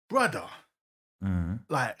brother,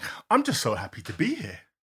 like, I'm just so happy to be here.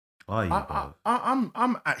 Are you, bro?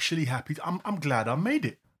 I'm actually happy. I'm glad I made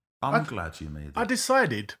it. I'm glad you made it. I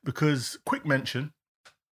decided, because, quick mention,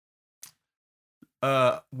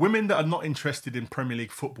 women that are not interested in Premier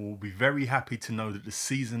League football will be very happy to know that the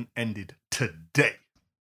season ended today.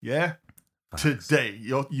 Yeah? Facts. Today.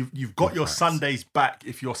 You've got your Sundays back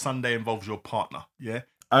if your Sunday involves your partner. Yeah?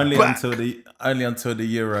 Only until the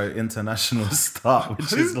Euro international start,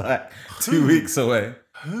 which is like 2 weeks away.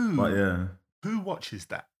 But yeah. Who watches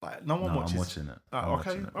that? Like, no one watches. I'm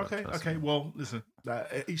watching it. Okay. Well, listen,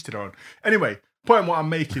 each to their own. Anyway, point what I'm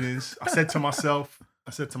making is, I said to myself,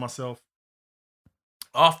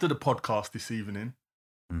 after the podcast this evening,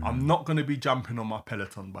 I'm not going to be jumping on my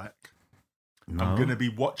Peloton bike. No. I'm going to be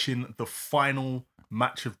watching the final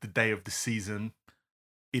match of the day of the season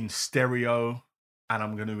in stereo, and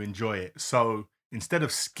I'm going to enjoy it. So instead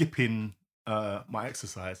of skipping my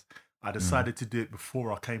exercise, I decided to do it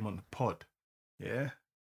before I came on the pod. Yeah.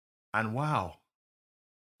 And wow,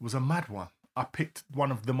 it was a mad one. I picked one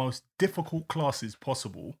of the most difficult classes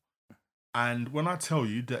possible. And when I tell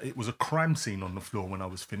you that it was a crime scene on the floor when I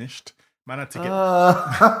was finished, man had to get...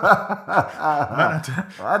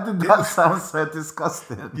 Why did that sound so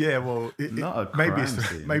disgusting? Yeah, well, maybe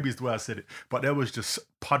it's the way I said it. But there was just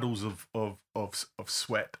puddles of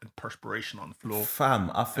sweat and perspiration on the floor. Fam,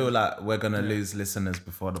 I feel like we're going to lose listeners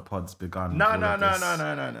before the pod's begun. No.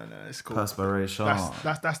 It's cool. Perspiration.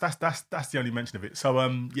 That's the only mention of it. So,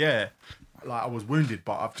 like, I was wounded,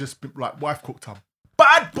 but I've just been, like, wife cooked a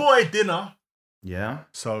bad boy dinner. Yeah.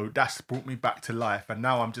 So that's brought me back to life, and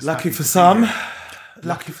now I'm just lucky for some.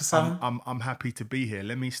 I'm happy to be here.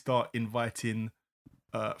 Let me start inviting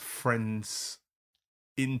friends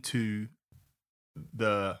into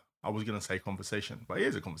the. I was gonna say conversation, but it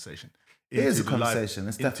is a conversation. It's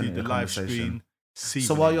definitely a conversation.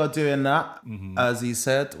 So while you're doing that, as he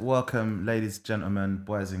said, welcome, ladies, gentlemen,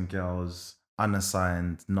 boys and girls,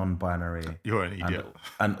 unassigned, non-binary. You're an idiot.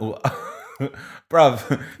 And all.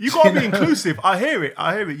 Bruv, you gotta be inclusive. I hear it.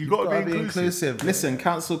 You gotta be inclusive. Listen,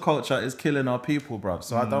 cancel culture is killing our people, bruv.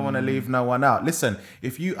 So I don't want to leave no one out. Listen,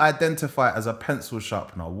 if you identify as a pencil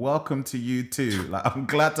sharpener, welcome to you too. Like, I'm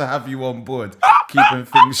glad to have you on board, keeping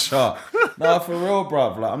things sharp. No, for real,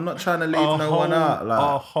 bruv. Like, I'm not trying to leave one out. Like,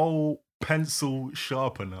 our whole pencil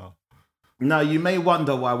sharpener. Now, you may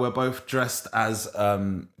wonder why we're both dressed as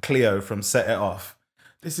Cleo from Set It Off.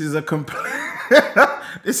 This is a complete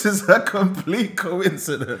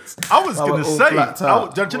coincidence. I was going to say,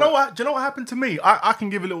 do you know what happened to me? I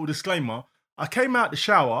can give a little disclaimer. I came out the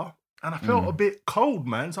shower and I felt a bit cold,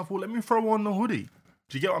 man. So I thought, let me throw on the hoodie.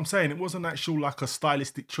 Do you get what I'm saying? It wasn't actual like a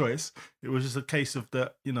stylistic choice. It was just a case of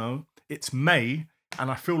that, it's May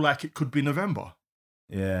and I feel like it could be November.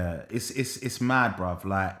 Yeah, it's mad, bruv.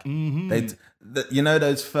 Like,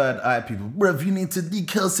 those third eye people, bruv, you need to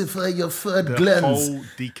decalcify your third glands. Whole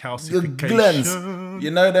decalcification. Your glands.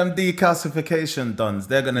 You know them decalcification dons?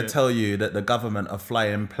 They're going to tell you that the government are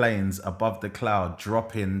flying planes above the cloud,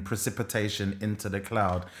 dropping precipitation into the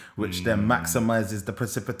cloud, which then maximizes the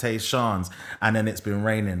precipitations, and then it's been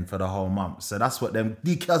raining for the whole month. So that's what them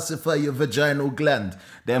decalcify your vaginal gland.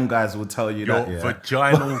 Them guys will tell you your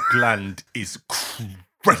vaginal gland is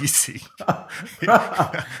crazy.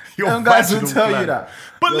 Them guys will tell you that.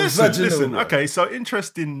 But listen. Okay, so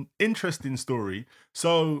interesting story.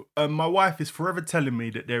 So my wife is forever telling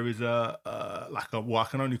me that there is I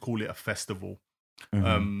can only call it a festival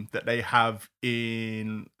that they have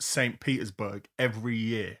in St. Petersburg every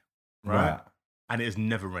year, right? And it has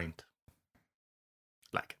never rained.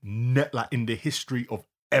 Like in the history of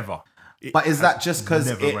ever. But is that just because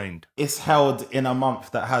it's held in a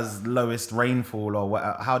month that has lowest rainfall, or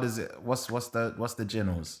what? How does it? What's the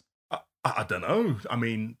generals? I don't know. I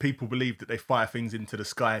mean, people believe that they fire things into the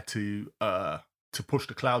sky to push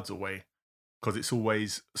the clouds away because it's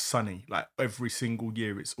always sunny. Like every single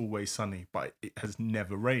year, it's always sunny, but it has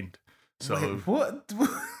never rained. So what?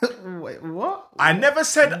 Wait, what? I never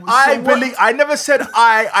said I believe. I never said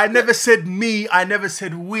I. I never said me. I never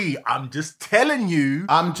said we. I'm just telling you.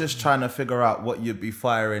 I'm just trying to figure out what you'd be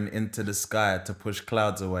firing into the sky to push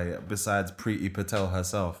clouds away. Besides Preeti Patel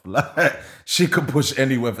herself, like she could push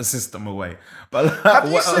any weather system away. But like,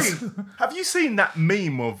 have you seen that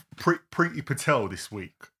meme of Preeti Patel this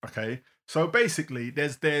week? Okay, so basically,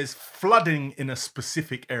 there's flooding in a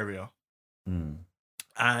specific area,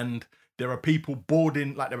 and there are people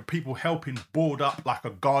helping board up like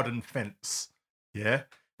a garden fence. Yeah.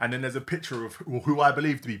 And then there's a picture of who I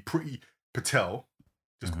believe to be Preeti Patel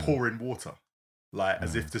just pouring water. Like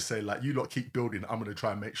as if to say, like, you lot keep building, I'm going to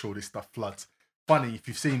try and make sure this stuff floods. funny. If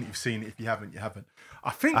you've seen it, you've seen it. If you haven't, you haven't.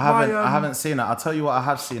 I haven't seen it. I'll tell you what I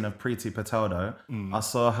have seen of Preeti Patel though. I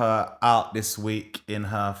saw her out this week in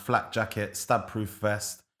her flak jacket, stab-proof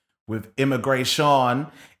vest with immigration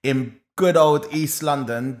in good old East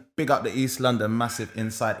London. Big up the East London, massive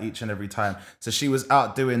inside each and every time. So she was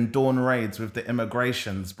out doing dawn raids with the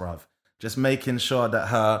immigrations, bruv. Just making sure that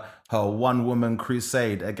her one-woman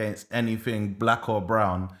crusade against anything black or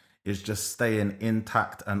brown is just staying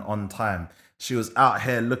intact and on time. She was out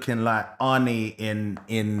here looking like Arnie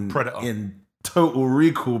in Predator. in Total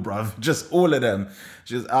Recall, bruv. Just all of them.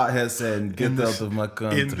 She was out here saying, "Get out of my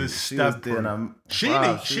country." In the stab proof.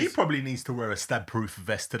 She probably needs to wear a stab proof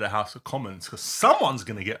vest to the House of Commons because someone's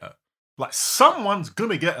gonna get her. Like someone's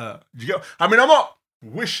gonna get her. I mean, I'm not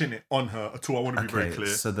wishing it on her at all. I want to be very clear.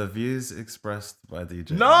 So the views expressed by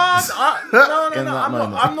DJ. No.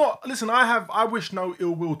 I'm not. Listen, I wish no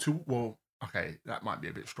ill will to. Well, okay, that might be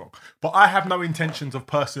a bit strong, but I have no intentions of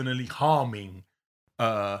personally harming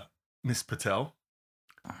Miss Patel.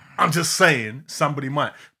 I'm just saying somebody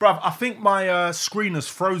might. Bruv, I think my screen is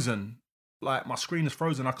frozen. Like my screen is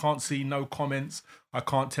frozen. I can't see no comments. I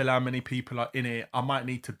can't tell how many people are in it. I might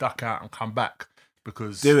need to duck out and come back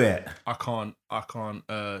because do it. I can't.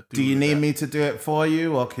 Do you need me to do it for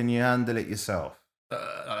you, or can you handle it yourself?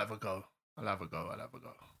 I'll have a go.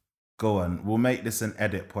 Go on. We'll make this an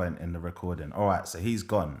edit point in the recording. All right. So he's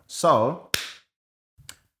gone. So,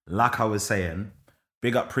 like I was saying,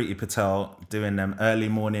 big up Preeti Patel doing them early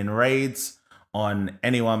morning raids on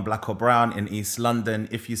anyone black or brown in East London.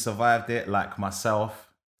 If you survived it, like myself,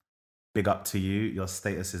 big up to you. Your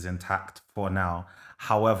status is intact for now.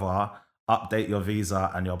 However, update your visa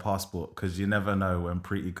and your passport because you never know when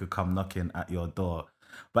Preeti could come knocking at your door.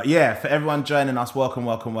 But yeah, for everyone joining us,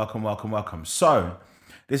 welcome. So,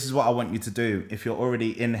 this is what I want you to do. If you're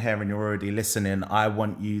already in here and you're already listening, I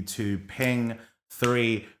want you to ping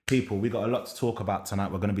 3 people. We got a lot to talk about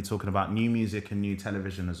tonight. We're going to be talking about new music and new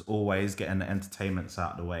television as always, getting the entertainments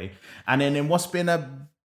out of the way. And then in what's been a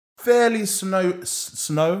fairly slow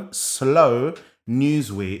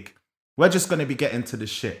news week, we're just going to be getting to the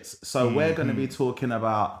shits. So we're going to be talking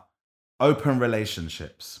about open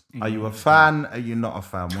relationships. Are you a fan? Are you not a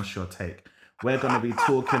fan? What's your take? We're going to be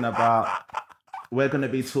talking about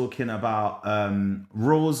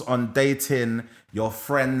rules on dating your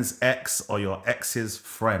friend's ex or your ex's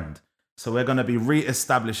friend. So we're going to be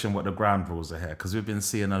re-establishing what the ground rules are here because we've been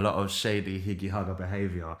seeing a lot of shady higgy-hugger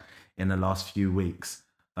behavior in the last few weeks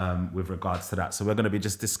with regards to that. So we're going to be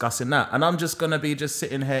just discussing that. And I'm just going to be just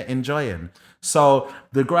sitting here enjoying. So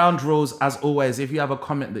the ground rules, as always, if you have a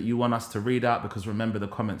comment that you want us to read out, because remember the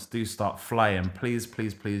comments do start flying, please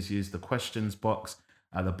use the questions box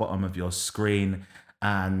at the bottom of your screen.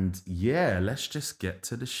 And yeah, let's just get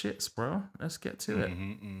to the shits, bro. Let's get to it.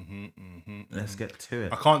 Let's get to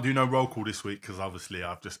it. I can't do no roll call this week because obviously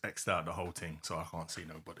I've just X'd out the whole thing, so I can't see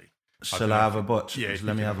nobody. Shall I have a butch? Yeah,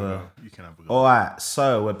 let me have a... You can have a go. All right,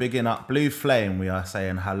 so we're bigging up Blue Flame. We are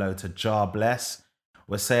saying hello to Jar Bless.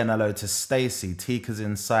 We're saying hello to Stacy. Tika's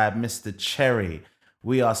inside. Mr. Cherry.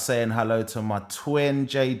 We are saying hello to my twin,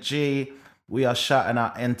 JG. We are shouting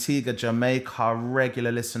out Antigua, Jamaica,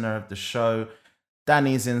 regular listener of the show.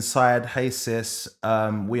 Danny's inside. Hey, sis.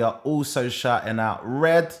 We are also shouting out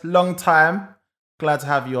Red. Long time. Glad to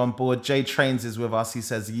have you on board. J Trains is with us. He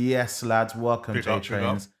says, yes, lads. Welcome, J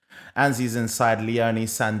Trains. Anzi's inside. Leonie,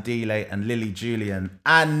 Sandile, and Lily Julian.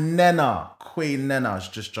 And Nena. Queen Nena's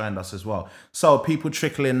just joined us as well. So people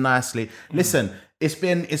trickle in nicely. Listen, it's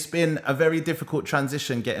been a very difficult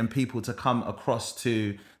transition getting people to come across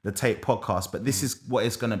to the Tape podcast, but this is what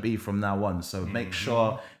it's going to be from now on. So make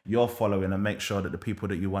sure you're following and make sure that the people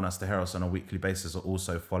that you want us to hear us on a weekly basis are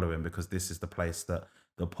also following, because this is the place that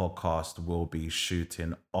the podcast will be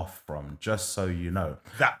shooting off from, just so you know.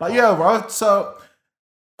 But yeah, bro, so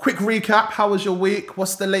quick recap. How was your week?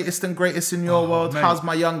 What's the latest and greatest in your world? Mate. How's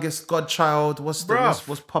my youngest godchild? What's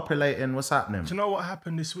populating? What's happening? Do you know what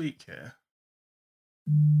happened this week? Yeah,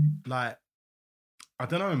 like, I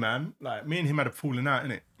don't know, man. Like, me and him had a falling out,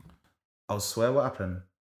 innit? I'll swear, what happened?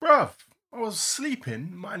 Bruv, I was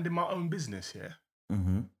sleeping, minding my own business, yeah?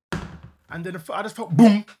 And then I just felt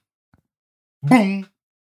boom, boom,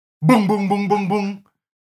 boom, boom, boom, boom, boom.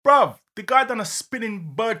 Bruv, the guy done a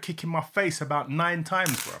spinning bird kick in my face about 9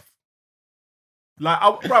 times, bruv. Like,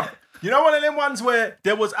 bruv, you know one of them ones where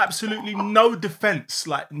there was absolutely no defense,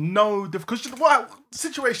 like no because what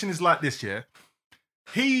situation is like this, yeah?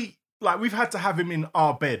 We've had to have him in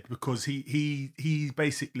our bed because he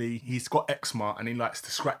basically, he's got eczema and he likes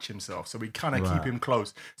to scratch himself. So we kind of keep him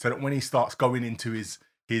close so that when he starts going into his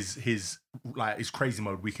crazy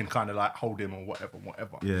mode, we can kind of like hold him or whatever.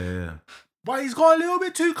 Yeah. but he's got a little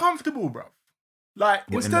bit too comfortable, bruv. Like,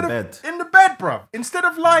 What, instead in the of bed? in the bed, bruv. Instead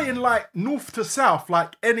of lying like north to south,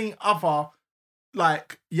 like any other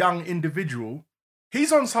like young individual,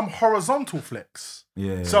 he's on some horizontal flex.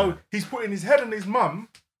 Yeah. So he's putting his head on his mum,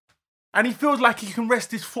 and he feels like he can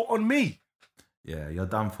rest his foot on me. Yeah, you're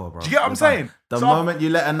done for, bro. Do you get what I'm saying? The So moment you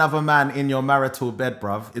let another man in your marital bed,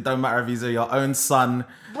 bruv, it don't matter if he's your own son,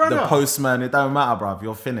 Brother. the postman, it don't matter, bruv.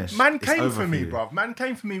 You're finished. Man It's came over for me, you. bruv. Man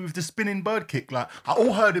came for me with the spinning bird kick. Like, I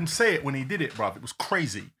all heard him say it when he did it, bruv. It was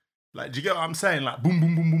crazy. Like, do you get what I'm saying? Like, boom,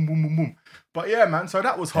 boom, boom, boom, boom, boom, boom. But yeah, man, so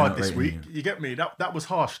that was hard not this week. rating You get me? That was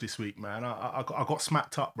harsh this week, man. I got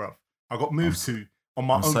smacked up, bruv. I got moved on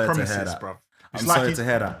my own sorry to hear premises, that. bruv. I'm sorry to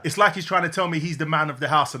hear that. It's like he's trying to tell me he's the man of the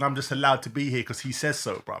house and I'm just allowed to be here because he says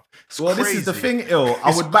so, bruv. Well, crazy. this is the thing, Ill.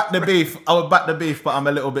 I would back the beef, but I'm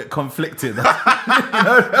a little bit conflicted. You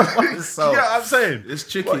know? So, yeah, I'm saying it's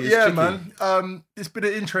tricky. But it's yeah, tricky. man. It's been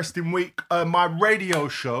an interesting week. My radio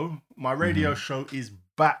show is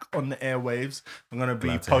back on the airwaves. I'm gonna be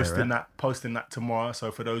Glad to hear posting that tomorrow.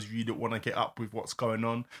 So for those of you that want to get up with what's going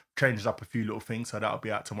on, changes up a few little things. So that'll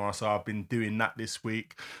be out tomorrow. So I've been doing that this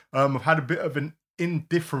week. I've had a bit of an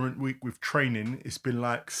indifferent week with training. It's been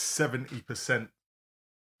like 70%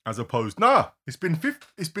 as opposed. It's been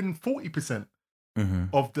 40%.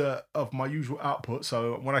 Of my usual output.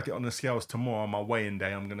 So when I get on the scales tomorrow, my weighing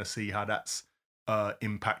day, I'm gonna see how that's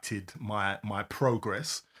impacted my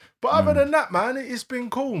progress. But other than that, man, it's been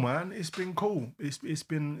cool, man. It's been cool. It's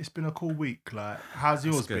been a cool week. Like, how's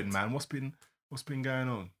yours been, man? What's been going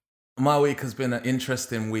on? My week has been an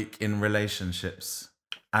interesting week in relationships,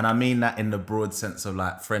 and I mean that in the broad sense of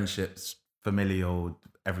like friendships, familial,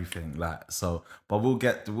 everything. Like, so, but we'll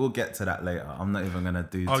get to that later. I'm not even gonna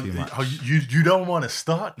do too much. You don't want to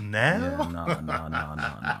start now? Yeah,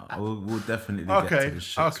 no. We'll definitely get to the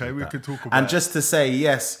shit. Okay, we can talk about. And just to say,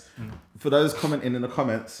 yes, for those commenting in the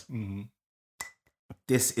comments,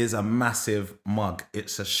 this is a massive mug.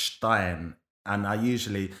 It's a Stein. And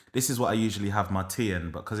this is what I usually have my tea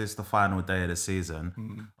in, but because it's the final day of the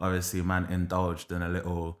season, obviously, man, indulged in a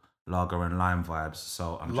little lager and lime vibes.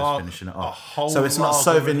 So I'm just finishing it off. So it's not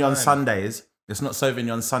Sauvignon Sundays. It's not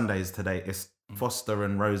Sauvignon Sundays today. It's Foster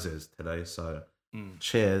and Roses today. So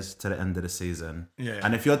cheers to the end of the season. Yeah.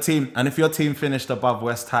 And if your team finished above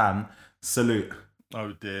West Ham, salute.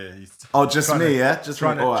 Oh dear. Just me, yeah? Just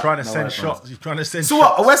trying to send shots. He's trying to send so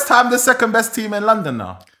shots. What? West Ham, the second best team in London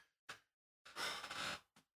now?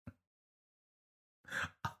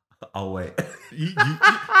 I'll wait. Do you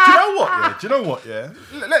know what? Yeah.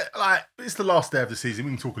 Like, it's the last day of the season.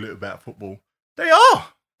 We can talk a little about football. They are.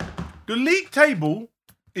 The league table,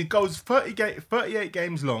 it goes 38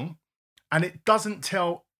 games long, and it doesn't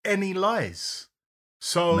tell any lies.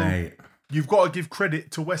 So, Mate. You've got to give credit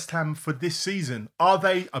to West Ham for this season. Are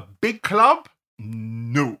they a big club?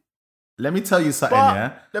 No. Let me tell you something, But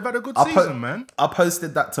yeah? they've had a good season, man. I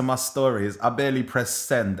posted that to my stories. I barely pressed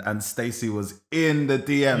send, and Stacey was in the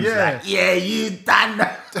DMs. Yeah. Like, yeah, you done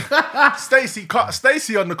that.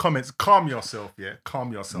 Stacey on the comments, calm yourself, yeah?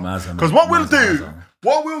 Calm yourself. Mazza, Because what we'll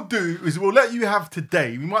Mazza. do is we'll let you have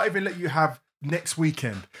today. We might even let you have next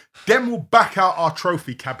weekend. Then we'll back out our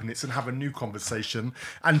trophy cabinets and have a new conversation.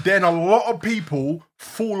 And then a lot of people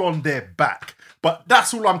fall on their back. But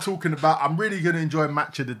that's all I'm talking about. I'm really going to enjoy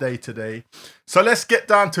match of the day today. So let's get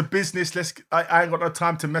down to business. I ain't got no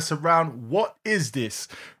time to mess around. What is this?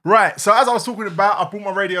 Right. So as I was talking about, I brought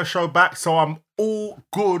my radio show back. So I'm all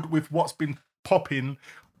good with what's been popping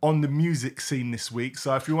on the music scene this week.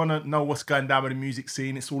 So if you want to know what's going down with the music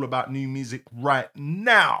scene, it's all about new music right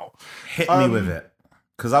now. Hit me with it.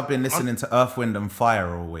 Because I've been listening to Earth, Wind and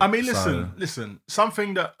Fire all week. I mean, listen.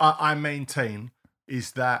 Something that I maintain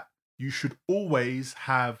is that you should always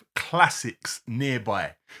have classics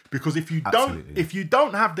nearby, because if you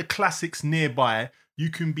don't have the classics nearby, you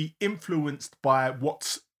can be influenced by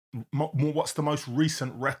what's the most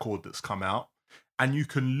recent record that's come out, and you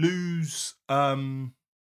can lose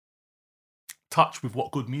touch with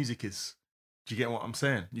what good music is. Do you get what I'm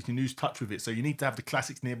saying? You can lose touch with it. So you need to have the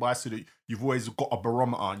classics nearby so that you've always got a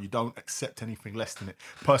barometer and you don't accept anything less than it.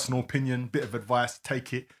 Personal opinion, bit of advice,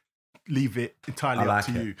 take it, leave it, entirely up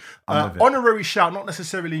to you. Honorary shout, not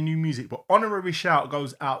necessarily new music, but honorary shout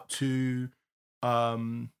goes out to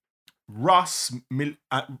Russ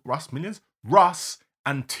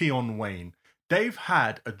and Tion Wayne. They've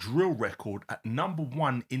had a drill record at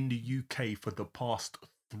 #1 in the UK for the past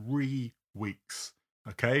 3 weeks.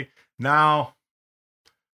 Okay, now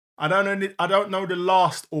I don't know the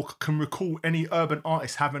last or can recall any urban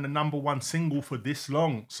artist having a #1 single for this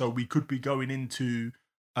long. So we could be going into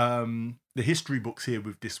the history books here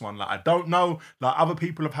with this one. Like, I don't know, like other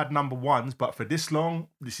people have had number ones, but for this long,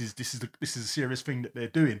 this is a serious thing that they're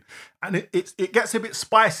doing, and it gets a bit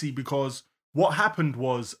spicy because what happened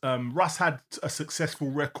was Russ had a successful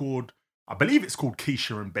record. I believe it's called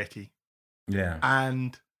Keisha and Becky. Yeah,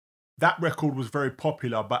 and that record was very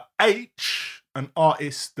popular, but H, an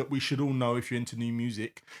artist that we should all know if you're into new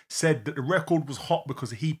music, said that the record was hot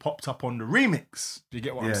because he popped up on the remix. Do you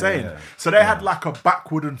get what I'm saying? Yeah. So they had like a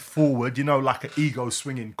backward and forward, like an ego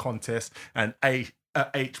swinging contest, and H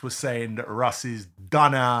was saying that Russ is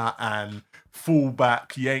dunner and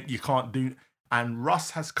fullback, you can't do. And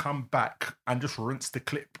Russ has come back and just rinsed the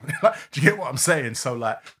clip. Do you get what I'm saying? So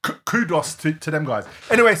like, kudos to them guys.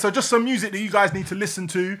 Anyway, so just some music that you guys need to listen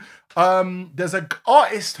to. There's an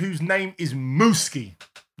artist whose name is Mooski.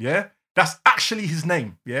 Yeah, that's actually his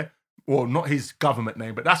name. Yeah, well, not his government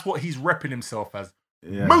name, but that's what he's repping himself as.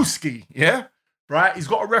 Yeah. Mooski. Yeah, right. He's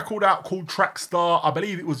got a record out called Trackstar. I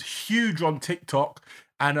believe it was huge on TikTok.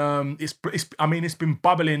 And it's been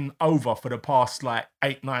bubbling over for the past like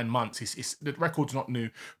 8-9 months. It's the record's not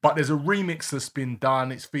new, but there's a remix that's been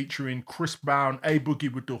done. It's featuring Chris Brown, A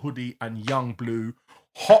Boogie with the Hoodie, and Young Blue.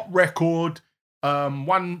 Hot record.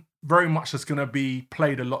 One very much that's gonna be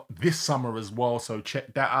played a lot this summer as well. So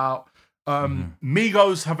check that out.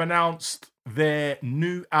 Migos have announced their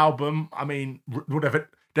new album. I mean, whatever.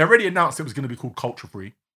 They already announced it was gonna be called Culture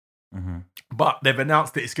Free. Mm-hmm. But they've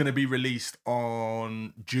announced that it's going to be released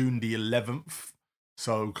on June the 11th.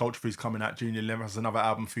 So Culture Free is coming out June the 11th. That's another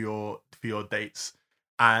album for your dates.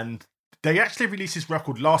 And they actually released this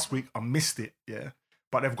record last week. I missed it, yeah.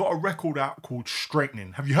 But they've got a record out called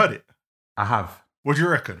Straightening. Have you heard it? I have. What do you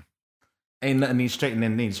reckon? Ain't nothing needs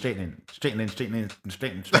straightening.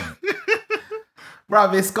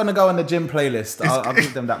 Bruv, it's going to go on the gym playlist. I'll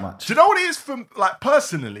give them that much. Do you know what it is for, like,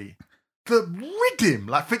 personally? The rhythm,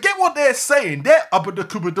 like, forget what they're saying. They're like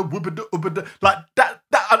that,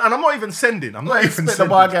 and I'm not even sending. I'm not even spit sending. The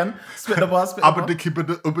bar again. Spit the bar.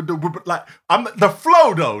 Like, the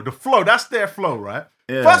flow though. The flow. That's their flow, right?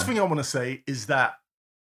 Yeah. First thing I want to say is that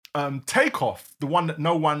Takeoff, the one that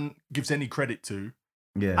no one gives any credit to,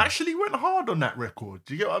 actually went hard on that record.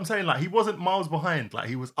 Do you get what I'm saying? Like, he wasn't miles behind. Like,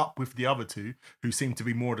 he was up with the other two, who seemed to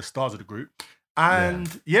be more the stars of the group.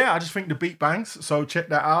 And I just think the beat bangs. So check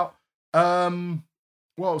that out.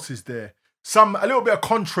 What else is there? A little bit of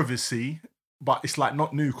controversy, but it's like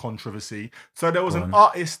not new controversy. So there was an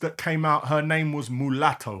artist that came out, her name was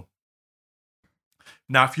Mulatto.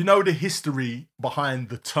 Now, if you know the history behind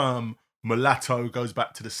the term mulatto, goes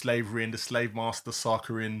back to the slavery and the slave master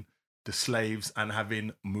suckering the slaves and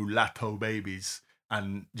having mulatto babies.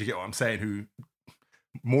 And do you get what I'm saying? Who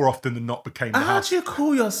more often than not became the How do you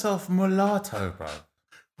call yourself mulatto, bro?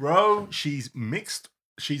 Bro, she's mixed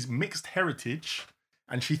heritage,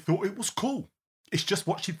 and she thought it was cool. It's just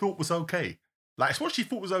what she thought was okay. Like, it's what she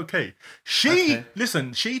thought was okay. She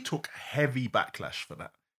took heavy backlash for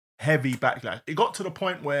that. Heavy backlash. It got to the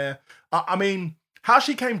point where, I mean, how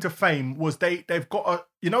she came to fame was they've got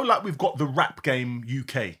we've got the Rap Game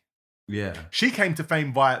UK. Yeah. She came to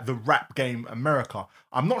fame via the Rap Game America.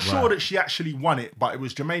 I'm not sure that she actually won it, but it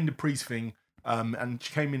was Jermaine Dupri's thing. And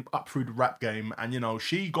she came up through the Rap Game, and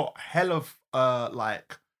she got hell of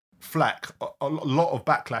flack, a lot of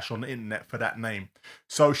backlash on the internet for that name.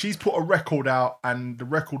 So she's put a record out, and the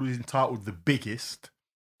record is entitled The Biggest,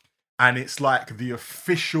 and it's like the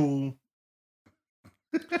official.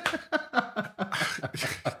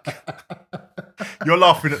 You're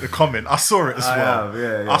laughing at the comment. I saw it as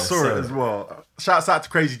well. I saw it as well. Shouts out to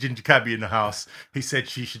Crazy Ginger Cabby in the house. He said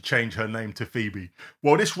she should change her name to Phoebe.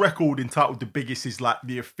 Well, this record entitled The Biggest is like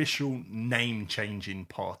the official name changing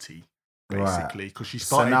party, basically. Because she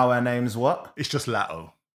started. So now her name's what? It's just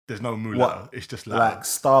Latto. There's no mulatto. It's just Latto. Like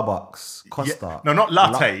Starbucks, Costa. Yeah. No, not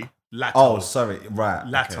latte. Latto. Oh, sorry. Right.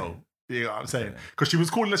 Latto. Okay. You know what I'm saying? Because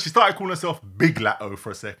she started calling herself Big Latto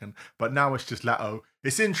for a second, but now it's just Latto.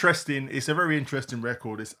 It's interesting. It's a very interesting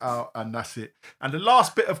record. It's out, and that's it. And the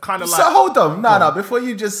last bit of kind of like... So hold on. No, before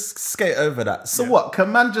you just skate over that. So what?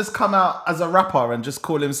 Can man just come out as a rapper and just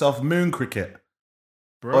call himself Moon Cricket?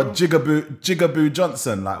 Bro. Or Jigaboo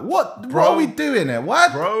Johnson? Like, what? Bro. What are we doing here?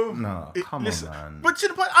 What? Bro. No, come on, man. But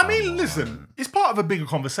listen, it's part of a bigger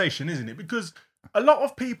conversation, isn't it? Because a lot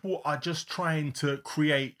of people are just trying to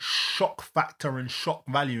create shock factor and shock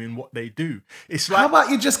value in what they do. It's like, how about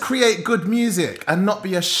you just create good music and not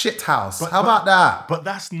be a shit house? How about that? But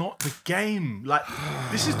that's not the game. Like,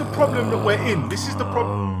 this is the problem that we're in. This is the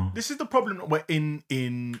problem. This is the problem that we're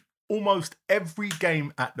in almost every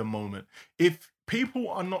game at the moment. If people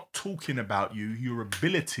are not talking about you, your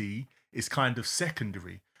ability is kind of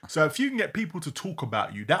secondary. So if you can get people to talk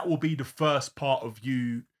about you, that will be the first part of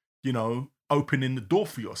you, opening the door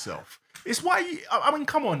for yourself. It's why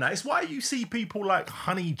come on now. It's why you see people like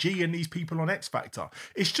Honey G and these people on X Factor.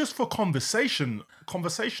 It's just for conversational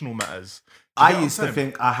matters. I used to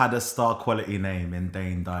think I had a star quality name in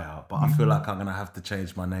Dane Dyer, but I feel like I'm going to have to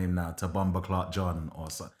change my name now to Bumba Clark John or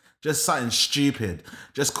something. Just something stupid.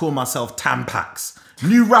 Just call myself Tampax.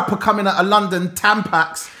 New rapper coming out of London,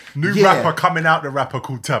 Tampax. New rapper coming out, the rapper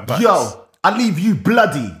called Tampax. Yo, I leave you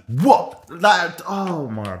bloody. What? Like, oh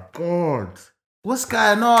my God. What's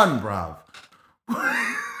going on, bruv?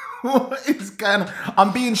 What is going on?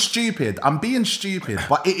 I'm being stupid,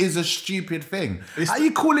 but it is a stupid thing. Are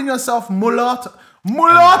you calling yourself mulatto?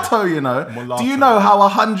 Mulatto, Mulatto. Do you know how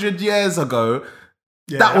 100 years ago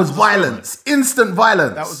that was violence, instant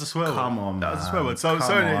violence? That was a swear word. Come on, that was a swear word.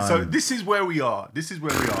 So this is where we are.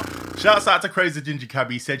 Shouts out to Crazy Ginger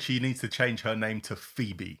Cabby. Said she needs to change her name to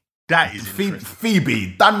Phoebe. That is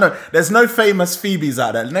Phoebe. There's no famous Phoebes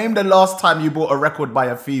out there. Name the last time you bought a record by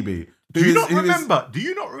a Phoebe. Do you not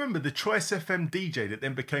remember the Choice FM DJ that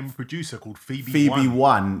then became a producer called Phoebe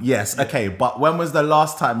One? Yes, yeah. Okay, but when was the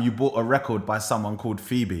last time you bought a record by someone called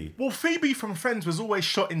Phoebe? Well, Phoebe from Friends was always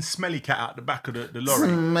shot in Smelly Cat out the back of the lorry.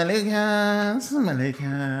 Smelly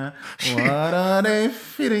cat, what are they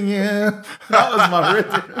feeding you? That was my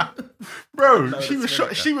rhythm. Bro, she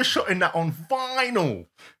was shot in that on vinyl.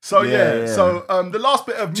 So yeah. So the last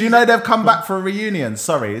bit of music, do you know they've come back for a reunion?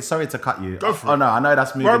 Sorry to cut you. Go for it. Oh no, I know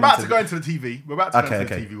that's moving. We're about to go into the TV. We're about to go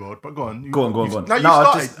into the TV world. But go on. Go on. No,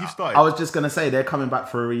 you started. I was just gonna say they're coming back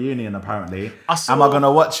for a reunion. Apparently, am I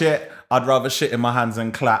gonna watch it? I'd rather shit in my hands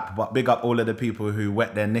and clap. But big up all of the people who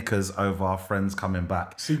wet their knickers over our friends coming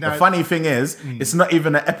back. See, now, the funny thing is, it's not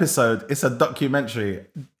even an episode. It's a documentary.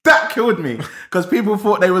 That killed me because people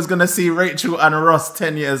thought they was gonna see Rachel and Ross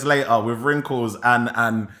 10 years later with wrinkles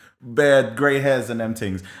and bare grey hairs and them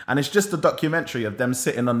things, and it's just a documentary of them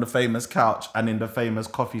sitting on the famous couch and in the famous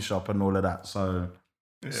coffee shop and all of that. So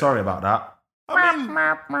sorry about that. I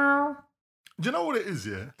mean, do you know what it is?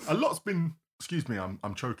 Yeah, a lot's been. Excuse me,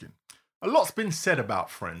 I'm choking. A lot's been said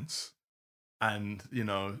about Friends, and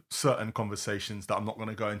certain conversations that I'm not going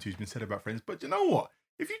to go into has been said about Friends. But you know what?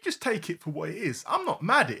 If you just take it for what it is, I'm not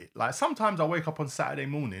mad at it. Like sometimes I wake up on Saturday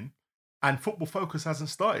morning and Football Focus hasn't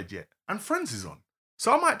started yet, and Friends is on.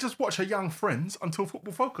 So I might just watch a young Friends until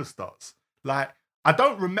Football Focus starts. Like I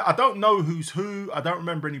don't know who's who. I don't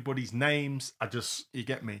remember anybody's names. You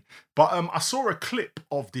get me. But I saw a clip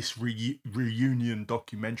of this reunion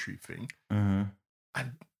documentary thing, and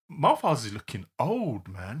Malphaz is looking old,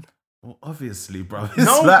 man. Well, obviously, bro.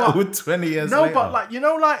 It's 20 years later. No, but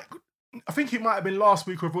I think it might have been last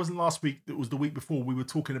week, or if it wasn't last week, it was the week before. We were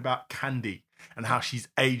talking about Candy and how she's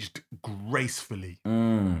aged gracefully.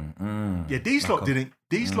 Yeah, these lot didn't.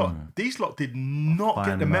 These lot did not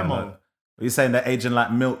get the memo. Are you saying they're aging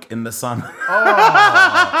like milk in the sun? Oh.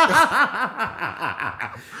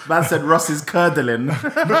 Man said Ross is curdling.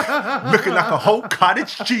 Looking like a whole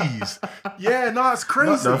cottage cheese. Yeah, no, it's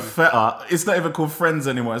crazy. Not the feta. It's not even called Friends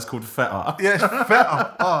anymore. It's called feta. Yeah,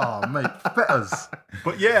 feta. Oh, mate, fetas.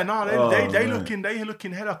 But yeah, no, they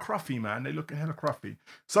looking hella cruffy, man. They looking hella cruffy.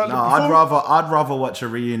 So no, I'd rather watch a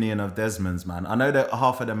reunion of Desmond's, man. I know that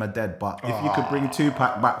half of them are dead, but if you could bring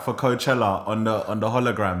Tupac back for Coachella on the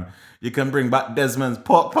hologram. You can bring back Desmond's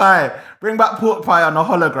pork pie. Bring back pork pie on a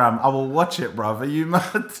hologram. I will watch it, bruv. Are you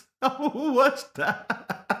mad? I will watch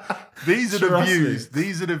that. These are the views.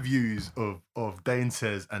 These are the views of Dane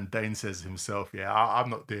Says and Dane Says himself. Yeah, I'm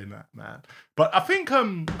not doing that, man. But I think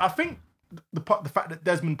the fact that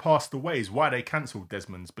Desmond passed away is why they cancelled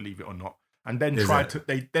Desmond's, believe it or not, and then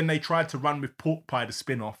they tried to run with pork pie, the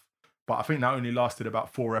spin-off. But I think that only lasted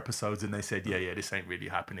about 4 episodes, and they said, yeah, this ain't really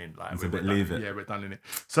happening. Like, leave it. Yeah, we're done in it.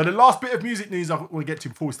 So the last bit of music news I want to get to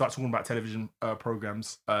before we start talking about television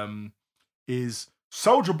programs is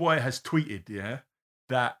Soulja Boy has tweeted,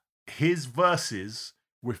 that his verses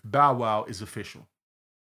with Bow Wow is official.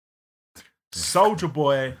 Soulja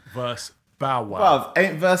Boy versus Bow Wow. Bruv,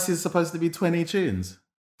 ain't verses supposed to be 20 tunes?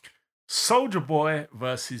 Soulja Boy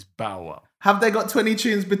versus Bow Wow. Have they got 20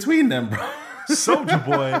 tunes between them, bro? Soulja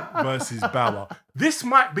Boy versus Bow Wow. This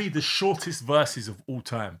might be the shortest verses of all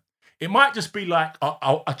time. It might just be like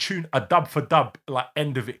a tune, a dub for dub, like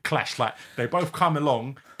end of it clash. Like they both come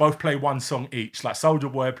along, both play one song each. Like Soulja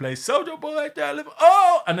Boy plays Soulja Boy,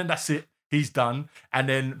 oh, and then that's it. He's done. And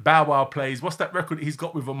then Bow Wow plays, what's that record he's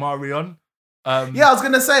got with Omari on? Yeah, I was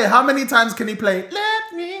gonna say, how many times can he play?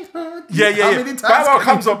 Let me hold you. Yeah. How many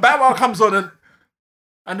times Bow Wow comes on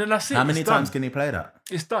and then that's it. How many times can he play that?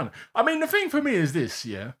 It's done. I mean, the thing for me is this,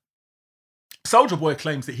 yeah. Soulja Boy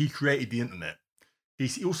claims that he created the internet.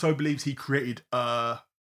 He also believes he created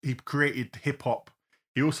hip hop.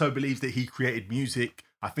 He also believes that he created music.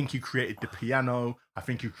 I think he created the piano. I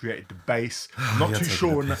think he created the bass. I'm not too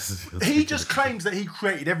sure on that. He just claims that he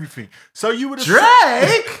created everything. So you would have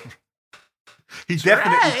Drake. He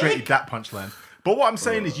definitely created that punchline. But what I'm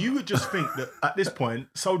saying is, you would just think that at this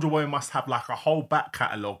point, Soulja Boy must have like a whole back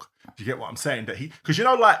catalogue. Do you get what I'm saying? That because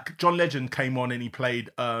like John Legend came on and he played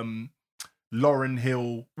Lauryn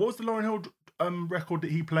Hill. What was the Lauryn Hill record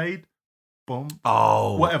that he played? Boom.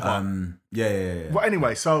 Oh, whatever. Yeah. Well,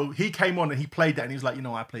 anyway, so he came on and he played that, and he was like,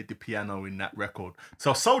 I played the piano in that record.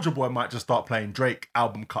 So Soulja Boy might just start playing Drake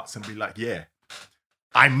album cuts and be like, yeah,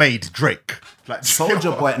 I made Drake. Like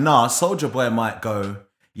Soulja Boy might go,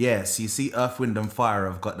 yes, you see Earth, Wind and Fire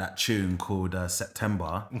have got that tune called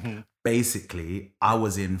September. Mm-hmm. Basically, I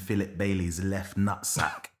was in Philip Bailey's left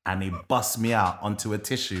nutsack and he bust me out onto a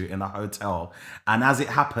tissue in a hotel. And as it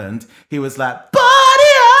happened, he was like, body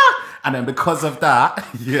up! And then because of that,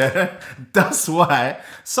 that's why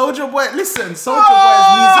Soulja Boy, listen, Soulja Boy's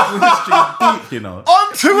musical history is deep,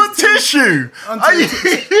 Onto a tissue! I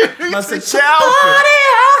said, body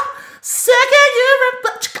up! Second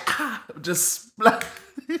you just like...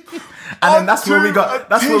 And then that's where we got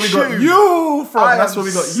you from. That's where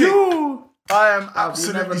we got you. I am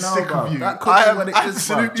absolutely sick of you. I am absolutely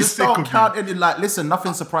sick of you. Just don't count it. Like, listen,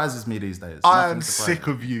 nothing surprises me these days. I am sick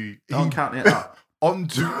of you. Don't count it up.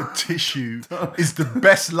 Onto a tissue is the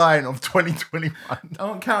best line of 2021.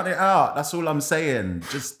 Don't count it out. That's all I'm saying.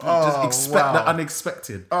 Just expect the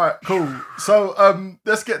unexpected. All right, cool. So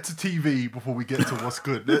let's get to TV before we get to what's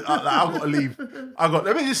good. I've got to leave.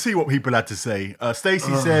 Let me just see what people had to say.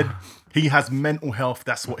 Stacey said he has mental health.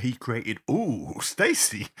 That's what he created. Ooh,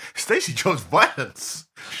 Stacey chose violence.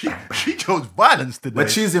 She chose violence today. We're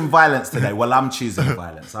choosing violence today. Well, I'm choosing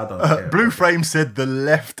violence. I don't care. Blue Frame said the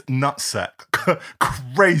left nutsack.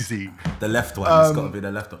 Crazy. The left one. It's got to be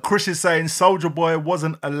the left one. Chris is saying Soulja Boy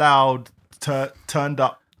wasn't allowed turned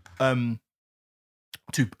up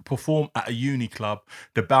to perform at a uni club.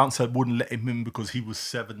 The bouncer wouldn't let him in because he was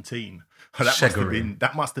 17.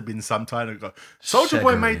 That must have been some time ago. Soulja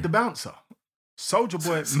Boy made the bouncer. Soulja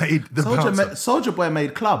Boy made the bouncer. Soulja Boy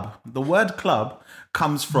made club. The word club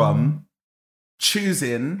comes from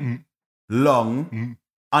choosing long,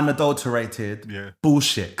 unadulterated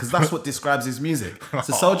bullshit, because that's what describes his music.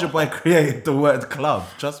 So Soulja Boy created the word club.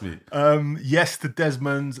 Trust me. Yes to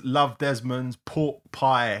Desmond's. Love Desmond's. Pork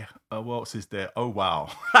pie. What else is there? Oh, wow.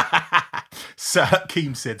 Sir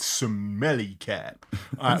Keem said smelly cap.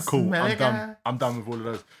 All right, cool. I'm done with all of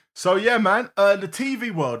those. So, yeah, man, the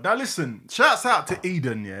TV world. Now, listen, shouts out to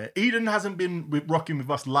Eden, yeah? Eden hasn't been rocking with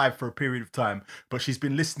us live for a period of time, but she's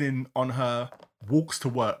been listening on her walks to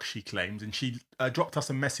work, she claims, and she dropped us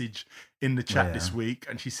a message in the chat this week,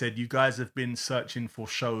 and she said, you guys have been searching for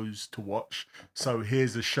shows to watch, so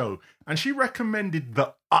here's a show. And she recommended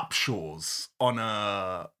The Upshaws on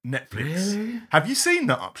Netflix. Really? Have you seen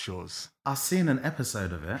The Upshaws? I've seen an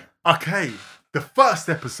episode of it. Okay, the first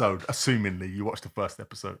episode, assumingly you watched the first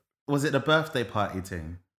episode. Was it the birthday party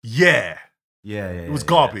thing? Yeah. Yeah. It was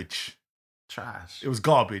garbage. Trash. It was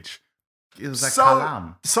garbage. It was like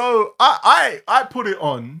Kalam. So I put it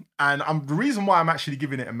on, and the reason why I'm actually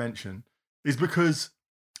giving it a mention is because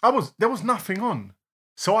there was nothing on.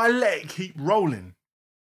 So I let it keep rolling.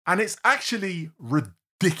 And it's actually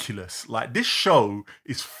ridiculous. Like, this show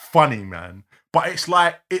is funny, man. But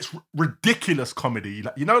it's ridiculous comedy.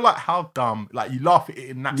 Like, like how dumb, like you laugh at it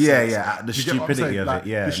in that sense. Yeah, the stupidity of it,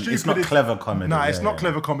 yeah. It's not clever comedy. No, it's not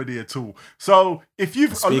clever comedy at all. So if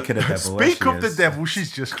you've... Speak of the devil,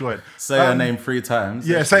 she's just joined. Say her name 3 times.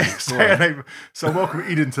 Yeah, say her name. So welcome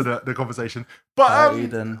Eden to the conversation. But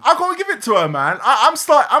Eden. I gotta give it to her, man. I'm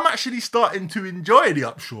actually starting to enjoy The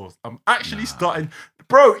Upshaws. I'm actually starting...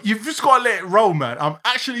 Bro, you've just got to let it roll, man. I'm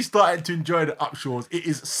actually starting to enjoy The Upshaws. It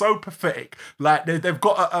is so pathetic. Like they've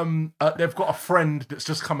got a friend that's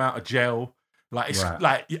just come out of jail. Like it's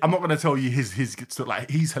like, I'm not gonna tell you his like,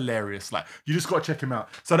 he's hilarious. Like, you just gotta check him out.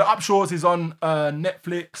 So The Upshaws is on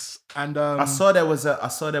Netflix, and I saw there was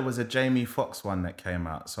a Jamie Foxx one that came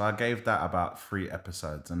out. So I gave that about 3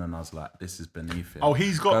 episodes, and then I was like, this is beneath it. Oh,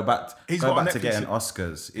 he's got go back to getting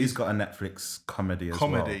Oscars. He's got a Netflix comedy as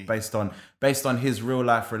well, based on his real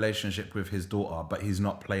life relationship with his daughter, but he's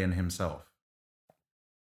not playing himself.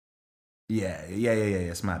 Yeah.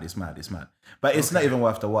 It's mad. But it's not even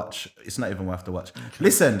worth the watch. Okay.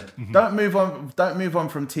 Listen, don't move on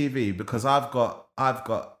from TV, because I've got.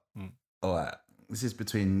 All right, this is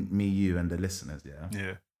between me, you, and the listeners.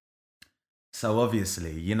 Yeah. So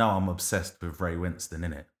obviously, I'm obsessed with Ray Winston,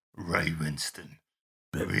 innit? Ray Winston,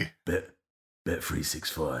 baby. Bet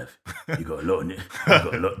 365. You got a lot on you.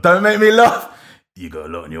 Got a lot. Don't make me laugh. You got a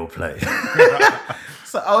lot on your plate.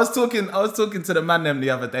 So I was talking to the man them the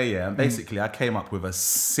other day, yeah, and basically I came up with a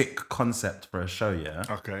sick concept for a show, yeah.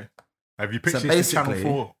 Okay. Have you pitched it to Channel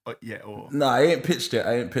 4 yet? Or? No, I ain't pitched it.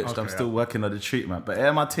 Okay, I'm still working on the treatment.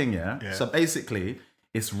 But my thing, yeah. So basically,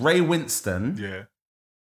 it's Ray Winston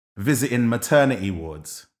visiting maternity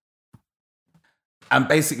wards. And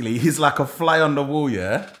basically, he's like a fly on the wall,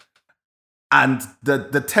 yeah? And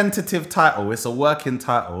the tentative title, it's a working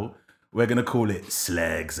title, we're going to call it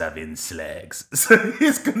Slags Having Slags. So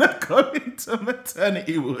he's going to go into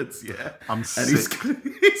maternity wards, yeah? I'm sick.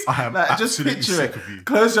 I am like, just picture sick of you.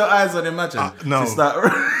 Close your eyes and imagine. No.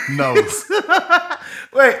 No.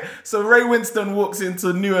 Wait, so Ray Winston walks into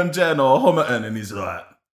Newham Jen or Homerton and he's like,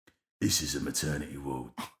 this is a maternity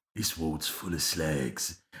ward. This ward's full of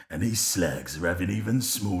slags. And these slags are having even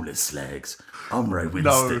smaller slags. I'm Ray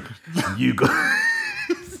Winston. No. You got...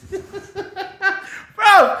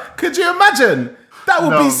 Bro, could you imagine? That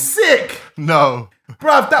would be sick. No.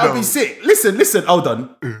 Bro, that would be sick. Listen, hold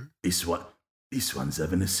on. This one's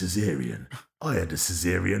having a cesarean. I had a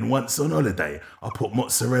cesarean once on holiday. I put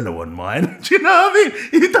mozzarella on mine. Do you know what I mean?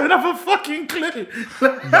 You don't have a fucking clue.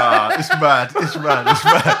 Nah, it's mad. It's mad.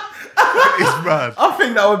 I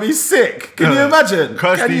think that would be sick. Can you imagine?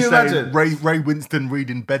 Can you imagine? Ray Winston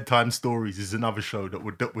reading bedtime stories is another show that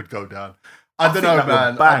would go down. I don't know,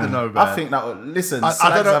 man. I think that would listen.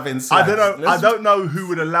 I don't know who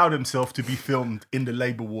would allow themselves to be filmed in the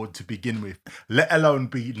Labour ward to begin with, let alone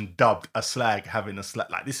being dubbed a slag having a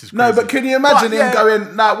slag. Like, this is crazy. No, but can you imagine him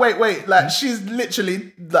going? Nah, wait. Like, she's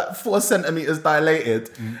literally like 4 centimeters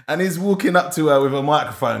dilated, and he's walking up to her with a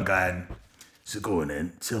microphone, going, "So go on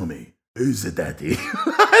then, tell me, who's the daddy?"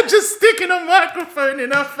 Just sticking a microphone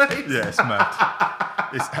in her face. Yeah, it's mad.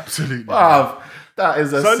 It's absolutely mad. That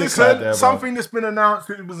is a sick idea, something that's been announced.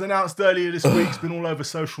 It was announced earlier this week. It's been all over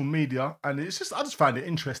social media, and I just find it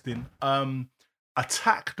interesting.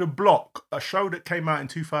 Attack the Block, a show that came out in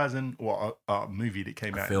 2000, or a movie that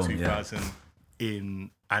came out in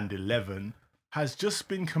 2011, has just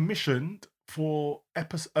been commissioned for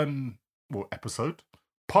episode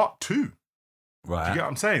part 2. Right. Do you get what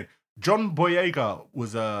I'm saying? John Boyega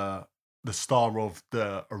was the star of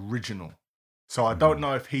the original. So I don't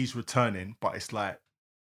know if he's returning, but it's like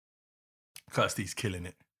Kirsty's killing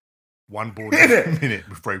it. One ball every minute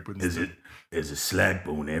with Ray Winston. There's a slag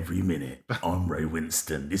born every minute. I'm Ray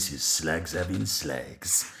Winston. This is Slags Having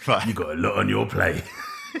Slags. Right. You got a lot on your plate.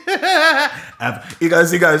 He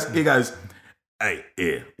goes, hey,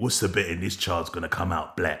 here, what's the betting this child's going to come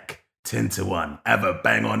out black? 10-1. Have a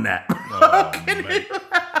bang on that.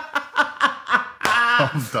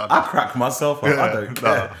 I'm done. I crack myself up. Yeah, I don't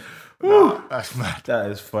care. No, that's mad. That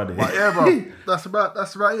is funny. But yeah, bro. That's about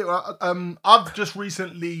it. I've just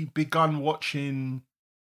recently begun watching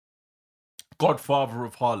Godfather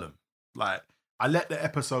of Harlem. Like, I let the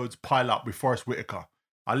episodes pile up with Forrest Whitaker.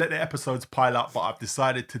 But I've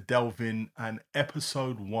decided to delve in, and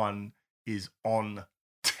episode 1 is on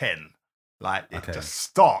 10. Like, it just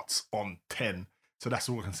starts on 10. So that's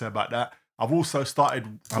all I can say about that. I've also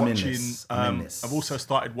started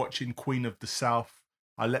watching Queen of the South.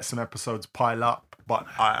 I let some episodes pile up, but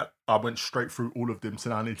I went straight through all of them,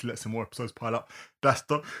 so now I need to let some more episodes pile up. That's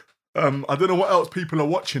the... I don't know what else people are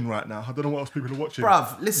watching right now.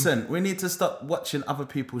 Bruv, listen, we need to stop watching other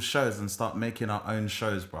people's shows and start making our own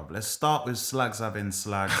shows, bruv. Let's start with Slags Having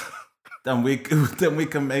Slags. then we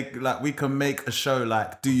can make a show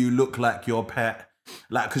like, do you look like your pet?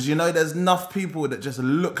 Like, because there's enough people that just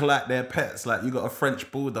look like their pets. Like, you got a French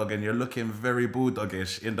bulldog and you're looking very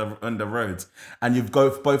bulldoggish on the roads, and you've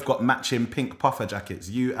both got matching pink puffer jackets.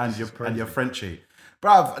 You and your Frenchie,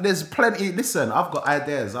 bruv. There's plenty. Listen, I've got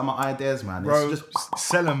ideas. I'm an ideas man. Bro,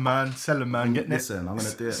 sell them, man. Listen, I'm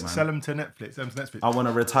gonna do it, man. Sell them to Netflix. I want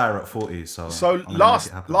to retire at 40. So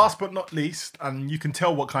last but not least, and you can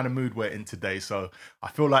tell what kind of mood we're in today. So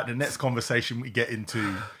I feel like the next conversation we get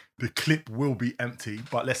into, the clip will be empty,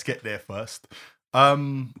 but let's get there first.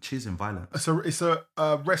 Choosing violence. So it's a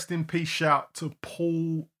rest in peace shout to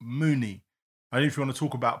Paul Mooney. I don't know if you want to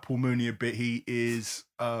talk about Paul Mooney a bit. He is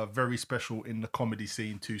very special in the comedy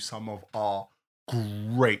scene to some of our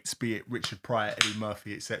greats, be it Richard Pryor, Eddie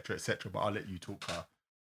Murphy, etc., etc. But I'll let you talk.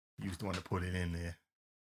 You was the one to put it in there.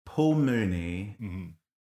 Paul Mooney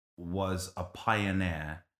was a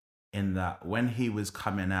pioneer in that when he was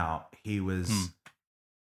coming out, he was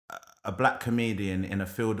a black comedian in a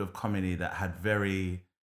field of comedy that had very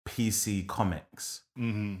PC comics.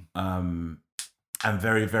 And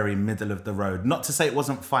very, very middle of the road. Not to say it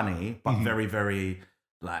wasn't funny, but very, very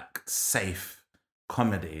like safe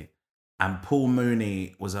comedy. And Paul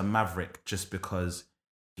Mooney was a maverick just because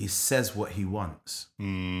he says what he wants.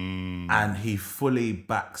 And he fully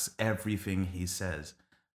backs everything he says.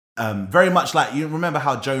 Very much like, you remember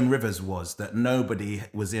how Joan Rivers was, that nobody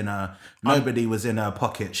was in her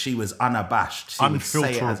pocket. She was unabashed. She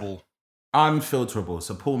Unfilterable. Unfilterable.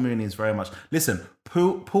 So Paul Mooney is very much... Listen,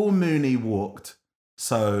 Paul Mooney walked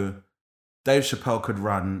so Dave Chappelle could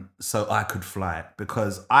run, so I could fly.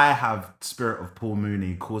 Because I have spirit of Paul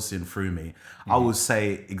Mooney coursing through me. I will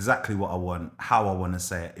say exactly what I want, how I want to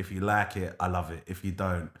say it. If you like it, I love it. If you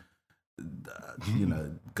don't,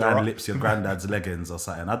 go and lips your granddad's leggings or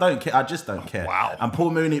something. I don't care. I just don't care. Wow. And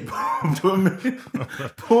Paul Mooney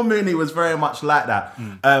was very much like that.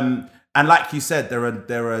 And like you said, there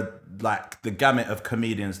are like the gamut of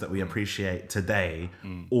comedians that we appreciate today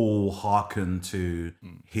all hearken to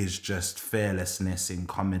his just fearlessness in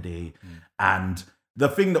comedy. And the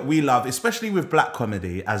thing that we love, especially with black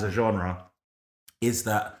comedy as a genre, is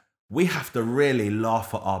that we have to really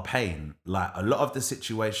laugh at our pain. Like a lot of the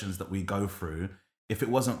situations that we go through, if it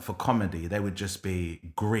wasn't for comedy, they would just be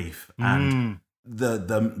grief. And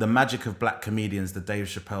the magic of black comedians, the Dave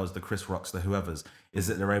Chappelles, the Chris Rocks, the whoever's, is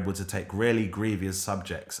that they're able to take really grievous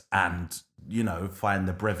subjects and, find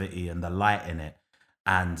the brevity and the light in it.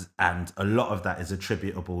 And a lot of that is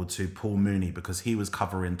attributable to Paul Mooney because he was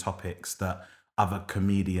covering topics that other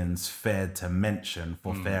comedians feared to mention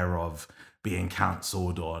for fear of being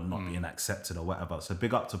cancelled or not being accepted or whatever. So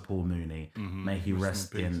big up to Paul Mooney. May he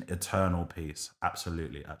rest in eternal peace.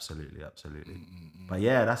 Absolutely. But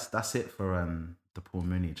yeah, that's it for the Paul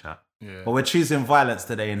Mooney chat. Yeah. But we're choosing violence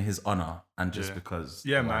today in his honor, and just because.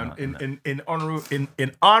 Yeah, man. In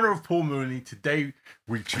honor of Paul Mooney, today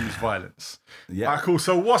we choose violence. Yeah. All right, cool.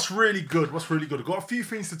 So what's really good? I've got a few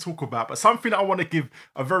things to talk about, but something that I want to give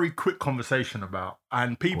a very quick conversation about.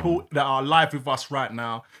 And people that are live with us right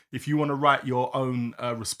now, if you want to write your own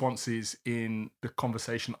responses in the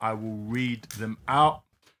conversation, I will read them out.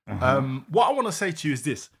 What I want to say to you is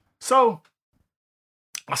this. So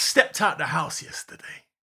I stepped out the house yesterday.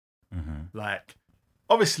 Like,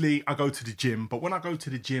 obviously, I go to the gym, but when I go to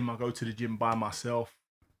the gym by myself.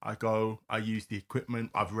 I use the equipment.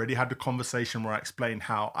 I've already had the conversation where I explain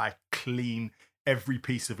how I clean every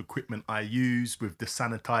piece of equipment I use with the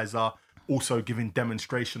sanitizer, also giving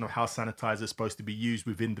demonstration of how sanitizer is supposed to be used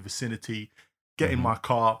within the vicinity. Get in my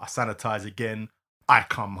car, I sanitize again, I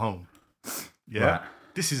come home. Yeah, right.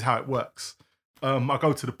 This is how it works. I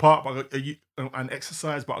go to the park and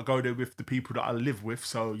exercise, but I go there with the people that I live with,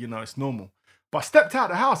 so, it's normal. But I stepped out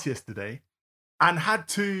of the house yesterday and had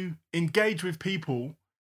to engage with people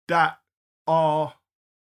that are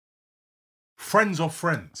friends of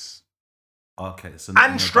friends. Okay, so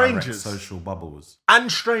and strangers. Social bubbles.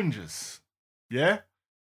 And strangers. Yeah?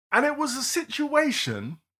 And it was a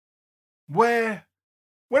situation where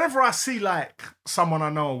whenever I see like someone I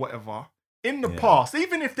know or whatever, in the past,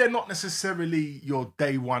 even if they're not necessarily your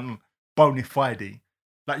day one bona fide,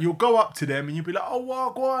 like you'll go up to them and you'll be like, oh,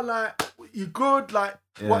 wow, go on, like, you good? Like,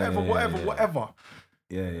 whatever.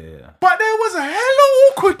 Yeah. But there was a hell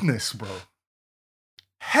of awkwardness, bro.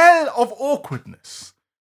 Hell of awkwardness.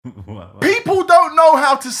 People don't know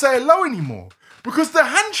how to say hello anymore because the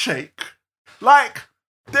handshake, like,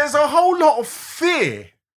 there's a whole lot of fear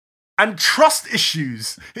and trust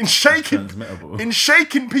issues in shaking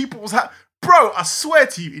people's hand. Bro, I swear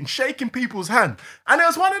to you, in shaking people's hand. And it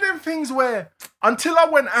was one of them things where, until I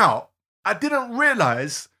went out, I didn't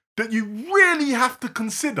realise that you really have to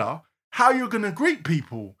consider how you're going to greet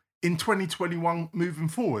people in 2021 moving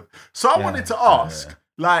forward. So I wanted to ask,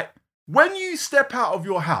 like, when you step out of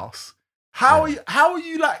your house, how are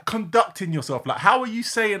you like conducting yourself? Like, how are you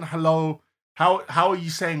saying hello? How are you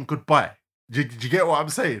saying goodbye? Did you get what I'm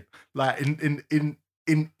saying? Like in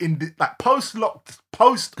the, like post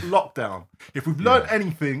lockdown, if we've learned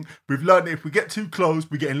anything, we've learned that if we get too close,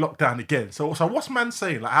 we get in lockdown again. So what's man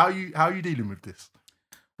saying? Like, how are you dealing with this?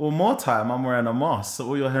 Well, more time, I'm wearing a mask, so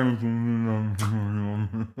all you're hearing,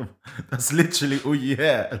 that's literally all you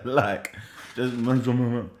hear. Like, just.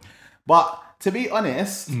 But to be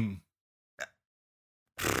honest,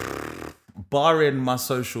 barring my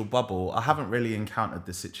social bubble, I haven't really encountered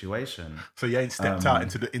this situation. So you ain't stepped out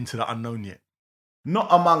into the unknown yet. Not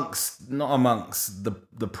amongst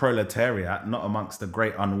the proletariat, not amongst the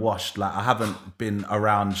great unwashed. Like, I haven't been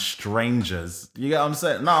around strangers. You get what I'm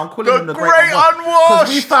saying? No, I'm calling them the great unwashed. Because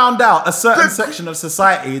we found out a certain section of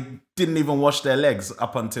society didn't even wash their legs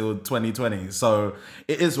up until 2020. So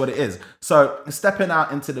it is what it is. So stepping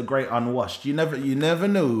out into the great unwashed, you never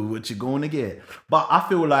know what you're going to get. But I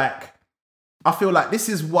feel like this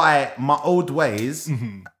is why my old ways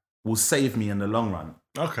will save me in the long run.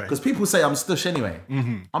 Okay. Because people say I'm stush anyway.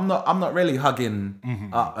 I'm not really hugging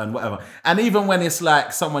up and whatever. And even when it's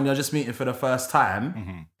like someone you're just meeting for the first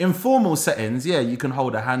time, informal settings, yeah, you can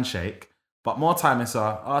hold a handshake. But more time it's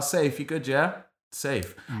safe, you good, yeah?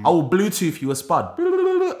 Safe. I will Bluetooth you a spud.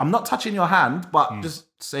 I'm not touching your hand, but just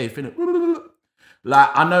safe, innit? Like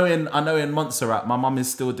I know in Montserrat, my mum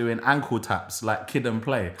is still doing ankle taps like Kid and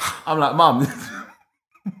Play. I'm like, Mum,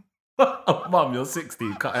 Mum, you're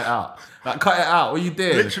 60. Cut it out. Like, cut it out. What are you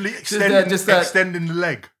doing? Literally extending the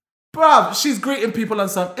leg. Bruv, she's greeting people on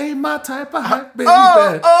some, hey, my type of hype, baby.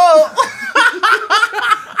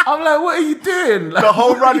 I'm like, what are you doing? Like, the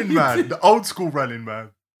whole running man. The old school running man.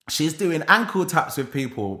 She's doing ankle taps with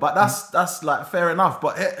people. But that's like fair enough.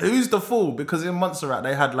 But who's the fool? Because in Montserrat,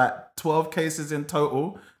 they had like 12 cases in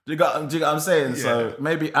total. Do you get what I'm saying? Yeah. So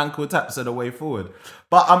maybe ankle taps are the way forward.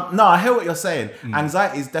 But no, I hear what you're saying.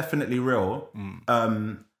 Anxiety is definitely real.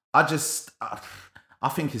 I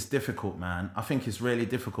think it's difficult, man. I think it's really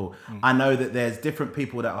difficult. I know that there's different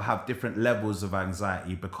people that will have different levels of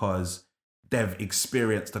anxiety because they've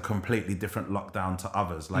experienced a completely different lockdown to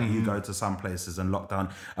others. Like you go to some places and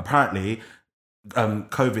lockdown. Apparently,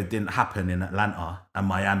 COVID didn't happen in Atlanta and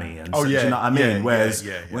Miami. And do you know what I mean? Whereas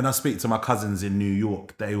when I speak to my cousins in New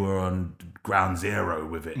York, they were on ground zero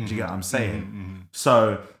with it. Do you get what I'm saying?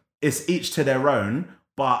 So it's each to their own.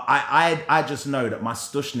 But I just know that my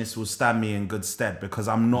stushness will stand me in good stead because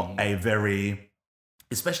I'm not a very,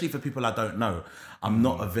 especially for people I don't know, I'm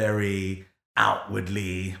not a very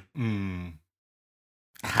outwardly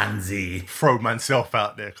handsy. Throw myself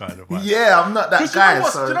out there kind of way. Yeah, I'm not that guy.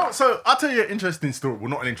 So I'll tell you an interesting story. Well,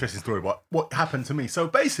 not an interesting story, but what happened to me. So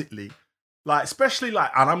basically, like, especially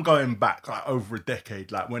like, and I'm going back like over a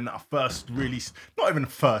decade, like when I first really, not even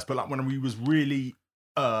first, but like when we was really,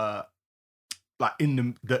 like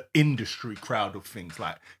in the industry crowd of things,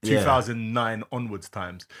 like 2009 onwards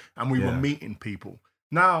times, and we were meeting people.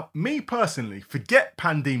 Now, me personally, forget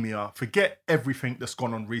pandemia, forget everything that's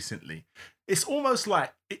gone on recently. It's almost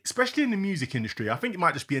like, especially in the music industry, I think it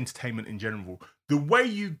might just be entertainment in general, the way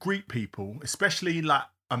you greet people, especially like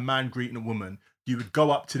a man greeting a woman, you would go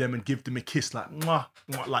up to them and give them a kiss, like mwah,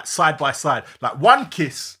 mwah, like side by side. Like one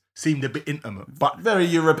kiss seemed a bit intimate, but very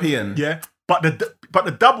European. Yeah. But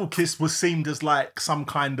the double kiss was seemed as like some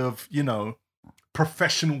kind of, you know,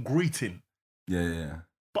 professional greeting. Yeah.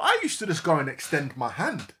 But I used to just go and extend my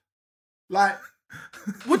hand. Like,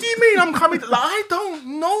 what do you mean I'm coming? Like, I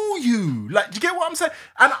don't know you. Like, do you get what I'm saying?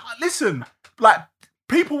 And listen, like,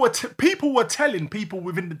 people were telling people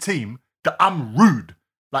within the team that I'm rude.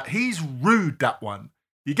 Like, he's rude, that one.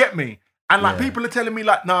 You get me? And like, people are telling me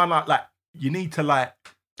like, no, like, you need to like,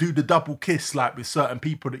 do the double kiss like with certain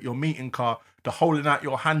people that you're meeting, the holding out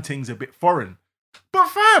your hand thing's a bit foreign. But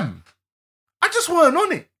fam, I just weren't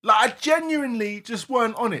on it. Like I genuinely just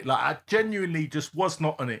weren't on it. Like I genuinely just was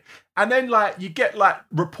not on it. And then like you get like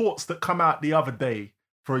reports that come out the other day,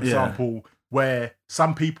 for example, where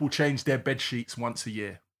some people change their bed sheets once a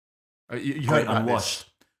year. You heard about unwashed.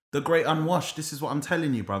 The great unwashed. This is what I'm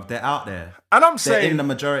telling you, bruv. They're out there. And they're in the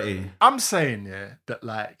majority. I'm saying, that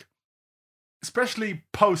like, especially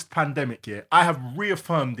post-pandemic, I have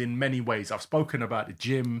reaffirmed in many ways. I've spoken about the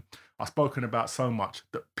gym. I've spoken about so much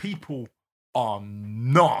that people are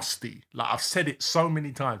nasty. Like I've said it so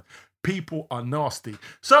many times. People are nasty.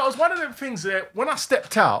 So it was one of them things that when I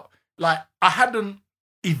stepped out, like I hadn't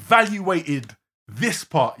evaluated this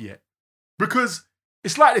part yet. Because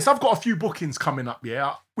it's like this. I've got a few bookings coming up,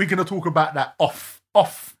 We're going to talk about that off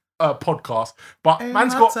podcast, but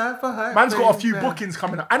man's got a few bookings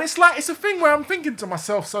coming up, and it's like it's a thing where I'm thinking to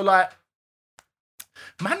myself, so like,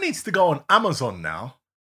 man needs to go on Amazon now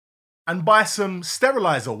and buy some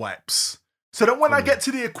sterilizer wipes, so that when I get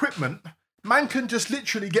to the equipment, man can just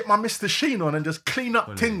literally get my Mr. Sheen on and just clean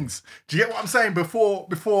up things. Do you get what I'm saying? Before.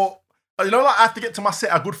 You know, like I have to get to my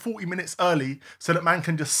set a good 40 minutes early so that man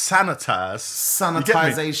can just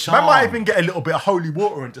sanitization. Man might even get a little bit of holy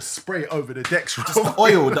water and just spray it over the decks. Just the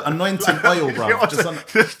oil, the anointing oil, bro.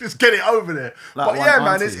 Just get it over there. Like but yeah,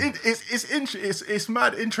 man, it's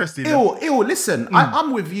mad interesting. Ew, listen,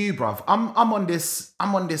 I'm with you, bruv. I'm on this.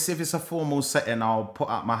 If it's a formal setting, I'll put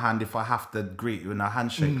out my hand if I have to greet you in a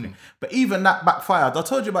handshake thing. But even that backfired. I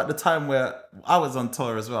told you about the time where I was on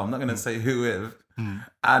tour as well. I'm not going to say who with.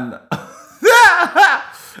 And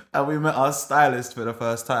and we met our stylist for the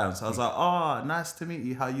first time. So I was like, oh, nice to meet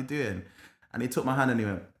you. How you doing? And he took my hand and he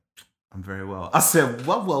went, I'm very well. I said,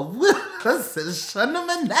 well. I said,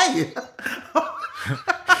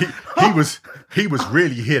 He was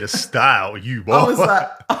really here to style you, boy.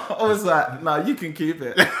 I was like, no, you can keep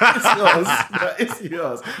it. It's yours. It's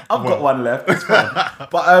yours. I've got one left. It's fine.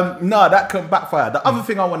 But no, that can backfire. The other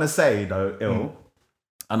thing I want to say though,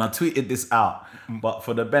 and I tweeted this out, but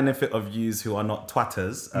for the benefit of yous who are not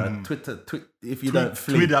twatters, if you don't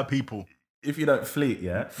fleet, tweet at people. If you don't fleet,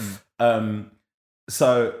 yeah.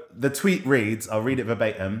 So the tweet reads, I'll read it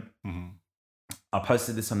verbatim. I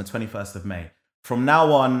posted this on the 21st of May. From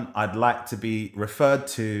now on, I'd like to be referred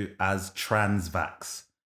to as transvax.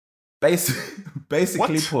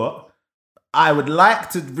 Basically put, I would like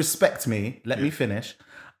to respect me. Let me finish.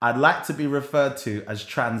 I'd like to be referred to as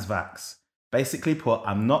transvax. Basically put,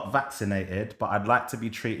 I'm not vaccinated, but I'd like to be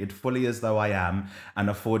treated fully as though I am and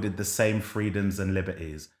afforded the same freedoms and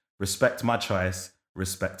liberties. Respect my choice,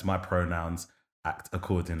 respect my pronouns, act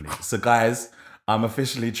accordingly. So guys, I'm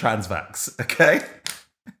officially transvax, okay?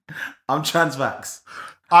 I'm transvax.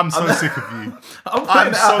 I'm so sick of you.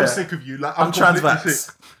 I'm so sick of you. Like, I'm transvax.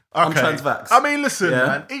 Okay. I'm transvax. I mean, listen,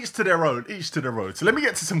 man. Each to their own. Each to their own. So let me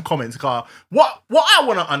get to some comments, Carl. What I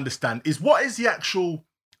want to understand is what is the actual,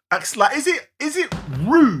 like, is it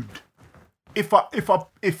rude if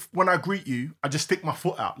when I greet you I just stick my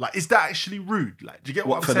foot out? Like, is that actually rude? Like, do you get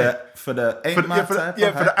what I'm saying? For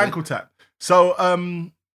the ankle tap.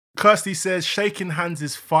 So Kirsty says shaking hands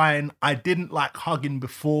is fine. I didn't like hugging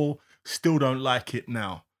before. Still don't like it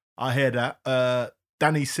now. I hear that.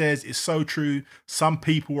 Danny says it's so true. Some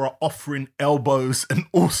people are offering elbows and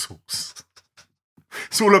all sorts.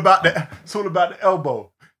 It's all about the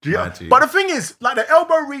elbow. Do you get? But the thing is, like, the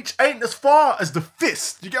elbow reach ain't as far as the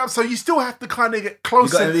fist. Do you get? So you still have to kind of get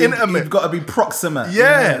close and intimate. You've got to be proximate.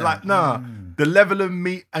 Yeah, like nah. The level of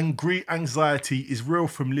meet and greet anxiety is real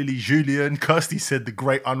from Lily Julian. Kirsty said the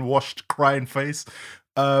great unwashed crying face.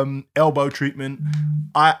 Elbow treatment.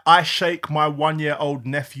 I shake my 1-year-old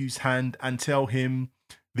nephew's hand and tell him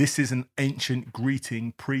this is an ancient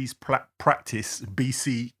greeting, practice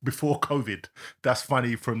BC before COVID. That's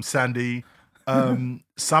funny from Sandy.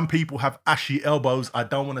 Some people have ashy elbows. I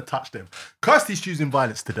don't want to touch them. Kirsty's choosing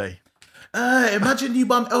violence today. Imagine you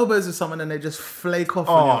bump elbows with someone and they just flake off.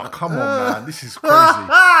 Oh, come on, man. This is crazy.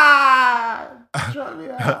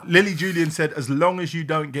 Lily Julian said, as long as you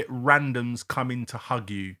don't get randoms coming to hug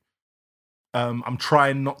you. I'm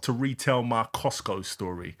trying not to retell my Costco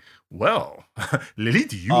story. Well, Lily,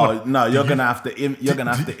 do you want? No, you're gonna have to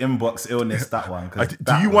inbox illness that one.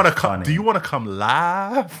 Do you want to come? Do you want to come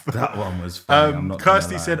live? That one was funny. I'm not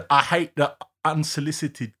Kirsty said, I hate the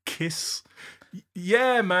unsolicited kiss.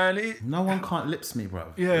 Yeah, man. No one can't lips me,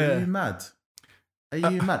 bro. Yeah. Are you mad?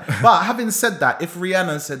 But having said that, if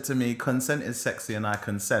Rihanna said to me, consent is sexy and I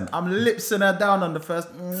consent, I'm lipsing her down on the first.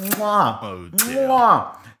 Mwah, oh, dear.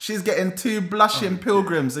 Mwah. She's getting 2 blushing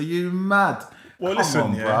pilgrims. Are you mad? Well,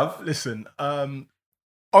 listen.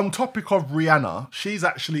 On topic of Rihanna, she's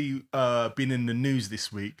actually been in the news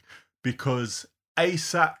this week because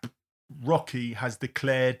ASAP Rocky has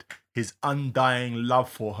declared his undying love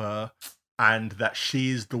for her and that she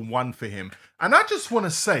is the one for him. And I just want to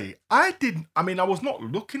say, I was not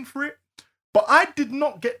looking for it, but I did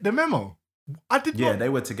not get the memo. Yeah, they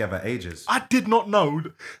were together ages. I did not know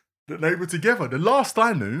that they were together. The last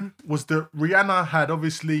I knew was that Rihanna had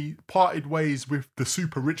obviously parted ways with the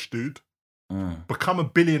super rich dude, become a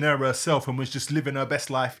billionaire herself, and was just living her best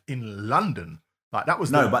life in London. Like, that was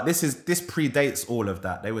but this predates all of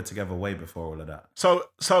that. They were together way before all of that. So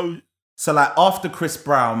like after Chris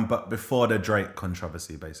Brown, but before the Drake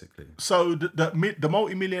controversy, basically. So the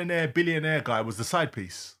multi-millionaire, billionaire guy was the side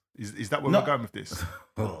piece. Is that where we're going with this?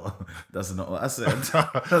 That's not what I said.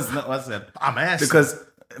 That's not what I said. I'm asking.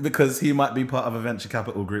 Because he might be part of a venture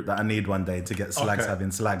capital group that I need one day to get slags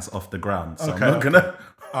having slags off the ground. So okay, I'm not gonna.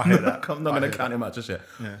 I hear that. I'm not gonna count him out of shit.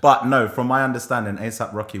 Yeah. But no, from my understanding,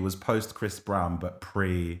 ASAP Rocky was post Chris Brown, but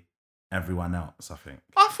pre everyone else. I think.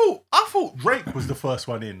 I thought Drake was the first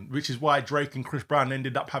one in, which is why Drake and Chris Brown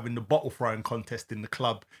ended up having the bottle throwing contest in the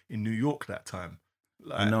club in New York that time.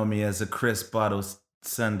 Like, you know me as a Chris bottle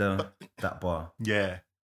sender. That bar. Yeah.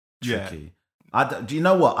 Tricky. Do you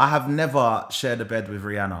know what? I have never shared a bed with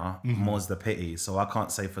Rihanna, more's the pity, so I can't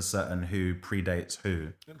say for certain who predates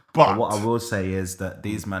who. But what I will say is that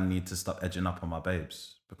these men need to stop edging up on my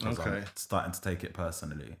babes because I'm starting to take it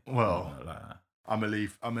personally. Well, I'm gonna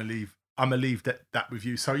leave that with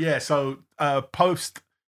you. So yeah, post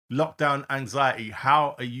lockdown anxiety,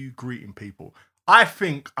 how are you greeting people? I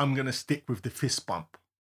think I'm gonna stick with the fist bump.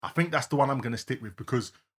 I think that's the one I'm gonna stick with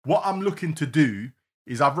because what I'm looking to do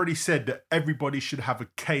is I've already said that everybody should have a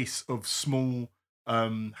case of small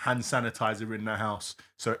hand sanitizer in their house.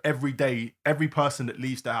 So every day, every person that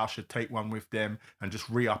leaves the house should take one with them and just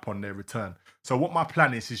re-up on their return. So what my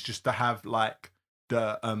plan is just to have like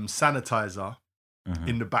the sanitizer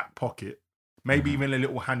in the back pocket, maybe even a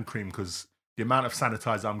little hand cream, because the amount of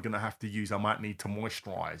sanitizer I'm gonna have to use, I might need to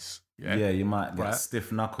moisturize. Yeah, you might get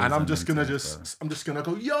stiff knuckles. And I'm just gonna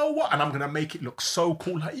go, yo, what? And I'm gonna make it look so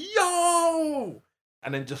cool, like yo,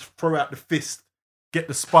 and then just throw out the fist, get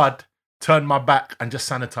the spud, turn my back, and just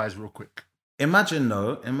sanitize real quick.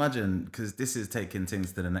 Imagine, because this is taking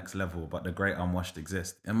things to the next level, but the great unwashed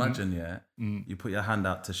exist. Imagine, you put your hand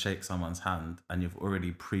out to shake someone's hand and you've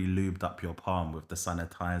already pre-lubed up your palm with the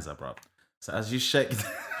sanitizer, bro. So as you shake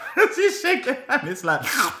the hand, it's like...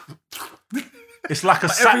 It's like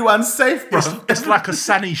everyone's safe, bro. It's like a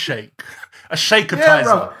Sanny shake. A shakertizer. Yeah,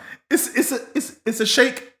 bro. It's a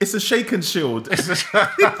shake. It's a shake and shield. But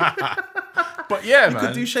yeah, man. You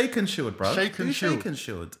could do shake and shield, bro. Shake and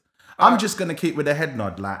shield. I'm just gonna keep with the head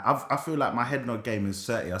nod. Like I feel like my head nod game is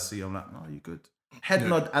 30. I see. I'm like, oh, you good? Head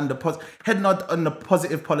nod and the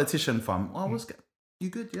positive politician fam. Oh, you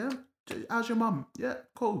good? Yeah. How's your mum? Yeah,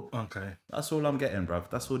 cool. Okay. That's all I'm getting, bro.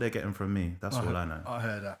 That's all they're getting from me. That's all I know. I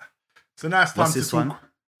heard that. So now it's time to talk.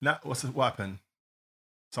 Now, what happened?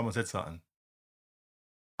 Someone said something.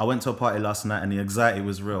 I went to a party last night and the anxiety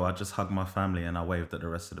was real. I just hugged my family and I waved at the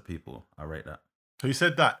rest of the people. I rate that. Who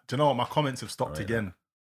said that? Do you know what? My comments have stopped again.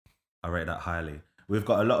 I rate that highly. We've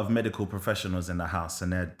got a lot of medical professionals in the house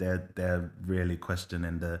and they're really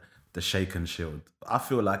questioning the shake and shield. I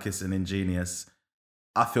feel like it's an ingenious...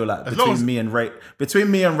 I feel like between me and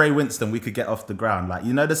Ray Winston, we could get off the ground. Like,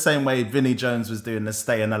 you know, the same way Vinnie Jones was doing the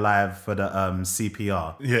staying alive for the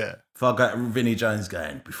CPR. Yeah. If I got Vinnie Jones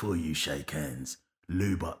going, before you shake hands,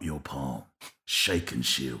 lube up your palm, shake and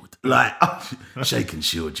shield. Like, shake and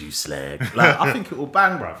shield, you slag. Like, I think it will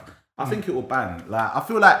bang, bruv. I think it will bang. Like, I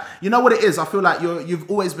feel like, you know what it is? I feel like you've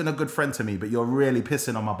always been a good friend to me, but you're really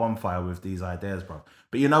pissing on my bonfire with these ideas, bro.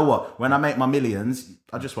 But you know what? When I make my millions,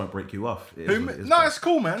 I just won't break you off. It's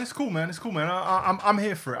cool, man. It's cool, man. I'm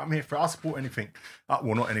here for it. I support anything.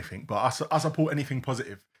 Well, not anything, but I support anything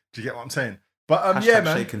positive. Do you get what I'm saying? But yeah,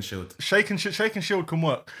 man. Shake and shield. Shake and shield can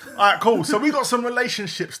work. All right, cool. So we got some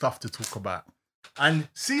relationship stuff to talk about. And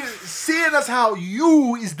seeing as how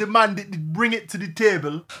you is the man that bring it to the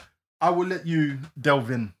table, I will let you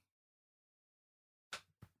delve in.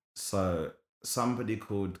 So somebody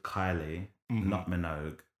called Kylie, not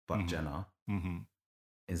Minogue, but Jenner,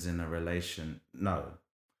 is in a relation. No,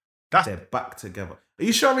 they're back together. Are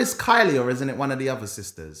you sure it's Kylie or isn't it one of the other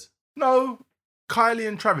sisters? No, Kylie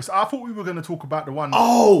and Travis. I thought we were going to talk about the one.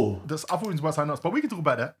 Oh! I thought it was about something else, but we can talk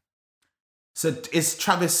about that. So it's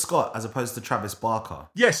Travis Scott as opposed to Travis Barker?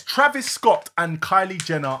 Yes, Travis Scott and Kylie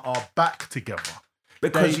Jenner are back together.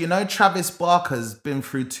 Because you know Travis Barker's been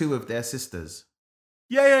through two of their sisters.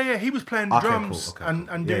 Yeah. He was playing the drums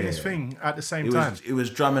and doing his thing at the same time. It was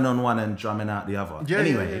drumming on one and drumming out the other.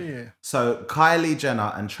 Yeah. So Kylie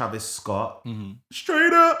Jenner and Travis Scott,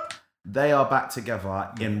 straight up, they are back together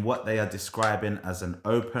in what they are describing as an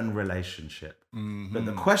open relationship. But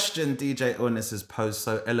the question DJ Illness has posed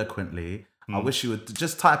so eloquently, I wish you would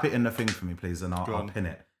just type it in the thing for me, please, and I'll pin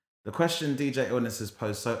it. The question DJ Illness has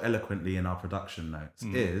posed so eloquently in our production notes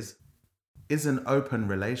is an open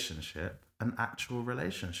relationship an actual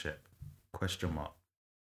relationship? Question mark.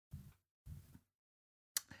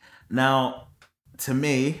 Now, to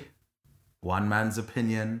me, one man's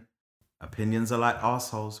opinions are like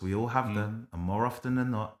arseholes. We all have them, and more often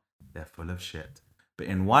than not, they're full of shit. But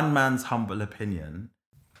in one man's humble opinion,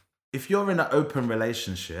 if you're in an open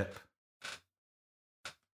relationship,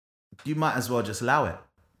 you might as well just allow it.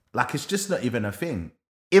 Like, it's just not even a thing.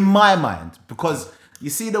 In my mind, because you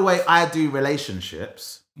see the way I do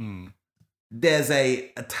relationships, there's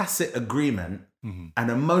a tacit agreement, an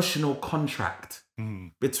emotional contract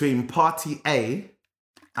between party A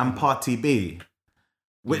and party B,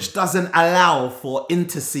 which doesn't allow for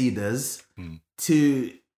interceders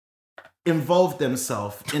to involve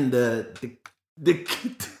themselves in the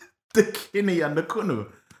kini and the kunu.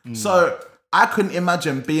 So I couldn't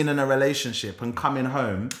imagine being in a relationship and coming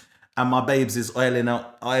home and my babes is oiling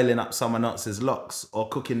up someone else's locks or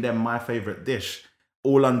cooking them my favorite dish,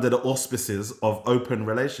 all under the auspices of open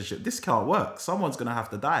relationship. This can't work. Someone's gonna have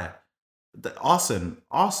to die. Arson.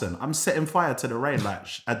 I'm setting fire to the rain like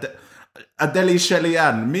Adele Shelly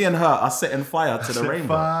Ann. Me and her are setting fire to the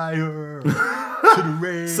rainbow. Fire to the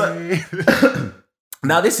rain. So,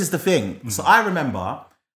 now this is the thing. So I remember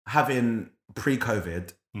having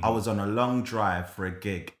pre-COVID, I was on a long drive for a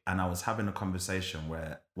gig and I was having a conversation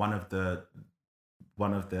where one of the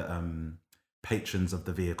patrons of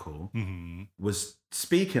the vehicle, was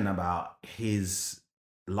speaking about his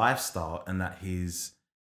lifestyle and that he's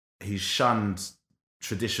shunned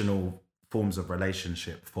traditional forms of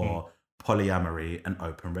relationship for polyamory and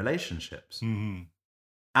open relationships.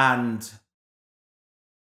 And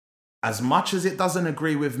as much as it doesn't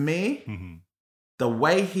agree with me, the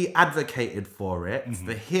way he advocated for it,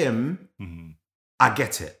 for him, I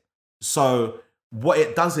get it. So what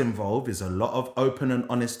it does involve is a lot of open and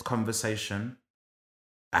honest conversation,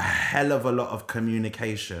 a hell of a lot of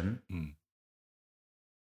communication,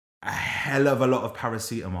 a hell of a lot of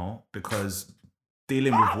paracetamol, because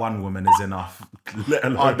dealing with one woman is enough.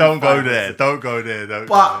 Don't go there. Don't go there.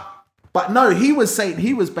 But no, he was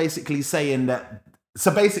basically saying that.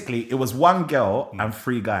 So basically, it was one girl and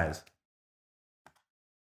 3 guys.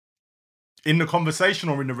 In the conversation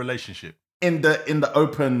or in the relationship? In the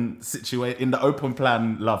open situation, in the open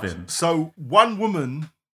plan loving. So one woman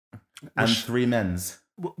and 3 men's.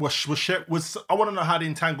 Was I want to know how the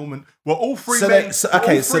entanglement were all 3 so men.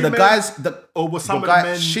 The guys, or were some of the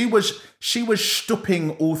men? She was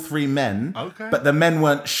stooping all 3 men. Okay. But the men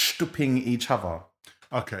weren't stooping each other.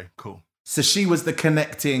 Okay, cool. So she was the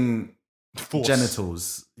connecting force.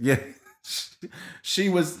 Genitals. Yeah. She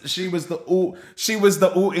was the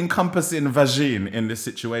all encompassing vagine in this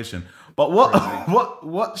situation. But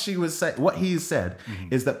what she was saying, what he said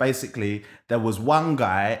is that basically there was one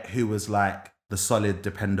guy who was like the solid,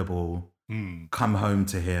 dependable, come home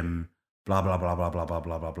to him, blah blah blah blah blah blah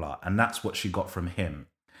blah blah blah, and that's what she got from him.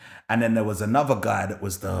 And then there was another guy that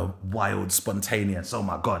was the wild, spontaneous. Oh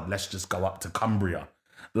my God, let's just go up to Cumbria,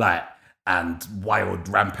 and wild,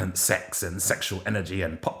 rampant sex and sexual energy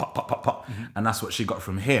and pop, pop, pop, pop, pop. And that's what she got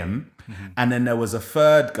from him. And then there was a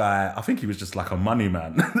third guy, I think he was just like a money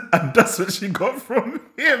man. And that's what she got from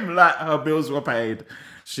him. Like, her bills were paid.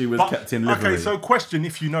 She was kept in livery. Okay, so question,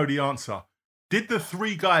 if you know the answer. Did the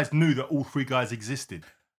 3 guys knew that all 3 guys existed?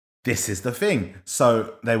 This is the thing.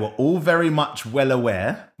 So they were all very much well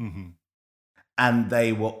aware. And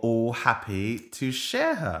they were all happy to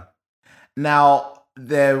share her. Now,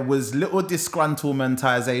 there was little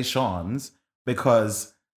disgruntlementizations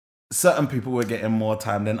because certain people were getting more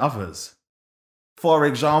time than others. For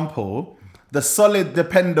example, the solid,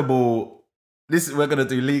 dependable... we're going to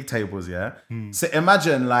do league tables, yeah? So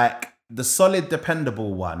imagine, like, the solid,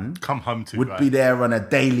 dependable one... Come home to, would be there on a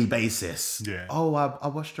daily basis. Yeah. Oh, I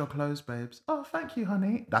washed your clothes, babes. Oh, thank you,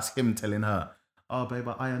 honey. That's him telling her. Oh, babe,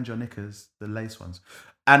 I ironed your knickers, the lace ones.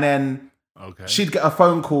 And then she'd get a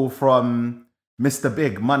phone call from Mr.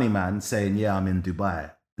 Big Money Man saying, yeah, I'm in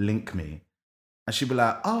Dubai. Link me. And she'd be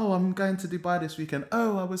like, oh, I'm going to Dubai this weekend.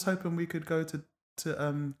 Oh, I was hoping we could go to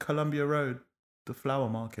Columbia Road, the flower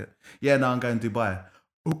market. Yeah, no, I'm going to Dubai.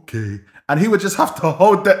 Okay. And he would just have to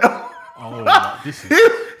hold the L. Oh, this is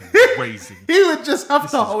crazy. He would just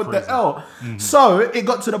have to hold the L. So it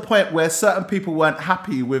got to the point where certain people weren't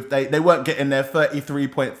happy with, they weren't getting their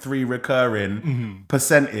 33.3 recurring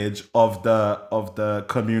percentage of the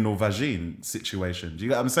communal vagine situation. Do you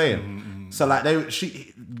get what I'm saying? So like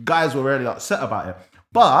guys were really upset about it.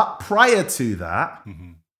 But prior to that,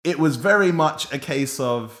 it was very much a case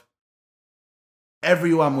of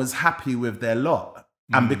everyone was happy with their lot.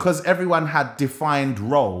 And because everyone had defined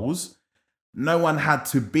roles, no one had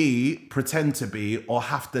to pretend to be, or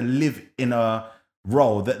have to live in a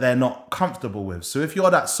role that they're not comfortable with. So if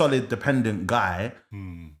you're that solid, dependent guy,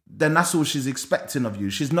 then that's all she's expecting of you.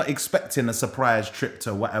 She's not expecting a surprise trip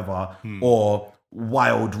to whatever, or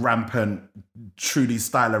wild, rampant, Trudy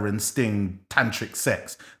Styler and Sting tantric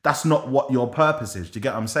sex. That's not what your purpose is. Do you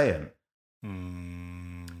get what I'm saying?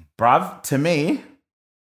 Bruv, to me,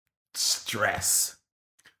 stress,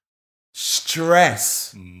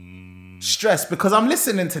 because I'm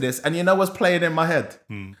listening to this and you know what's playing in my head?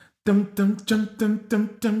 All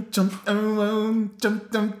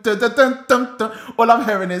I'm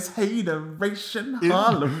hearing is hateration,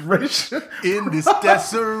 holleration in this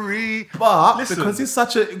desert. But listen, because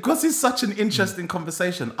it's such an interesting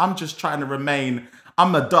conversation, I'm just trying to remain.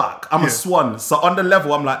 I'm a duck, I'm a swan. So on the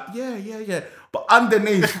level, I'm like, yeah. But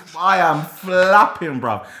underneath, I am flapping,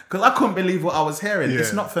 bruv. Because I couldn't believe what I was hearing. Yeah.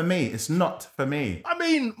 It's not for me. I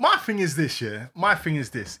mean, my thing is this,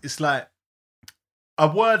 It's like a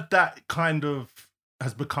word that kind of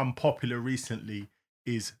has become popular recently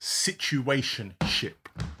is situationship.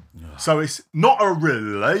 Yeah. So it's not a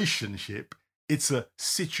relationship. It's a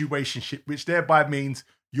situationship, which thereby means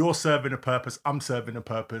you're serving a purpose. I'm serving a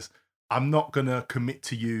purpose. I'm not going to commit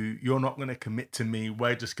to you. You're not going to commit to me.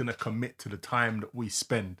 We're just going to commit to the time that we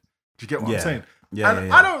spend. Do you get what I'm saying? Yeah.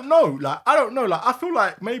 I don't know. I feel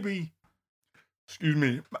like maybe,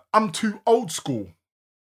 I'm too old school.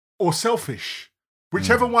 or selfish.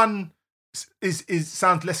 Whichever one is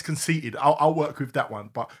sounds less conceited, I'll work with that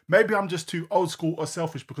one. But maybe I'm just too old school or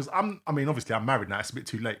selfish because obviously I'm married now. It's a bit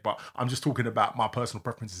too late, but I'm just talking about my personal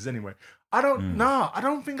preferences anyway. I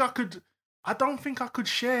don't think I could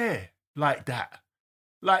share like that.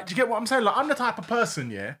 Like, do you get what I'm saying? Like, I'm the type of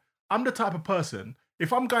person,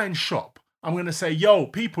 if I'm going shop, I'm going to say, yo,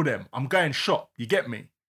 people them, I'm going shop. You get me?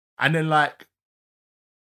 And then like,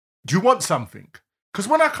 do you want something? Because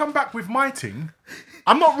when I come back with my thing,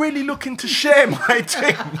 I'm not really looking to share my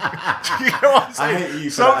thing. Do you get what I'm saying? I hate you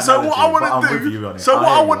for so that what analogy, I want but I'm to with do, you on it. so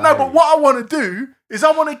But what I want to do is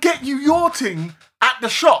I want to get you your thing at the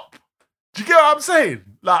shop. Do you get what I'm saying?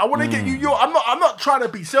 Like, I want to get you your. I'm not trying to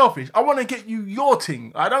be selfish. I want to get you your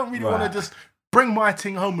thing. I don't really want to just bring my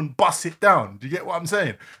thing home and bust it down. Do you get what I'm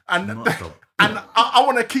saying? And I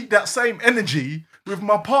want to keep that same energy with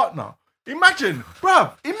my partner. Imagine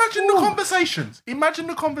the conversations. Imagine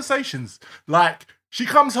the conversations. Like, she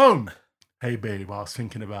comes home. Hey, babe, I was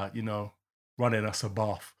thinking about, running us a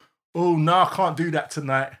bath. Oh, no, I can't do that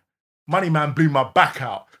tonight. Money man blew my back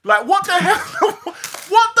out. Like, what the hell?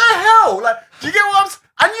 What the hell? Like, do you get what I'm saying?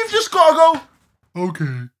 And you've just got to go,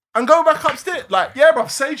 okay. And go back upstairs. Like, yeah,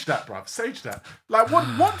 bruv, sage that. Like,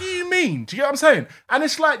 what do you mean? Do you get what I'm saying? And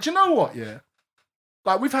it's like, do you know what, yeah?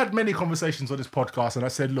 Like, we've had many conversations on this podcast, and I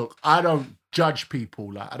said, look, I don't judge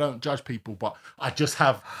people. But I just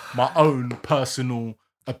have my own personal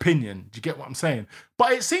opinion. Do you get what I'm saying?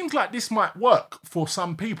 But it seems like this might work for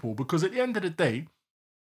some people because at the end of the day,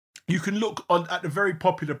 you can look at the very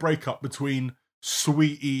popular breakup between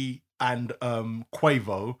Sweetie and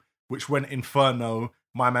Quavo, which went inferno.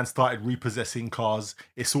 My man started repossessing cars.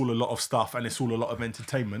 It's all a lot of stuff, and it's all a lot of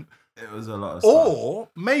entertainment. It was a lot of stuff. Or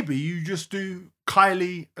maybe you just do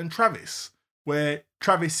Kylie and Travis, where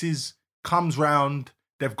Travis comes round,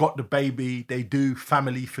 they've got the baby, they do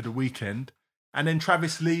family for the weekend, and then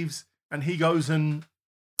Travis leaves and he goes and...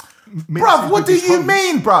 Bruv, what do you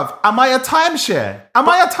mean, bruv? Am I a timeshare?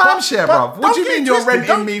 Bruv? What do you mean you're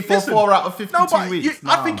renting me for 4 out of 52 weeks?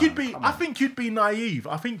 I think you'd be naive.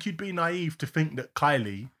 I think you'd be naive to think that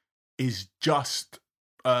Kylie is just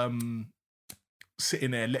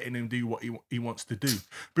sitting there letting him do what he wants to do.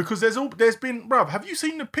 Because there's been, bruv, have you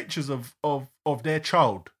seen the pictures of their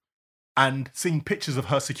child and seen pictures of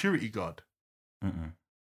her security guard? Mm-mm.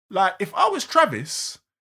 Like, if I was Travis,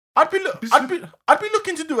 I'd be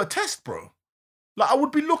looking to do a test, bro. Like, I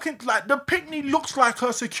would be looking, like, the picnic looks like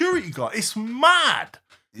her security guard. It's mad.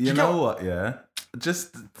 You know what, yeah?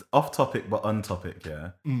 Just off topic, but on topic, yeah?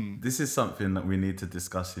 This is something that we need to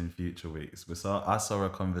discuss in future weeks. I saw a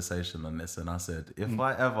conversation on this and I said, if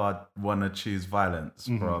I ever want to choose violence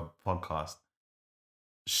for a podcast,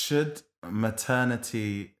 should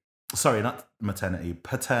paternity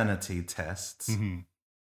tests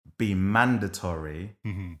be mandatory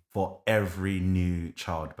for every new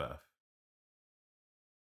childbirth?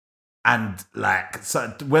 And like,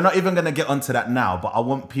 so we're not even going to get onto that now, but I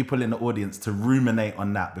want people in the audience to ruminate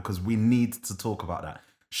on that because we need to talk about that.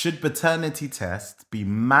 Should paternity tests be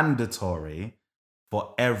mandatory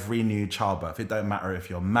for every new childbirth? It don't matter if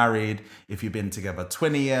you're married, if you've been together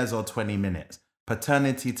 20 years or 20 minutes.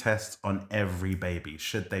 Paternity tests on every baby.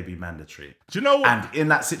 Should they be mandatory? Do you know what? And in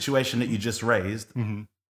that situation that you just raised,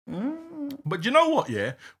 but you know what,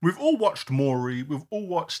 yeah? We've all watched Maury, we've all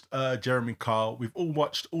watched Jeremy Kyle, we've all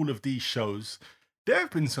watched all of these shows. There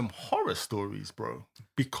have been some horror stories, bro,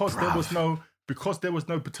 because there was no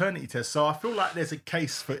paternity test. So I feel like there's a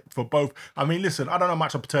case for both. I mean, listen, I don't know how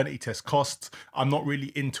much a paternity test costs. I'm not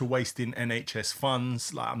really into wasting NHS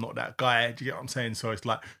funds. Like, I'm not that guy. Do you get what I'm saying? So it's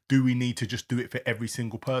like, do we need to just do it for every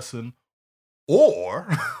single person? Or...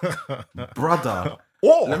 Brother,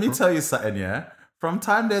 let me tell you something, yeah? From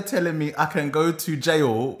time they're telling me I can go to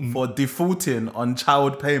jail for defaulting on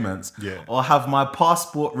child payments or have my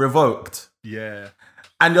passport revoked. Yeah.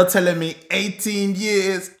 And you're telling me 18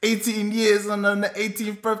 years, and on the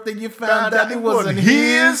 18th birthday you found that it wasn't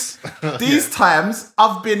his. These times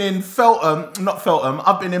I've been in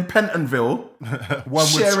I've been in Pentonville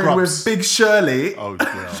sharing with Big Shirley. Oh,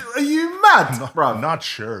 yeah. Are you mad, bro? Not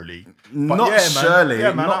Shirley. Not Shirley.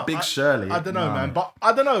 Yeah, man, not Big Shirley. I don't know, man. But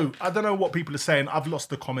I don't know what people are saying. I've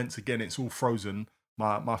lost the comments again. It's all frozen.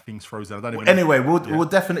 My thing's frozen. I don't even anyway, we'll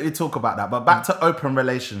definitely talk about that. But back to open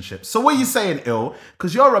relationships. So what are you saying, Il?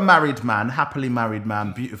 Because you're a married man, happily married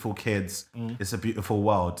man, beautiful kids. It's a beautiful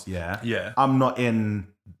world, yeah? Yeah. I'm not in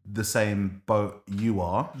the same boat you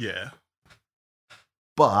are. Yeah.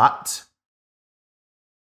 But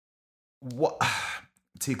what...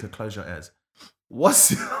 Tika, close your ears.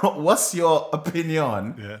 What's your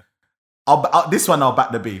opinion This one I'll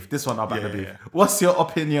back the beef. Yeah. What's your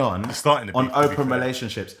opinion on open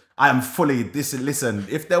relationships? I am fully listen.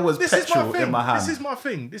 If there was petrol in my hand,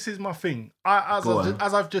 this is my thing.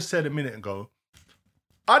 As I've just said a minute ago,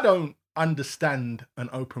 I don't understand an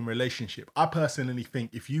open relationship. I personally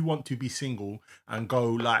think if you want to be single and go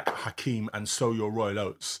like Hakeem and sow your royal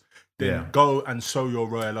oats, then go and sow your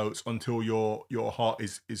royal oats until your heart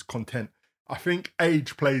is content. I think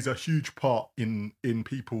age plays a huge part in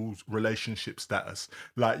people's relationship status.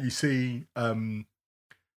 Like you see,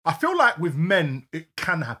 I feel like with men it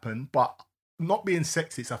can happen, but not being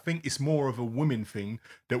sexist, I think it's more of a women thing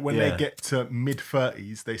that when they get to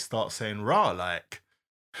mid-30s, they start saying, "Rah, like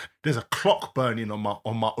there's a clock burning on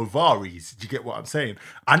my ovaries." Do you get what I'm saying?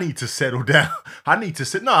 I need to settle down. I'm being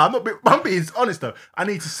honest though. I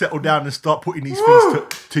need to settle down and start putting these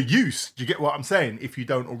things to use. Do you get what I'm saying? If you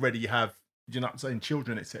don't already have, you know what I'm saying,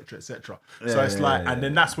 children, etc., etc. So it's and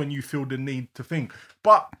then that's when you feel the need to think.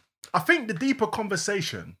 But I think the deeper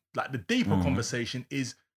conversation,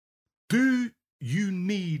 is, do you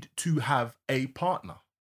need to have a partner?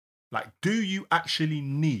 Like, do you actually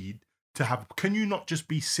need to have? Can you not just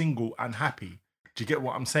be single and happy? Do you get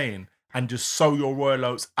what I'm saying? And just sow your royal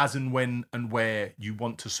oats as and when and where you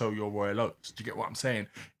want to sow your royal oats. Do you get what I'm saying?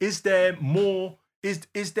 Is there more?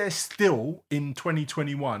 Is there still in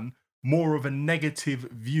 2021 more of a negative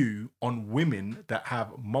view on women that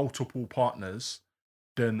have multiple partners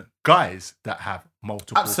than guys that have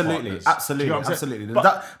multiple partners? Absolutely.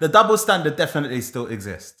 The double standard definitely still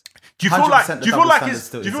exists. Do you feel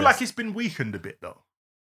like it's been weakened a bit though?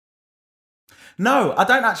 No, I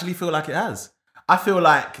don't actually feel like it has. I feel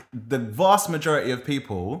like the vast majority of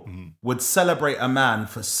people would celebrate a man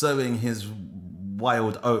for sowing his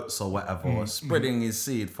wild oats or whatever, or spreading his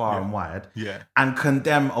seed far and wide, and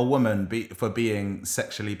condemn a woman for being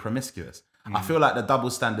sexually promiscuous. I feel like the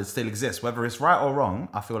double standard still exists, whether it's right or wrong.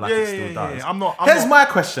 I feel like it still does. Here's my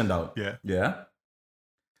question though. Yeah.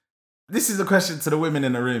 This is a question to the women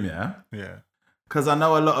in the room. Yeah. Because I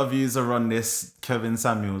know a lot of yous are on this Kevin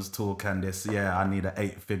Samuels talk and this. I need an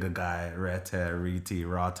 8-figure guy, rete, riti,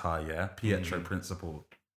 rata. Pietro principle.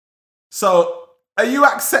 So, are you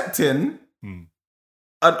accepting an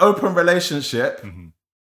open relationship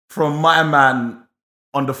from my man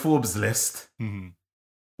on the Forbes list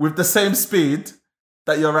with the same speed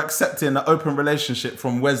that you're accepting an open relationship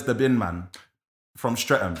from Wes the Bin Man from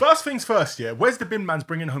Streatham? First things first, Wes the Bin Man's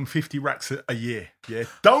bringing home 50 racks a year.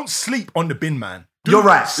 Don't sleep on the Bin Man. You're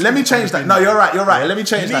right. Let me change that. No, you're right. Let me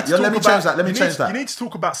change that. Let me change that. You need to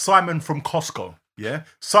talk about Simon from Costco.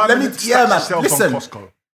 Simon, on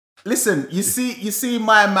Costco. Listen, you see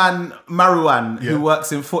my man Marwan who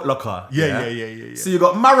works in Foot Locker. Yeah. So you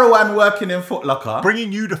got Marwan working in Foot Locker,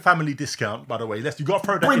 bringing you the family discount. By the way, you got to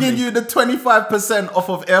throw that. Bringing you the 25% off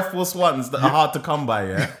of Air Force Ones that are hard to come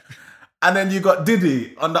by. And then you got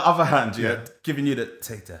Diddy on the other hand, giving you the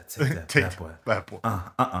take that, bad boy.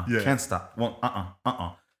 Can't stop.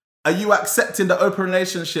 Are you accepting the open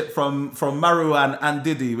relationship from Marwan and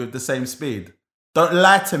Diddy with the same speed? Don't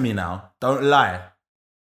lie to me now. Don't lie.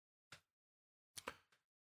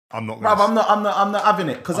 I'm not having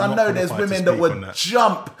it because I know there's women that would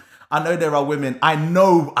jump. I know there are women. I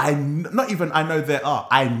know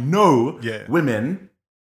women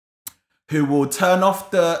who will turn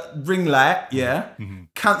off the ring light,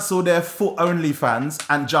 cancel their Foot OnlyFans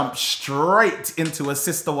and jump straight into a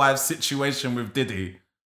SisterWives situation with Diddy.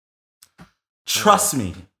 Trust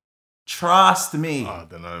me. I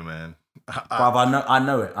don't know, man. Bruv, I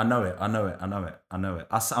know it.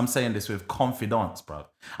 I'm saying this with confidence, bruv.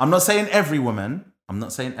 I'm not saying every woman,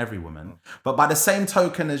 but by the same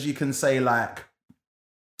token as you can say, like,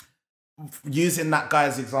 using that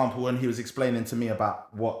guy's example when he was explaining to me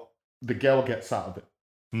about what the girl gets out of it.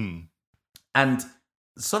 And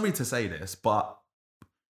sorry to say this, but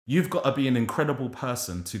you've got to be an incredible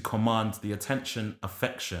person to command the attention,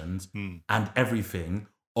 affections, and everything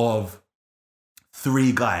of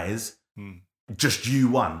 3 guys, just you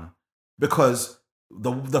one. Because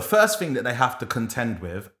the first thing that they have to contend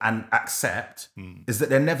with and accept is that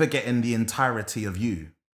they're never getting the entirety of you.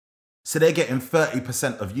 So they're getting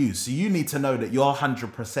 30% of you. So you need to know that your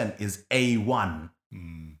 100% is A1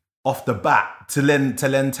 off the bat to then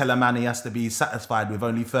tell a man he has to be satisfied with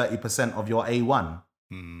only 30% of your A1.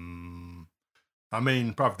 I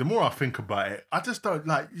mean, bruv, the more I think about it, I just don't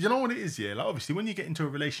like, you know what it is, Like, obviously, when you get into a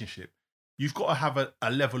relationship, you've got to have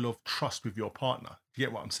a level of trust with your partner. You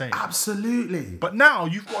get what I'm saying? Absolutely. But now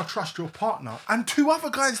you've got to trust your partner and 2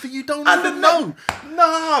 other guys that you don't even know.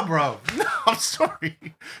 Nah, bro. No, I'm sorry.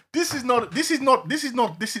 This is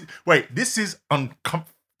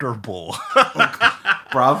uncomfortable.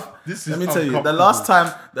 bruv. Let me tell you, the last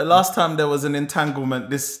time there was an entanglement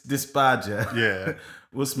this bad, Yeah.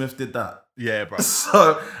 Will Smith did that. Yeah, bro.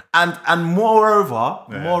 So and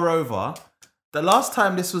moreover, the last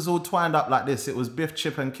time this was all twined up like this, it was Biff,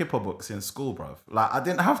 Chip, and Kipper books in school, bruv. Like, I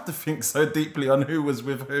didn't have to think so deeply on who was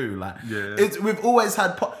with who. Like, we've always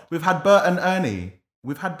had Bert and Ernie.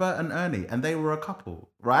 We've had Bert and Ernie, and they were a couple,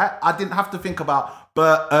 right? I didn't have to think about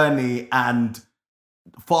Bert, Ernie, and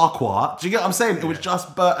Farquhar. Do you get what I'm saying? It was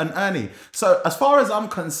just Bert and Ernie. So as far as I'm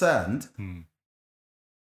concerned,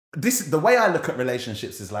 the way I look at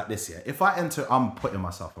relationships is like this, yeah. If I'm putting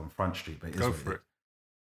myself on Front Street, but go for it.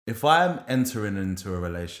 If I'm entering into a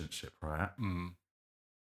relationship, right,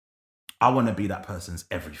 I want to be that person's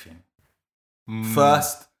everything.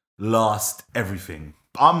 First, last, everything.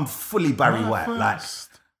 I'm fully Barry White. First,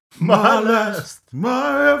 like, my last,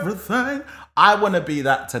 my everything. I want to be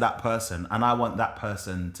that to that person, and I want that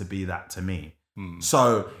person to be that to me.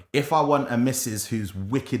 So if I want a missus who's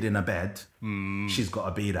wicked in a bed, she's got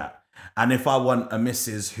to be that. And if I want a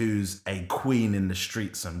missus who's a queen in the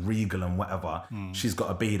streets and regal and whatever, she's got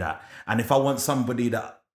to be that. And if I want somebody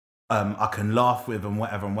that I can laugh with and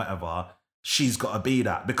whatever, she's got to be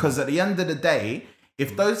that. Because at the end of the day,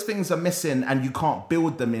 if those things are missing and you can't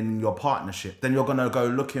build them in your partnership, then you're going to go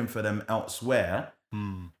looking for them elsewhere.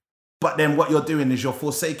 But then what you're doing is you're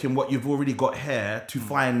forsaking what you've already got here to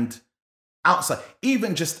find outside.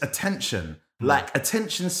 Even just attention. Like,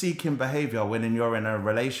 attention-seeking behavior when you're in a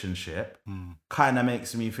relationship kind of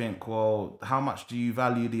makes me think, well, how much do you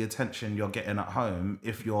value the attention you're getting at home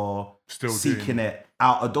if you're still seeking it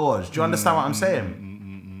out of doors? Do you understand what I'm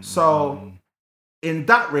saying? So, in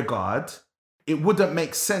that regard, it wouldn't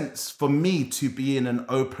make sense for me to be in an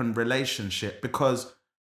open relationship because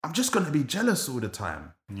I'm just going to be jealous all the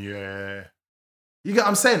time. Yeah. You get what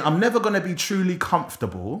I'm saying? I'm never going to be truly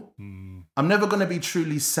comfortable. I'm never going to be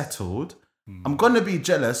truly settled. I'm going to be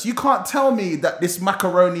jealous. You can't tell me that this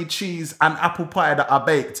macaroni, cheese and apple pie that I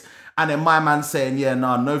baked and then my man saying, yeah, no,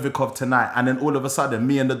 Novikov tonight. And then all of a sudden,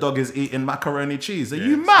 me and the dog is eating macaroni cheese. Are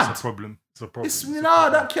you mad? It's a problem.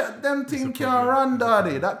 Them things can't run,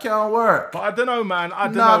 daddy. That can't work. But I don't know, man. I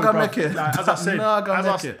don't know, make it. Like, as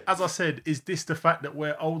I said, is this the fact that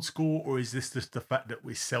we're old school or is this just the fact that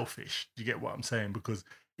we're selfish? Do you get what I'm saying? Because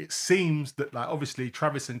it seems that, like, obviously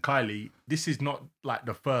Travis and Kylie, this is not like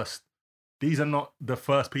these are not the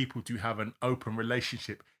first people to have an open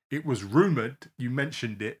relationship. It was rumored, you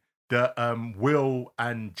mentioned it, that Will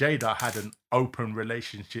and Jada had an open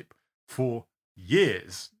relationship for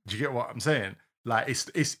years. Do you get what I'm saying? Like,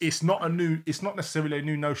 it's not necessarily a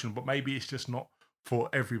new notion, but maybe it's just not for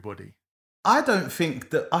everybody. I don't think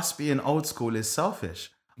that us being old school is selfish.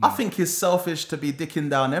 I think it's selfish to be dicking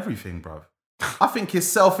down everything, bro. I think it's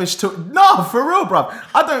selfish for real, bro.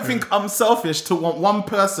 I don't think I'm selfish to want one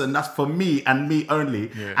person that's for me and me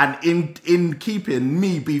only, and in keeping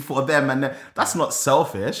me be for them, and that's not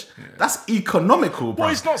selfish. That's economical, bro.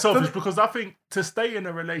 Well, it's not selfish because I think to stay in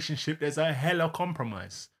a relationship, there's a hella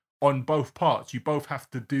compromise on both parts. You both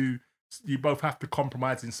have to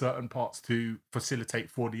compromise in certain parts to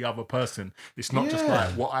facilitate for the other person. It's not just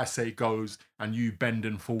like what I say goes and you bend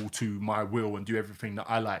and fall to my will and do everything that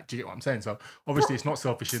I like. Do you get what I'm saying? So obviously it's not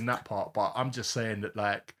selfish in that part, but I'm just saying that,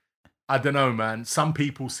 like, I don't know, man. Some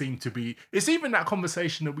people seem to be, it's even that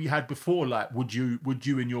conversation that we had before, like, would you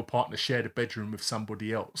and your partner share the bedroom with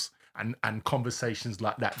somebody else? And conversations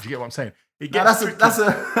like that. Do you get what I'm saying? It gets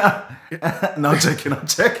No, I'm joking.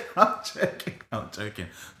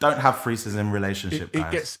 Don't have threesomes in relationship,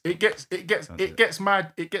 guys. It gets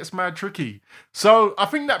mad tricky. So I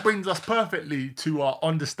think that brings us perfectly to our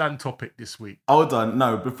understand topic this week. Hold on,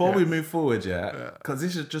 no, before we move forward, because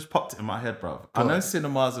this has just popped in my head, bro. I know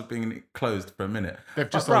cinemas have been closed for a minute. They've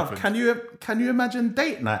just opened. Can you imagine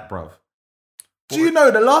date night, bro? Do you know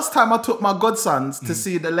the last time I took my godsons to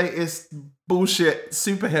see the latest bullshit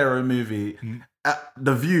superhero movie at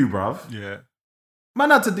The View, bruv? Yeah. Man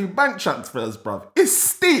had to do bank transfers, bruv. It's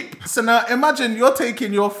steep. So now imagine you're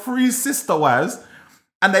taking your 3 sister wives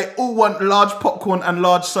and they all want large popcorn and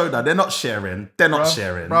large soda. They're not sharing.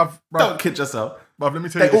 Bruv. Don't kid yourself. Bruv, let me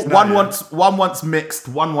tell you this one wants mixed,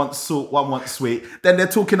 one wants salt, one wants sweet. Then they're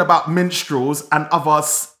talking about minstrels and other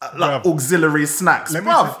auxiliary snacks.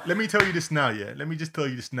 Let me tell you this now, yeah. Let me just tell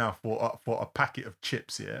you this now for a packet of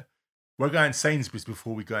chips, yeah. We're going Sainsbury's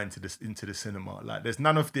before we go into the cinema. Like, there's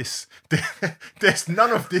none of this. There's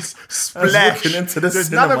none of this splash.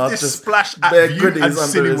 There's none of this splash at View and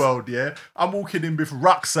Cineworld. Yeah, I'm walking in with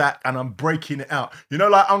rucksack and I'm breaking it out. You know,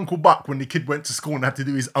 like Uncle Buck when the kid went to school and had to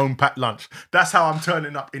do his own packed lunch. That's how I'm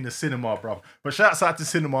turning up in the cinema, bro. But shouts out to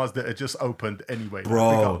cinemas that are just opened anyway.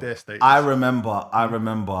 Bro, pick up their status. I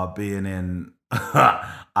remember being in.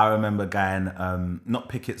 I remember going. Not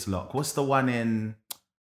Pickett's Lock. What's the one in?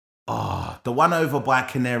 Oh, the one over by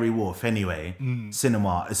Canary Wharf, anyway.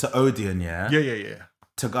 Cinema. It's an Odeon, yeah? Yeah.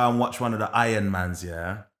 To go and watch one of the Iron Mans,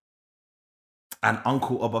 yeah? And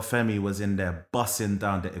Uncle Obafemi was in there bussing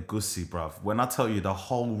down the Egusi, bruv. When I tell you the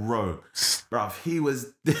whole row, bruv, he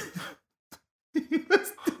was...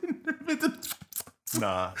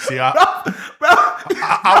 Nah, see,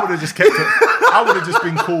 I would have just kept it. I would have just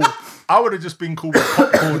been cool. I would have just been cool with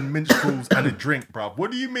popcorn, minstrels, and a drink, bruv.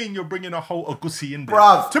 What do you mean you're bringing a whole Agusi in there?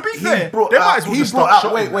 Bruv, to be fair, they might as well just start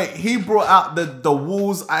shopping. He brought out the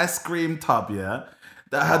Walls ice cream tub, yeah?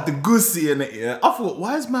 That had the goosey in it, yeah? I thought,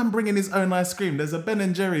 why is man bringing his own ice cream? There's a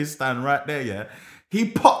Ben & Jerry's stand right there, yeah? He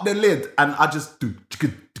popped the lid, and I just...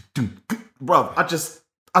 Bruv,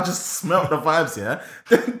 I just smelled the vibes, yeah?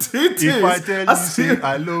 If I tell you, say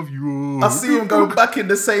I love you. I see him go back in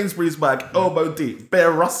the Sainsbury's bag, elbow deep,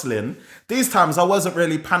 bare rustling. These times I wasn't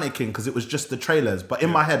really panicking because it was just the trailers. But in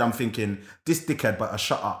my head, I'm thinking, this dickhead better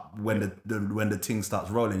shut up when the thing starts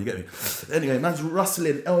rolling. You get me? Anyway, man's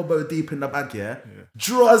rustling, elbow deep in the bag, yeah?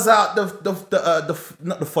 Draws out not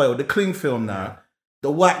the foil, the cling film now. Yeah. The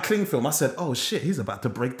white cling film. I said, oh shit, he's about to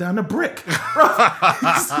break down a brick.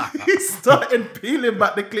 He's starting peeling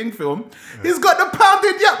back the cling film. Yeah. He's got the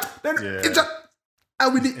pounded,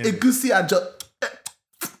 and with the egusi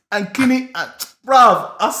and kidney.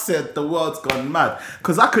 Bruv, I said the world's gone mad.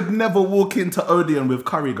 Because I could never walk into Odeon with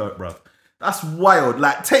curry goat, bruv. That's wild.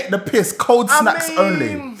 Like, take the piss, cold snacks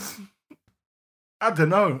only. I don't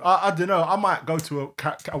know. I don't know. I might go to a...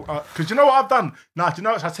 Because you know what I've done? Nah, do you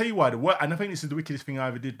know what? I'll tell you why. And I think this is the wickedest thing I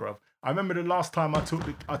ever did, bruv. I remember the last time I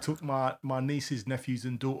took my nieces, nephews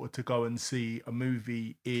and daughter to go and see a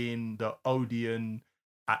movie in the Odeon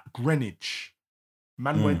at Greenwich.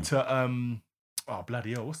 Man went to... oh,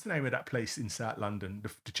 bloody hell. What's the name of that place in South London?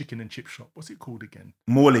 The chicken and chip shop. What's it called again?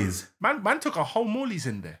 Morley's. Man took a whole Morley's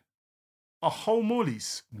in there. A whole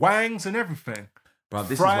Morley's. Wangs and everything. Bro,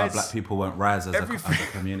 this fries, is why black people won't rise as a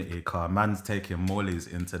community car. Man's taking Morley's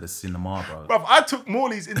into the cinema, bro. Bro, I took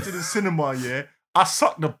Morley's into the cinema, yeah. I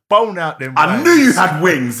sucked the bone out them wangs. I knew you had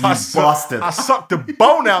wings, you bastard. I sucked the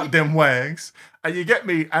bone out them wangs. And you get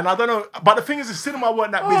me? And I don't know. But the thing is, the cinema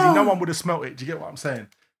weren't that busy. No one would have smelt it. Do you get what I'm saying?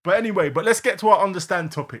 But anyway, let's get to our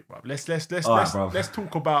understand topic, bro. Let's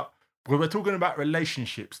talk about... We're talking about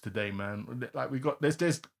relationships today, man. Like,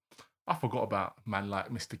 there's I forgot about man like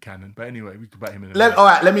Mr. Cannon, but anyway, we talk about him in a minute. All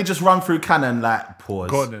right, let me just run through Cannon, like, pause.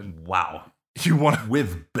 Go on then. Wow. You want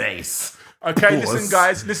with bass. Okay, pause.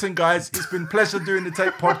 listen, guys. It's been a pleasure doing the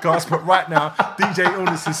Tape podcast, but right now, DJ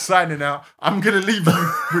Illness is signing out. I'm going to leave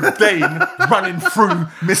you with Dane running through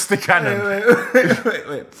Mr. Cannon.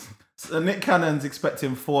 Wait. So Nick Cannon's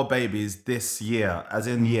expecting 4 babies this year, as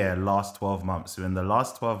in last 12 months. So in the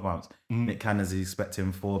last 12 months, Nick Cannon's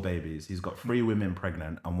expecting 4 babies. He's got 3 women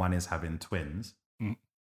pregnant and 1 is having twins.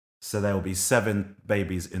 So there will be 7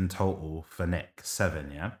 babies in total for Nick.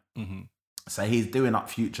 7, yeah? So he's doing up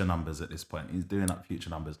future numbers at this point.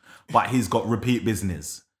 But he's got repeat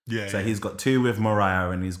business. Yeah. So he's got 2 with Mariah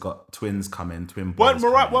and he's got twins coming, twin boys.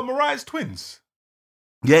 What Mariah's twins?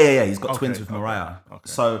 Yeah. He's got twins with Mariah. Okay.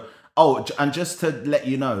 So... Oh, and just to let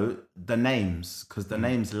you know, the names, because the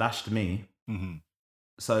names lashed me.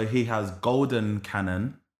 So he has Golden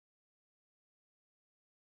Cannon.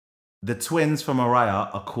 The twins from Mariah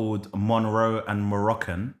are called Monroe and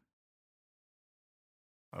Moroccan.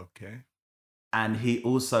 Okay. And he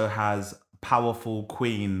also has Powerful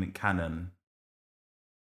Queen Cannon.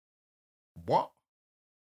 What?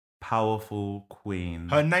 Powerful Queen.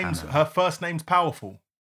 Her first name's Powerful.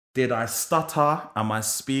 Did I stutter? Am I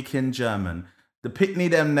speaking German? The pickney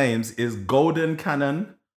them names is Golden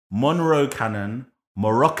Cannon, Monroe Cannon,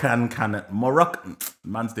 Moroccan Cannon,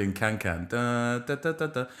 man's doing can.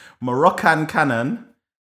 Moroccan Cannon,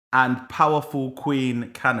 and Powerful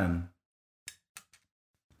Queen Cannon.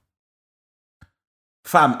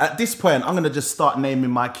 Fam, at this point, I'm going to just start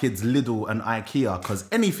naming my kids Lidl and IKEA because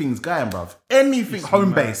anything's going, bruv. Anything.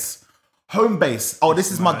 Home base. Home base. Oh, this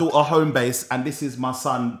is my daughter Home base and this is my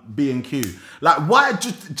son B&Q. Like, why?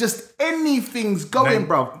 Just anything's going,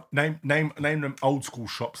 bruv. Name them old school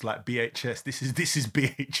shops like BHS. This is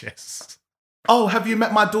BHS. Oh, have you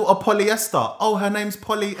met my daughter Polyester? Oh, her name's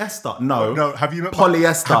Polyester. No, No. Have you met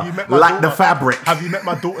Polyester? Have you met my like daughter, the fabric. Have you met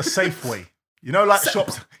my daughter Safeway? You know, like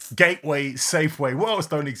shops, Gateway, Safeway. What else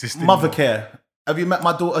don't exist anymore? Mothercare. Have you met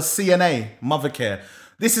my daughter CNA? Mothercare.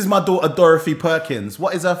 This is my daughter Dorothy Perkins.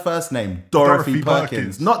 What is her first name? Dorothy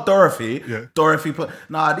Perkins. Not Dorothy. Yeah. Dorothy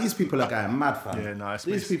Nah, these people are going mad, fam. Yeah, no,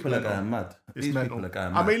 these people are going mad. These people are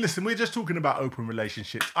going mad. I mean, listen, we're just talking about open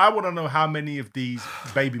relationships. I want to know how many of these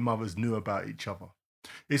baby mothers knew about each other.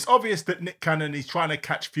 It's obvious that Nick Cannon is trying to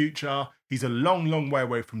catch Future. He's a long, long way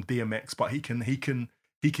away from DMX, but he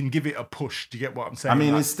can give it a push. Do you get what I'm saying? I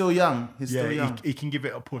mean, he's still young. Still young. He can give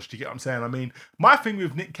it a push. Do you get what I'm saying? I mean, my thing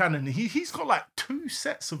with Nick Cannon, he's got like 2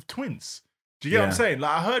 sets of twins. Do you get what I'm saying?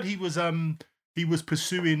 Like I heard he was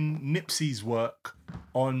pursuing Nipsey's work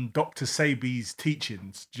on Dr. Sabi's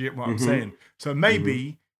teachings. Do you get what I'm saying? So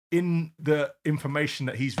maybe in the information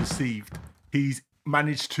that he's received, he's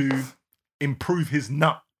managed to improve his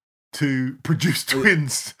nut to produce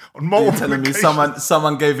twins on multiple telling occasions. me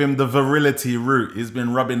someone gave him the virility root. He's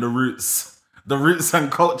been rubbing the roots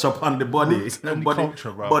and culture upon the body. Roots and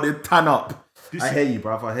culture, bro. Body tan up. I hear you,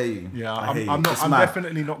 bruv. I hear you. Yeah, I hear I'm you. I'm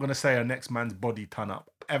definitely not going to say a next man's body ton up.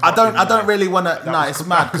 I don't really want to. No, it's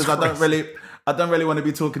mad because crazy. I don't really want to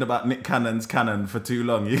be talking about Nick Cannon's canon for too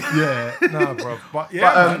long. Yeah, no, bro. But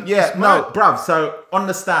yeah, bruv. So on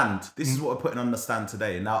the stand, this is what we're putting on the stand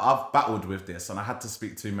today. Now I've battled with this, and I had to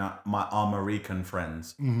speak to my Armorican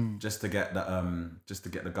friends just to get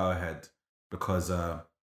the go ahead because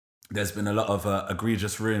there's been a lot of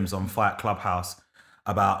egregious rooms on Fight Clubhouse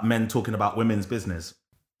about men talking about women's business.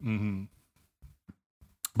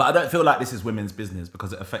 But I don't feel like this is women's business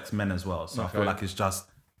because it affects men as well. So I feel like it's just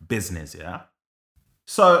business, yeah?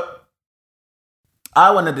 So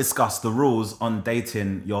I want to discuss the rules on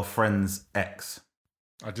dating your friend's ex.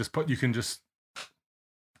 You can just...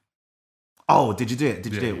 Oh, did you do it?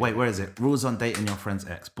 Did you do it? Wait, where is it? Rules on dating your friend's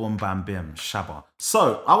ex. Boom, bam, bim, shabba.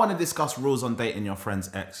 So I want to discuss rules on dating your friend's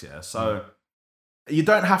ex, yeah? So... You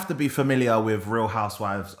don't have to be familiar with Real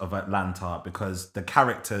Housewives of Atlanta because the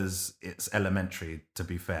characters, it's elementary, to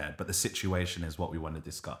be fair, but the situation is what we want to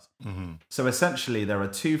discuss. So essentially, there are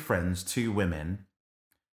 2 friends, 2 women,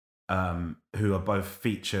 who are both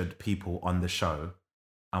featured people on the show.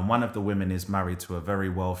 And one of the women is married to a very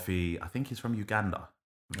wealthy, I think he's from Uganda,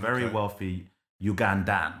 very wealthy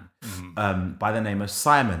Ugandan, by the name of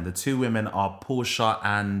Simon. The 2 women are Portia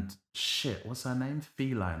and, what's her name?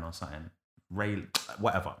 Feline or something. Ray,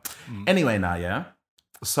 whatever. Anyway, now, yeah.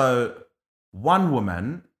 So one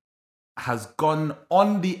woman has gone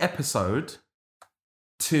on the episode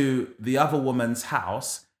to the other woman's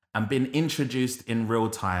house and been introduced in real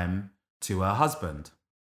time to her husband.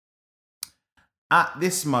 At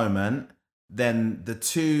this moment, then the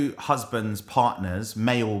 2 husbands' partners,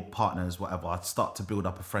 male partners, whatever, start to build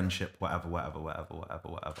up a friendship, whatever.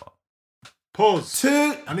 Pause.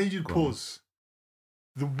 I need you to pause.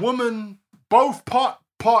 The woman... Both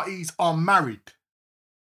parties are married.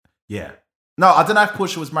 Yeah. No, I don't know if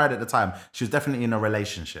Portia was married at the time. She was definitely in a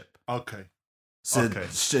relationship. Okay.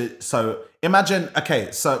 So imagine,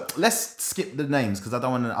 so let's skip the names because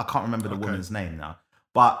I can't remember the woman's name now.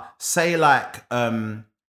 But say like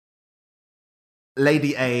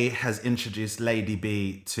Lady A has introduced Lady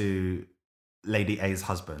B to Lady A's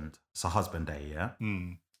husband. So husband A, yeah?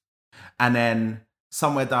 And then...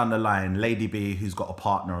 somewhere down the line, Lady B, who's got a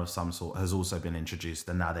partner of some sort, has also been introduced,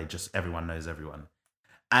 and now everyone knows everyone.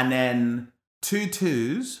 And then 2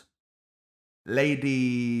 twos,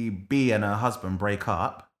 Lady B and her husband break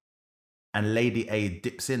up, and Lady A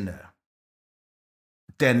dips in there.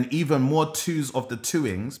 Then even more 2s of the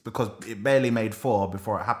 2ings, because it barely made 4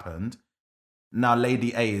 before it happened. Now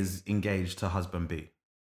Lady A is engaged to husband B.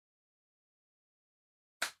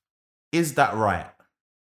 Is that right?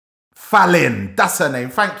 Fallon, that's her name.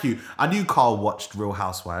 Thank you. I knew Carl watched Real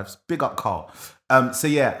Housewives. Big up, Carl. So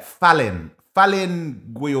yeah, Fallon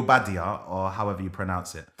Guyobadia, or however you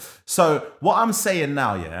pronounce it. So what I'm saying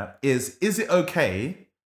now, yeah, is it okay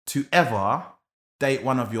to ever date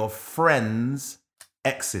one of your friends'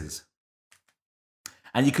 exes?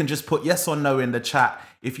 And you can just put yes or no in the chat.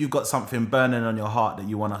 If you've got something burning on your heart that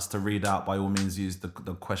you want us to read out, by all means, use the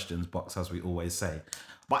questions box, as we always say.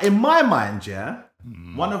 But in my mind, yeah,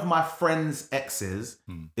 one of my friend's exes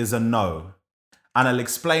is a no. And I'll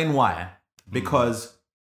explain why. Because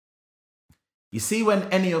you see, when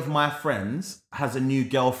any of my friends has a new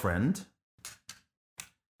girlfriend,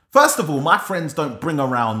 first of all, my friends don't bring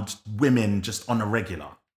around women just on a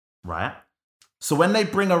regular, right? So when they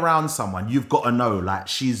bring around someone, you've got to know, like,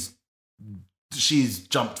 she's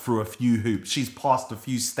jumped through a few hoops. She's passed a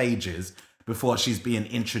few stages before she's being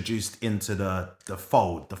introduced into the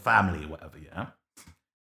fold, the family, whatever, yeah?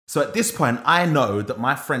 So at this point, I know that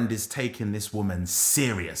my friend is taking this woman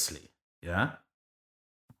seriously, yeah?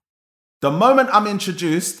 The moment I'm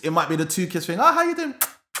introduced, it might be the 2 kiss thing. Oh, how you doing?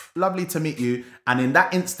 Lovely to meet you. And in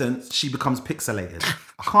that instant, she becomes pixelated.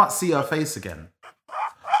 I can't see her face again.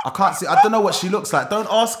 I don't know what she looks like. Don't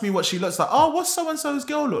ask me what she looks like. Oh, what's so-and-so's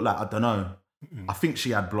girl look like? I don't know. I think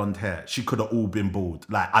she had blonde hair. She could have all been bald.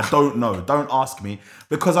 Like, I don't know. Don't ask me.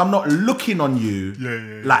 Because I'm not looking on you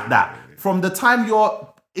like that. From the time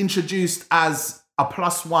you're introduced as a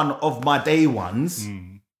 +1 of my day ones,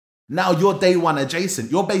 now you're day one adjacent.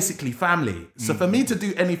 You're basically family. So for me to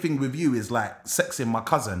do anything with you is like sexing my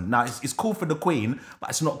cousin. Now, it's cool for the queen,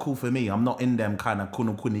 but it's not cool for me. I'm not in them kind of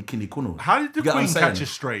kunu kuni kini kunu. How did the queen catch a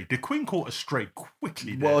stray? The queen caught a stray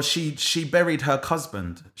quickly. There. Well, she buried her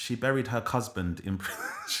husband. She buried her husband in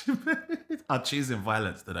prison. I'm choosing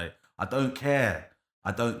violence today. I don't care.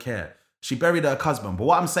 She buried her husband. But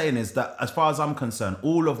what I'm saying is that as far as I'm concerned,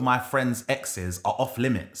 all of my friends' exes are off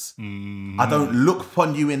limits. I don't look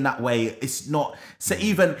upon you in that way. It's not... So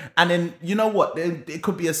even... And then, you know what? It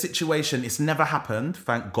could be a situation... It's never happened,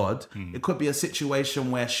 thank God. It could be a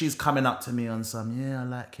situation where she's coming up to me on some, I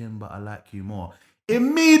like him, but I like you more.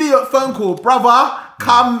 Immediate phone call. Brother,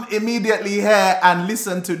 come immediately here and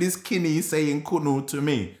listen to this Kinney saying kunu to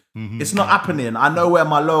me. It's not happening. I know where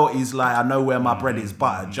my loyalties lie. I know where my bread is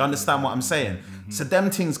buttered. Do you understand what I'm saying? So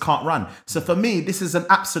them things can't run. So for me, this is an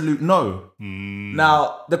absolute no.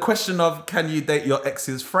 Now, the question of can you date your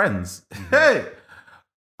ex's friends? Hey,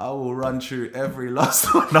 I will run through every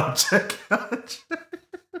last one. I'm joking.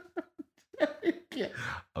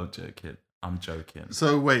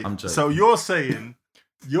 So wait. I'm joking. So you're saying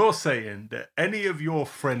that any of your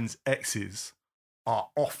friends' exes are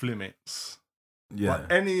off limits. Yeah.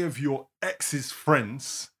 But any of your ex's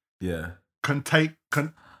friends can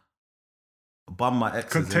bum my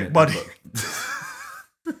exes can take buddy.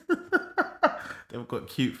 They've got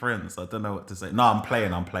cute friends. I don't know what to say. No, I'm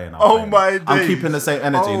playing. My days. I'm keeping the same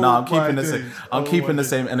energy. I'm keeping the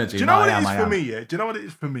same energy. Do you know what it is for me? Yeah. Do you know what it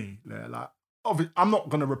is for me? Yeah, like, I'm not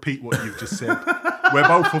gonna repeat what you've just said. We're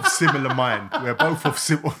both of similar mind. We're both of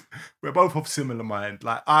similar mind.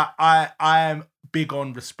 Like I am big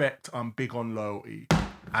on respect. I'm big on loyalty,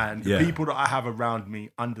 and the people that I have around me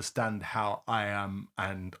understand how I am,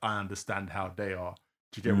 and I understand how they are.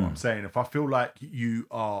 Do you get what I'm saying? If I feel like you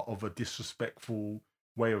are of a disrespectful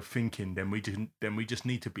way of thinking, then we just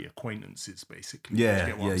need to be acquaintances, basically.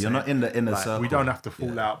 You're not in the inner circle. We don't have to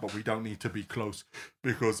fall out, but we don't need to be close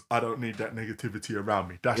because I don't need that negativity around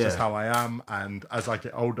me. That's just how I am, and as I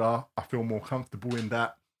get older, I feel more comfortable in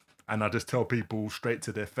that, and I just tell people straight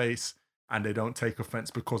to their face, and they don't take offense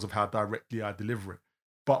because of how directly I deliver it.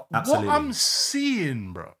 But what I'm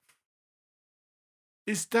seeing, bro,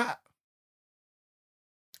 is that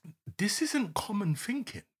this isn't common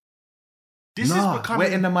thinking. We're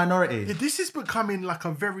in the minority. This is becoming like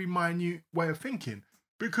a very minute way of thinking.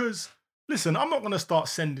 Because, listen, I'm not going to start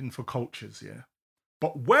sending for cultures,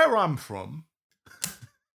 but where I'm from,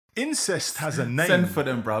 incest has a name. Send for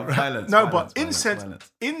them, bro.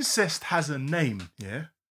 Incest has a name,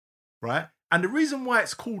 right? And the reason why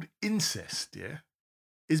it's called incest,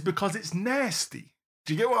 is because it's nasty.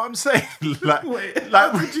 Do you get what I'm saying? How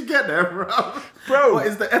did you get there, bro? What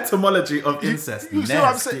is the etymology of incest? You see what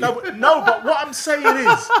I'm saying? No, but what I'm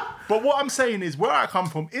saying is, where I come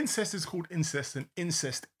from, incest is called incest, and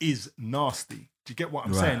incest is nasty. Do you get what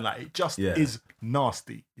I'm saying? Like, it just is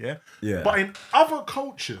nasty, yeah? But in other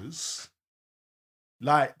cultures,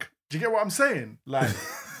 like, do you get what I'm saying? Like,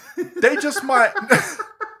 they just might...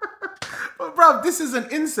 But bro, this is an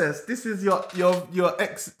incest. This is your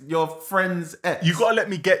friend's ex. You gotta let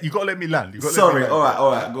me land. All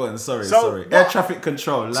right, go on. Sorry. Air traffic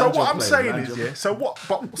control. So what I'm saying is,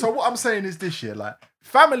 what I'm saying is this year, like,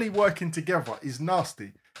 family working together is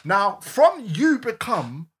nasty. Now, from you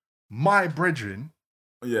become my brethren,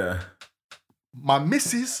 my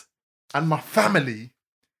missus and my family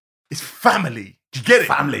is family. Do you get it?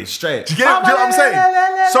 Family, straight. Do you get it? Do you know what I'm saying?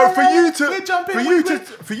 So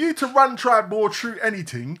for you to run, try, bore, true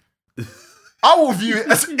anything, I will view it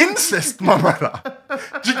as incest, my brother.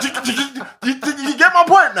 Do you get my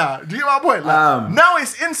point now? Do you get my point? Like, now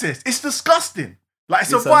it's incest. It's disgusting. Like,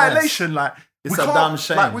 it's a violation. Like, it's a damn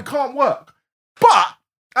shame. Like, we can't work. But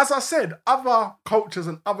as I said, other cultures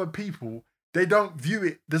and other people, they don't view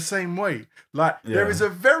it the same way. Like, there is a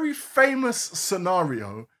very famous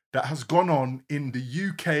scenario that has gone on in the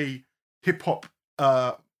UK hip-hop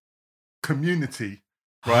community,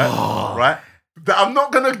 right? Right? That I'm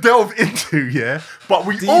not going to delve into, but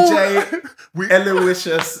we DJ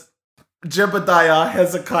Eloysius Jebediah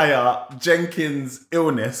Hezekiah Jenkins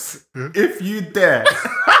illness. If you dare.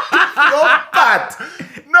 You're bad.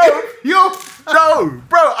 No,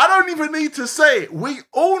 bro, I don't even need to say it. We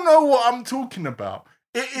all know what I'm talking about.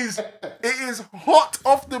 It is hot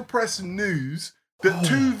off the press news that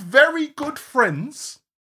two very good friends,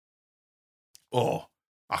 I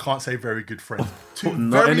can't say very good friends,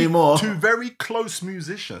 Not anymore. Two very close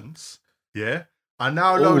musicians, are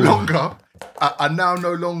now no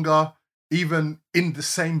longer even in the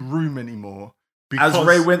same room anymore. As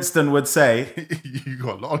Ray Winston would say, you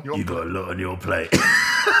got a lot on your plate. plate. Do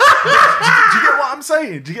you get what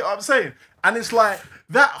I'm saying? And it's like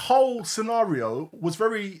that whole scenario was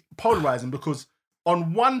very polarizing because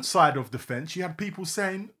on one side of the fence you had people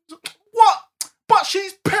saying, "What? But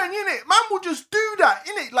she's paying, innit? Man will just do that,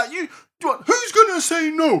 innit? Like who's gonna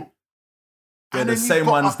say no?" They're the same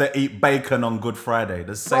ones that eat bacon on Good Friday.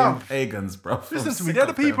 The same pagans, bro. Listen to me. They're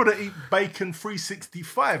the people that eat bacon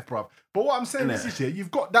 365, bro. But what I'm saying is this here.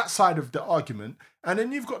 You've got that side of the argument, and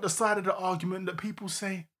then you've got the side of the argument that people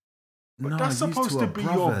say, but that's supposed to be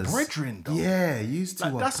your brethren, though. Yeah, used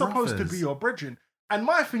to that's supposed to be your brethren. And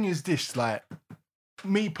my thing is this, like,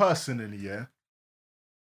 me personally,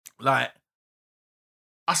 like,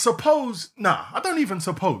 I don't even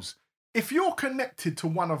suppose. If you're connected to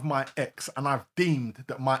one of my ex and I've deemed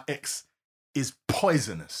that my ex is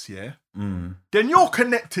poisonous, then you're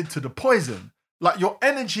connected to the poison. Like your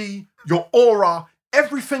energy, your aura,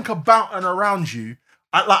 everything about and around you.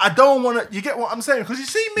 I don't want to, you get what I'm saying? Because you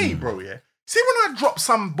see me, bro, See when I drop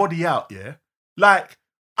somebody out, like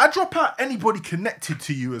I drop out anybody connected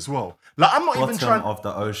to you as well. Like I'm not even trying of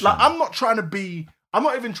the ocean. Like I'm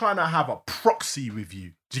not even trying to have a proxy with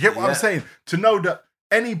you. Do you get what I'm saying? To know that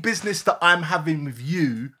any business that I'm having with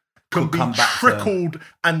you can be trickled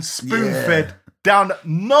and spoon-fed down.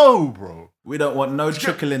 No, bro. We don't want no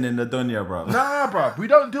trickling in the dunya, bro. Nah, bro. We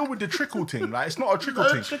don't deal with the trickle thing. Like, it's not a trickle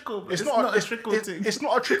thing. It's not a trickle thing. It's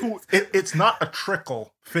not a trickle. It's not a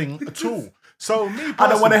trickle thing at all. So me personally, I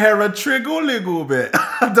don't want to hear a triggle little bit.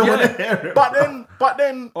 I don't want to hear it. But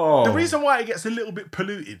then the reason why it gets a little bit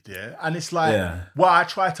polluted, and it's like, I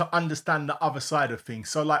try to understand the other side of things.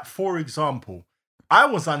 So like, for example, I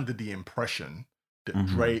was under the impression that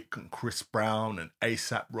Drake and Chris Brown and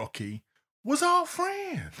A$AP Rocky was our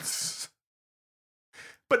friends.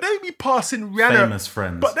 But they be passing Rihanna. Famous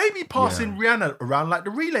friends. But they be passing Rihanna around like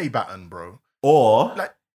the relay baton, bro. Or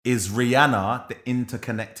is Rihanna the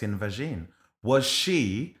interconnecting vagine? Was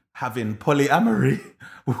she having polyamory?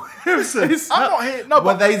 Listen, I'm not here. No,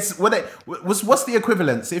 what's the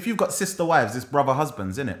equivalence? If you've got sister wives, it's brother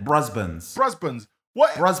husbands, isn't it? BrusBands.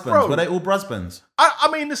 What? BrusBands. Bro, were they all BrusBands? I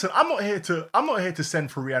mean, listen, I'm not here to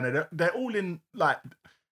send for Rihanna. They're all in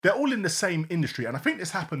the same industry, and I think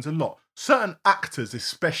this happens a lot. Certain actors,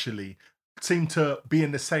 especially, seem to be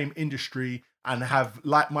in the same industry and have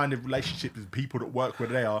like-minded relationships with people that work where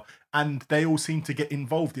they are, and they all seem to get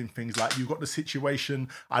involved in things. Like you've got the situation.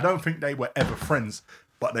 I don't think they were ever friends,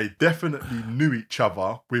 but they definitely knew each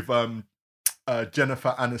other with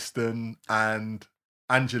Jennifer Aniston and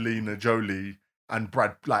Angelina Jolie. And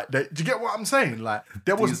Brad, do you get what I'm saying? Like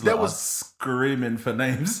there was screaming for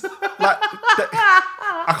names.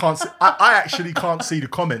 I can't. I actually can't see the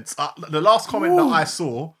comments. The last comment that I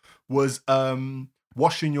saw was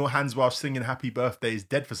washing your hands while singing "Happy Birthday" is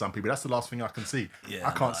dead for some people. That's the last thing I can see. Yeah,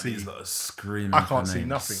 I can't see. Screaming. I can't see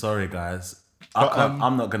nothing. Sorry, guys.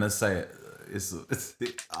 I'm not gonna say it.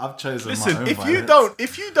 I've chosen. Listen, my own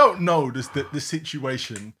if you don't know the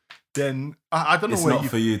situation, then I don't know it's where not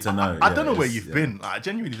for you to know. I don't know where you've been. Like, I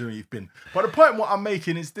genuinely don't know where you've been. But the point what I'm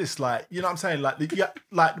making is this, like, you know what I'm saying?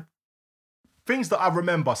 Like things that I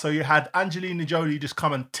remember. So you had Angelina Jolie just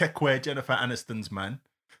come and tech-wear Jennifer Aniston's man,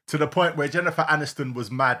 to the point where Jennifer Aniston was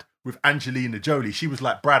mad with Angelina Jolie. She was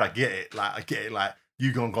like, Brad, I get it. Like,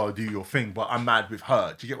 you gonna go do your thing, but I'm mad with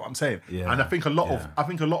her. Do you get what I'm saying? Yeah. And I think a lot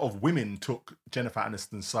of women took Jennifer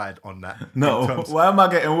Aniston's side on that. No, why am I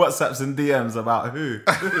getting WhatsApps and DMs about who?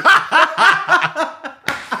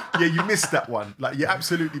 Yeah, you missed that one. Like, you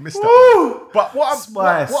absolutely missed that one. But what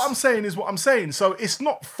I'm saying is what I'm saying. So it's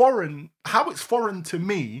not foreign. How it's foreign to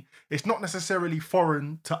me, it's not necessarily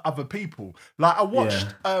foreign to other people. Like, I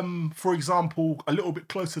watched, for example, a little bit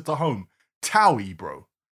closer to home, Towie, bro.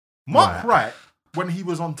 Mark Wright, when he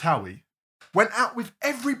was on Towie, went out with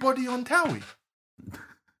everybody on Towie.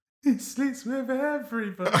 He sleeps with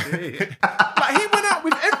everybody. Like, he went out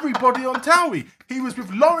with everybody on Towie. He was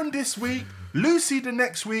with Lauren this week, Lucy the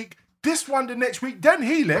next week, this one the next week. Then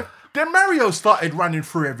he left. Then Mario started running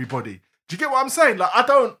through everybody. Do you get what I'm saying? Like,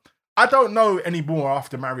 I don't know anymore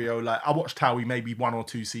after Mario. Like, I watched Howie maybe 1 or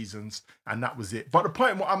 2 seasons, and that was it. But the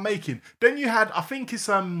point what I'm making, then you had, I think it's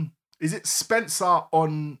is it Spencer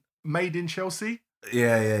on Made in Chelsea?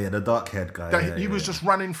 Yeah, the dark-haired guy. He was just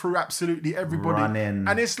running through absolutely everybody.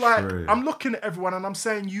 And it's like, I'm looking at everyone and I'm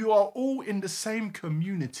saying, you are all in the same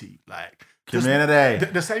community. Like, community.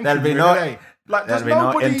 The same community. There'll be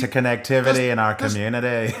no interconnectivity in our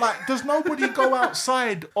community. Like, does nobody go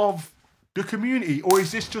outside of the community? Or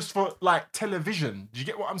is this just for, like, television? Do you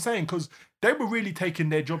get what I'm saying? Because they were really taking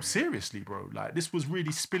their job seriously, bro. Like, this was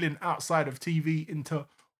really spilling outside of TV into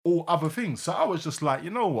all other things. So I was just like,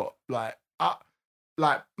 you know what?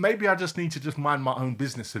 Like, maybe I just need to just mind my own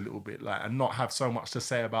business a little bit, like, and not have so much to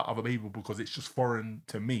say about other people because it's just foreign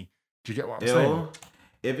to me. Do you get what I'm saying?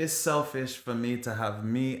 If it's selfish for me to have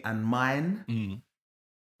me and mine,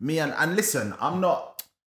 me and listen, I'm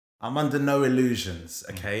under no illusions,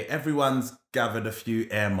 okay? Everyone's gathered a few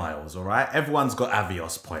air miles, all right? Everyone's got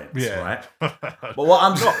Avios points, right? But what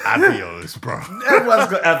I'm not Avios, bro. Everyone's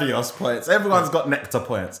got Avios points. Everyone's got Nectar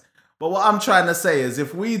points. But what I'm trying to say is,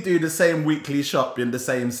 if we do the same weekly shop in the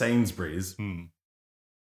same Sainsbury's, you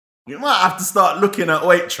might have to start looking at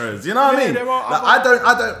Waitrose. You know what I mean?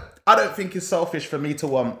 Like, I don't think it's selfish for me to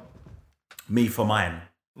want me for mine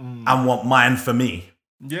and want mine for me.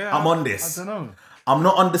 Yeah, I'm on this. I don't know. I'm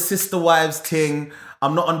not on the SisterWives thing.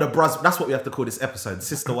 I'm not on the Brus. That's what we have to call this episode: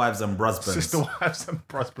 SisterWives and BrusBands. SisterWives and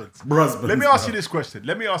BrusBands. BrusBands. Let me ask you this question.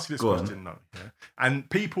 No, yeah? And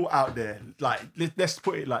people out there, like, let's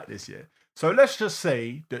put it like this, yeah. So let's just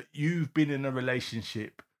say that you've been in a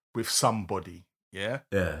relationship with somebody, yeah,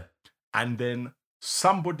 and then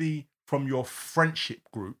somebody from your friendship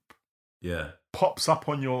group, pops up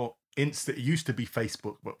on your Insta. It used to be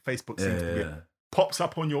Facebook, but Facebook seems to be pops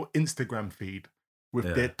up on your Instagram feed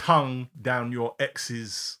with their tongue down your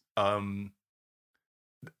ex's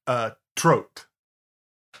throat.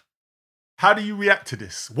 How do you react to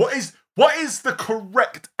this? What is the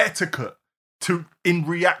correct etiquette in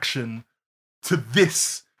reaction to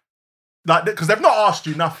this? Like, because they've not asked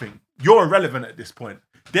you nothing. You're irrelevant at this point.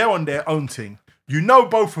 They're on their own thing. You know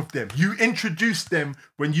both of them. You introduced them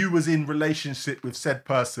when you was in relationship with said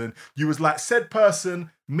person. You was like, said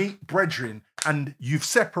person, meet brethren, and you've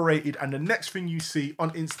separated, and the next thing you see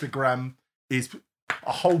on Instagram is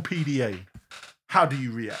a whole PDA. How do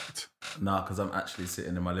you react? Nah, because I'm actually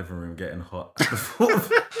sitting in my living room getting hot.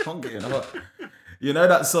 I'm getting hot. You know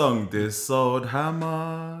that song, This Old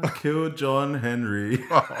Hammer Killed John Henry?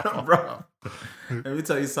 Bro, let me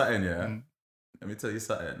tell you something, yeah? Let me tell you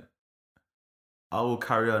something. I will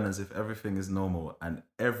carry on as if everything is normal, and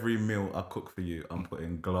every meal I cook for you, I'm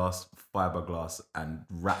putting fiberglass and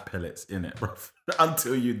rat pellets in it, bro,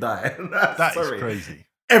 until you die. That is crazy.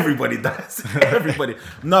 Everybody dies. Everybody.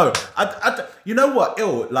 No, I, you know what?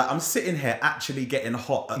 Like, I'm sitting here actually getting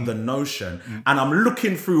hot at the notion, and I'm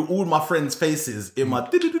looking through all my friends' faces in my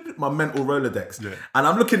mental Rolodex, and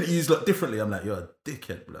I'm looking at you lot differently. I'm like, you're a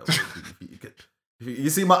dickhead, bro.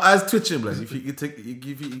 You see my eyes twitching, bro. If you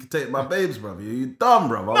could take my babes, bro, you dumb,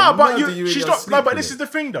 bro. No, but she's not. No, but this is the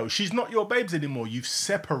thing, though. She's not your babes anymore. You've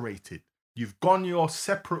separated. You've gone your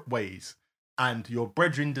separate ways, and your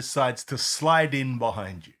brethren decides to slide in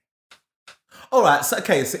behind you. All right. So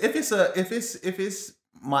okay. So if it's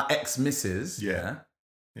my ex missus, yeah,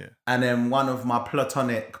 and then one of my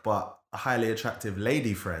platonic but highly attractive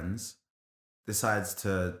lady friends decides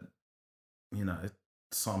to,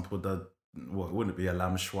 sample the. Well, it wouldn't be a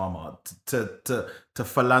lamb shawarma to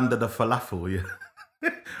philander the falafel, yeah.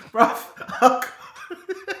 Bruv,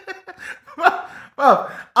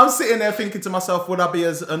 I'm sitting there thinking to myself, would I be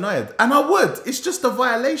as annoyed? And I would. It's just a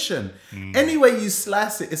violation. Any way you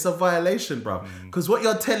slice it, it's a violation, bruv. Because what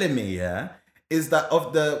you're telling me, yeah, is that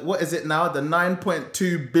of the, what is it now? The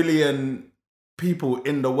 9.2 billion people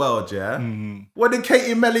in the world, yeah? What did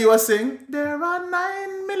Katie Melua sing? There are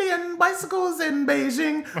 9 million bicycles in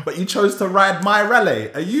Beijing, but you chose to ride my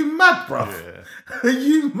rally. Are you mad, bruv? Yeah. Are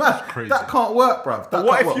you mad? Crazy. That can't work, bruv.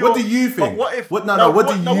 What do you think? What if? What do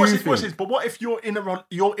you think? But what if you're in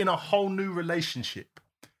a whole new relationship,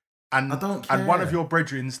 and one of your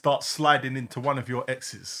brethren starts sliding into one of your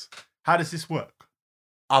exes? How does this work?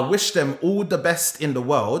 I wish them all the best in the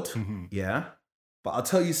world, yeah. But I'll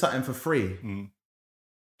tell you something for free.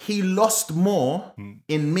 He lost more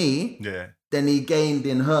in me than he gained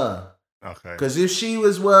in her. Okay. Because if she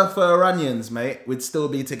was worth her onions, mate, we'd still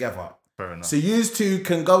be together. Fair enough. So you two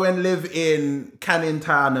can go and live in Canning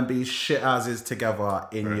Town and be shit houses together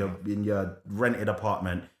in your rented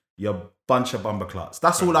apartment. You're bunch of bumpercluts.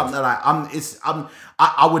 That's all I'm like.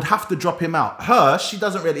 I would have to drop him out. Her, she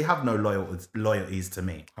doesn't really have no loyalties to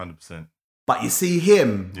me. 100%. But you see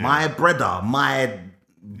him, my brother,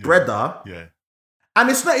 Yeah. and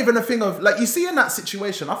it's not even a thing of, like, you see in that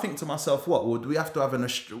situation, I think to myself, what, would we have to have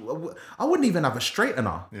I wouldn't even have a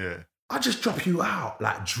straightener. Yeah. I just drop you out,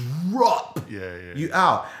 like drop Yeah. you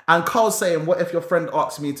out. And Carl's saying, what if your friend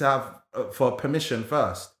asks me to have for permission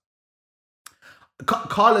first?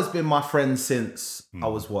 Carl has been my friend since I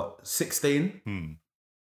was 16.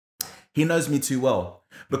 He knows me too well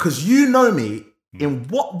because you know me. In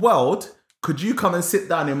what world could you come and sit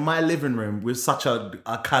down in my living room with such a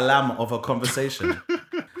kalam of a conversation?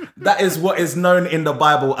 That is what is known in the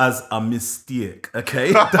Bible as a mistake,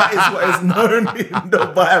 okay? That is what is known in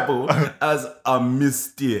the Bible as a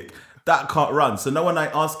mistake. That can't run. So no one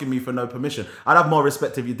ain't asking me for no permission. I'd have more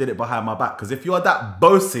respect if you did it behind my back. Because if you're that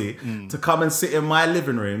bossy to come and sit in my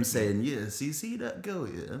living room saying, yeah, see that girl,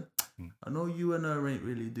 yeah? I know you and her ain't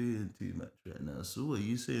really doing too much right now. So what are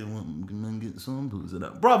you saying? Want to get samples of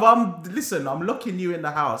that? Bruv, I'm locking you in the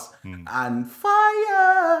house and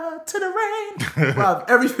fire to the rain. Bruv,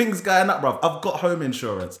 everything's going up, bruv. I've got home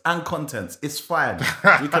insurance and contents. It's fine.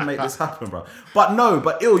 We can make this happen, bruv.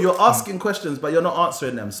 But you're asking questions, but you're not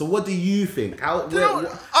answering them. So what do you think? How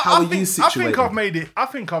are you situated? I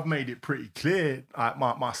think I've made it pretty clear.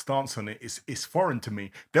 My stance on it is foreign to me.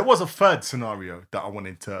 There was a third scenario that I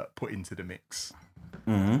wanted to put into the mix.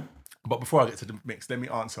 But before I get to the mix, let me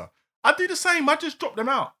answer. I do the same. I just drop them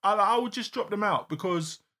out. I would just drop them out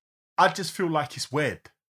because I just feel like it's weird.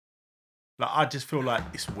 Like, I just feel like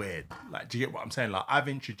it's weird. Like, do you get what I'm saying? Like, I've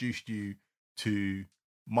introduced you to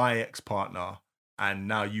my ex-partner and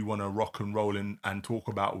now you want to rock and roll and talk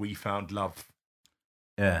about we found love.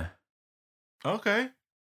 Yeah. Okay.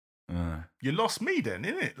 You lost me then,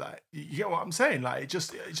 innit? Like, you get what I'm saying? Like, it's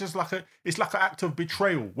just like an act of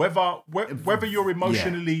betrayal. Whether you're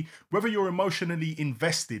emotionally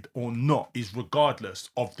invested or not is regardless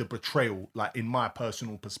of the betrayal. Like, in my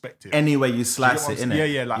personal perspective. Any way you slice it,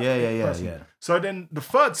 innit? Yeah. So then the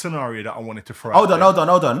third scenario that I wanted to throw. Hold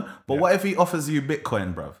on. But what if he offers you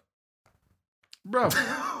Bitcoin, bruv? Bruv.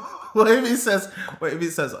 What if he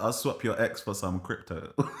says, I'll swap your ex for some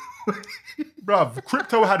crypto? Bruv,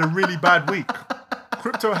 crypto had a really bad week.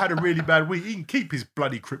 He can keep his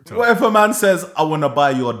bloody crypto. What if a man says, I want to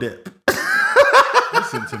buy your dip?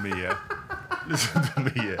 Listen to me, yeah.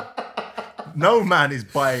 No man is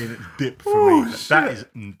buying dip for me.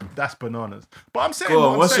 That's bananas. But I'm saying, go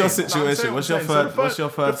on, what's your situation? What's your third scenario?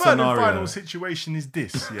 The third and final situation is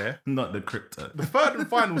this, yeah? Not the crypto. The third and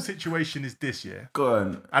final situation is this, yeah? Go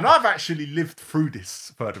on. And I've actually lived through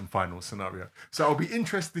this third and final scenario. So it'll be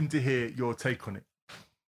interesting to hear your take on it.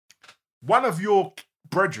 One of your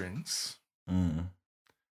brethrens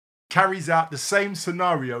carries out the same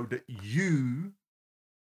scenario that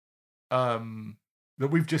that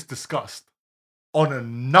we've just discussed on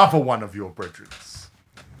another one of your brethrens.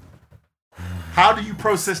 How do you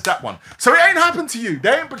process that one? So it ain't happened to you.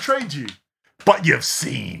 They ain't betrayed you. But you've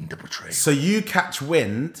seen the betrayal. So you catch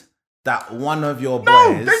wind that one of your boys...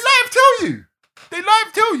 No, they live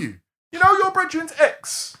tell you. You know your brethren's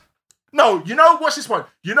ex. No, you know, watch this one.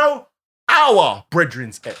 You know our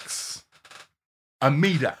brethren's ex.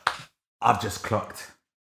 Amida. I've just clocked.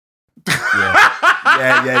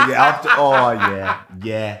 Yeah.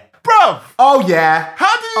 Yeah. Bruv. Oh, yeah.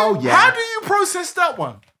 How do you process that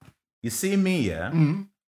one? You see me, yeah? Mm-hmm.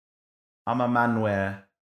 I'm a man where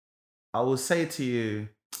I will say to you,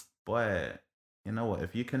 boy, you know what?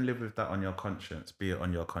 If you can live with that on your conscience, be it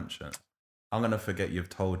on your conscience. I'm going to forget you've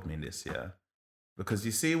told me this, yeah? Because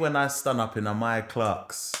you see, when I stand up in a my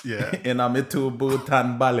clerks in a Mitu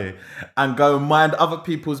Bhutan Bali and go mind other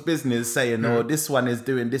people's business saying, oh, this one is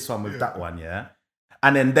doing this one with that one, yeah?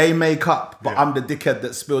 And then they make up, but I'm the dickhead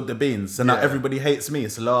that spilled the beans. So now everybody hates me.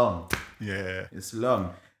 It's long. Yeah. It's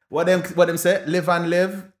long. What them say? Live and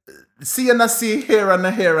live. See and I see, hear and I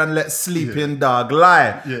hear, and let sleep in dog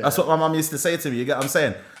lie. Yeah. That's what my mum used to say to me. You get what I'm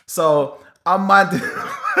saying? So I'm mad.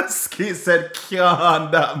 Ski said,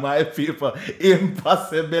 can't that, my people.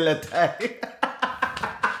 Impossibility.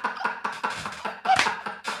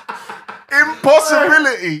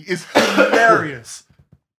 Impossibility is hilarious.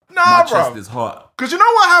 Nah, my bro. chest is hot. Because you know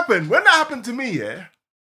what happened? When that happened to me, yeah,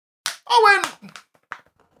 I went,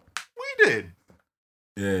 we did.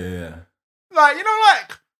 Yeah. Like, you know,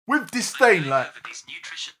 like, with disdain, like,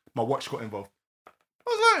 my watch got involved. I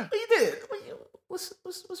was like, you did? What's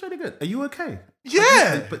really good? Are you okay?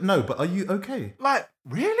 Yeah. But are you okay? Like,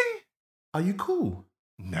 really? Are you cool?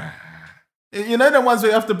 Nah. You know the ones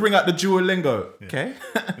where you have to bring out the dual lingo? Yeah. Okay.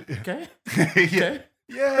 Okay. Okay.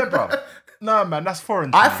 Yeah, bro. No, man, that's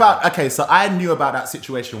foreign. So I knew about that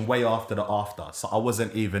situation way after the after. So I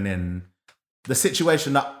wasn't even in the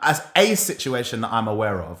situation that I'm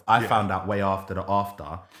aware of, I found out way after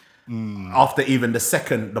after even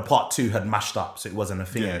the part 2 had mashed up, so it wasn't a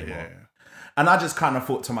thing anymore. Yeah. And I just kind of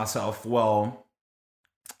thought to myself, well,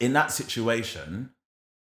 in that situation,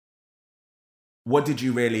 what did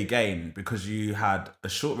you really gain? Because you had a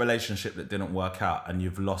short relationship that didn't work out and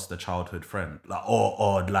you've lost a childhood friend, like,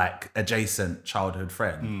 or like adjacent childhood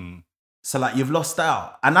friend. So like you've lost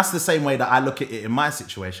out. And that's the same way that I look at it in my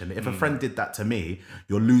situation. If a friend did that to me,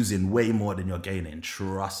 you're losing way more than you're gaining.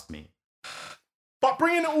 Trust me. But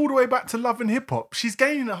bringing it all the way back to Love and Hip Hop, she's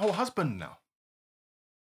gaining a whole husband now.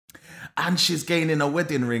 And she's gaining a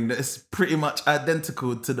wedding ring that is pretty much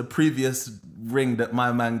identical to the previous ring that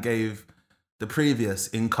my man gave the previous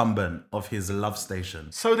incumbent of his love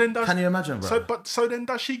station. So then can you imagine, bro? So then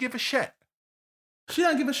does she give a shit? She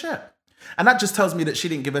don't give a shit. And that just tells me that she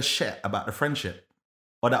didn't give a shit about the friendship.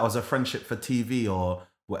 Or that was a friendship for TV or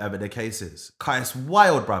whatever the case is. Kai, it's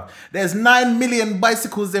wild, bruv. There's 9 million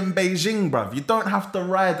bicycles in Beijing, bruv. You don't have to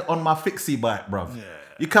ride on my fixie bike, bruv. Yeah.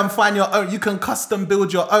 You can find your own. You can custom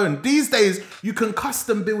build your own. These days, you can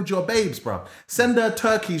custom build your babes, bruv. Send her a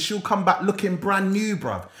turkey. She'll come back looking brand new,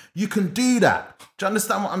 bruv. You can do that. Do you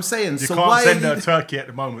understand what I'm saying? You can't send her a turkey at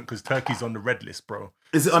the moment because turkey's on the red list, bro.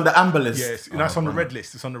 Is it on the amber list? Yes, that's on the red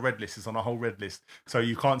list. It's on the red list. It's on a whole red list. So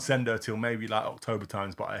you can't send her till maybe like October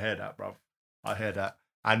times, but I hear that, bruv. I hear that.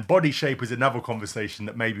 And body shape is another conversation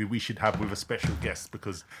that maybe we should have with a special guest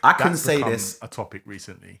because I can say this a topic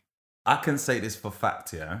recently. I can say this for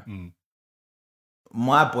fact, yeah.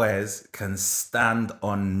 My boys can stand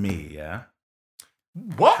on me, yeah.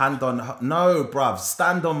 What? No, bruv.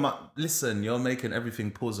 Stand on my. Listen, you're making everything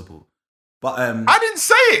plausible, but I didn't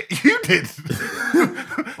say it. You did.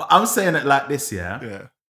 But I'm saying it like this, yeah. Yeah.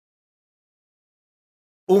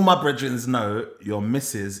 All my brethren know your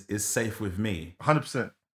missus is safe with me.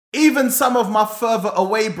 100%. Even some of my further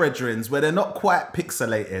away brethren, where they're not quite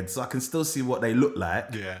pixelated, so I can still see what they look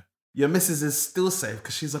like. Yeah. Your missus is still safe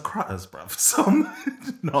because she's a crutters, bruv. So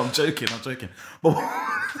no, I'm joking.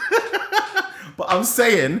 But I'm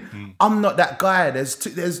saying I'm not that guy.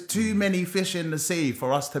 There's too many fish in the sea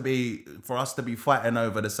for us to be fighting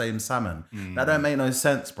over the same salmon. That don't make no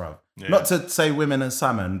sense, bruv. Yeah. Not to say women are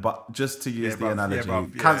salmon, but just to use the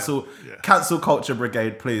analogy. Cancel culture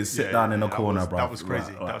brigade, please sit down in a corner, bruv. That was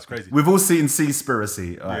crazy. That was crazy. We've all seen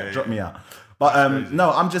Seaspiracy. All right, drop me out. But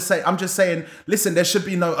no, I'm just saying. Listen, there should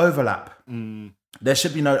be no overlap. There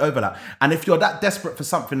should be no overlap. And if you're that desperate for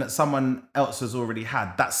something that someone else has already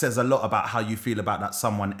had, that says a lot about how you feel about that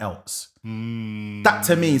someone else. That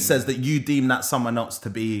to me says that you deem that someone else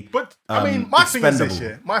to be. But I mean, my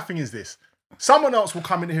thing is this. Someone else will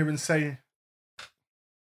come in here and say,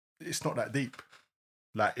 "It's not that deep."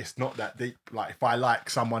 Like, it's not that deep. Like, if I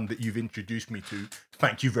like someone that you've introduced me to,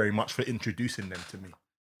 thank you very much for introducing them to me.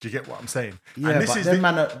 Do you get what I'm saying? Yeah, and this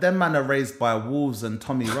but them man are raised by wolves and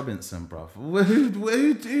Tommy Robinson, bruv.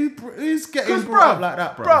 Who's getting brought up like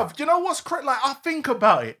that, bruv? Bruv, you know what's crazy? Like, I think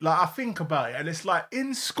about it, and it's like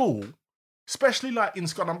in school, especially like in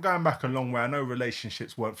school, and I'm going back a long way. I know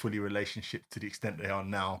relationships weren't fully relationships to the extent they are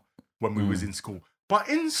now when we was in school. But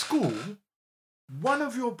in school, one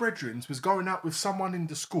of your brethren was going out with someone in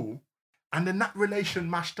the school, and then that relation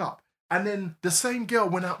mashed up. And then the same girl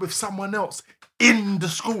went out with someone else in the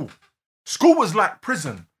school. School was like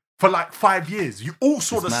prison for like 5 years. You all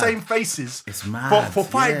saw same faces for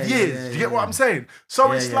 5 years. Do you get what I'm saying?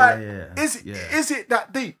 So is it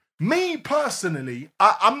that deep? Me personally,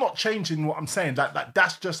 I'm not changing what I'm saying. Like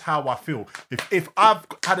that's just how I feel. If I've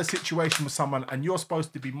had a situation with someone and you're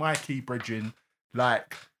supposed to be my key bridging,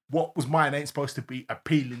 like what was mine ain't supposed to be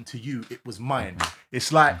appealing to you. It was mine.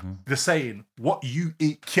 It's like the saying, what you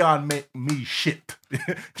eat can't make me shit.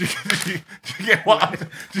 do you get what I'm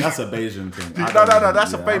saying? That's a Bayesian thing. No,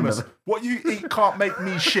 that's a famous. What you eat can't make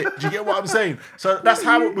me shit. Do you get what I'm saying? So that's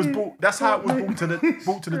how it was brought. That's how it was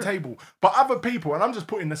brought to the table. But other people, and I'm just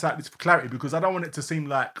putting this out for clarity because I don't want it to seem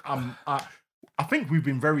like I think we've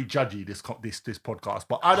been very judgy this podcast,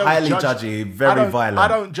 but I don't highly judgy, very violent. I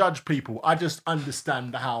don't judge people. I just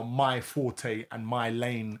understand how my forte and my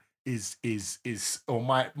lane is or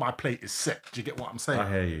my plate is set. Do you get what I'm saying? I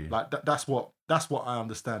hear you. Like that's what I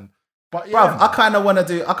understand. But yeah, bruv, I kind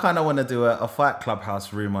of want to do a Fight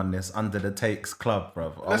Clubhouse room on this under the takes club,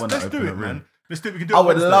 bruv. Let's do it, man. Let's do it. We can do it. I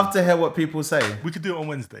would love to hear what people say. We could do it on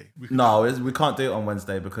Wednesday. We can't do it on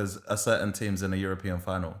Wednesday because a certain team's in a European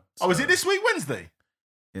final. So. Oh, is it this week Wednesday?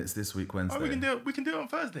 It's this week Wednesday. Oh, we can do it on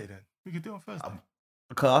Thursday then. We could do it on Thursday.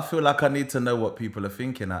 Because I feel like I need to know what people are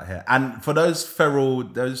thinking out here. And for those feral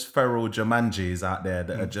Jumanjis out there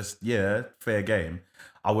that are just, fair game,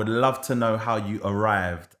 I would love to know how you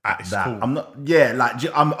arrived at that. Cool.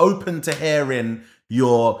 I'm open to hearing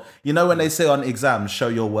your, when they say on exams, show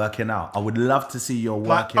your working out. I would love to see your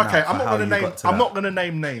working out. Okay, I'm not going to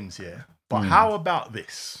name names here, but how about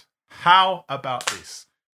this?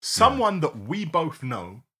 Someone that we both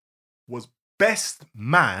know was best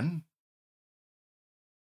man.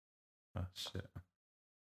 Oh shit!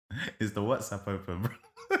 Is the WhatsApp open, bro?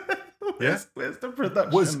 Where's the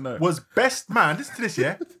production? Was best man? Listen to this,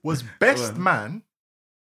 yeah. Was best man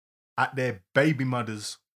at their baby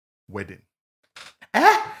mother's wedding?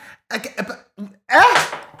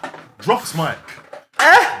 Drops mic.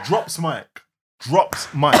 Drops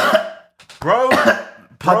mic. Bro.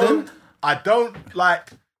 Pardon? I don't like.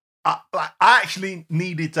 I actually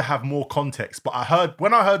needed to have more context, but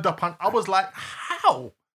when I heard the pun, I was like,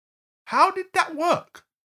 how? How did that work?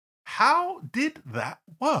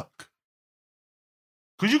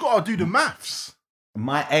 Because you got to do the maths.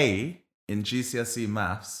 My A in GCSE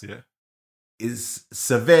maths is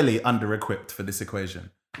severely under-equipped for this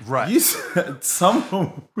equation. Right. You said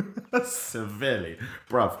someone severely,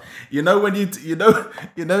 bruv. You know when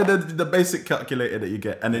the basic calculator that you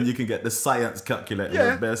get, and then you can get the science calculator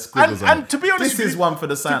with bare squiggles on it. And to be honest, this is one for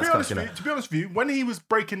the science calculator. To be honest with you, when he was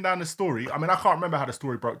breaking down the story, I mean, I can't remember how the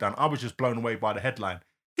story broke down. I was just blown away by the headline.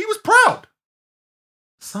 He was proud.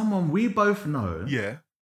 Someone we both know,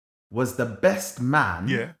 was the best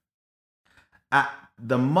man, at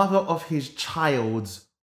the mother of his child's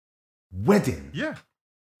wedding. Yeah.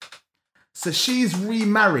 So she's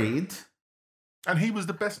remarried. And he was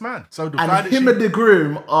the best man. So the and him and the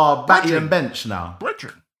groom are batty and bench now.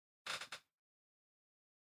 Brethren.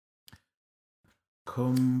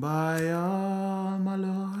 Kumbaya, my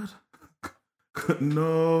lord.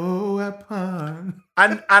 No weapon.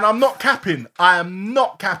 And I'm not capping. I am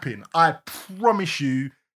not capping. I promise you,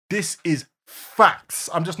 this is facts.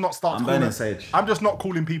 I'm just not I'm just not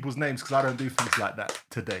calling people's names because I don't do things like that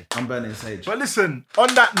today. I'm burning sage. But listen,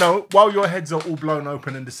 on that note, while your heads are all blown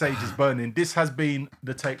open and the sage is burning, this has been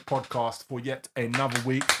the Take Podcast for yet another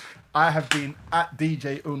week. I have been at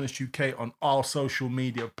DJ Illness UK on all social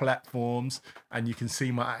media platforms, and you can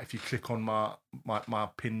see if you click on my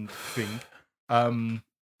pinned thing.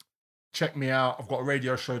 Check me out. I've got a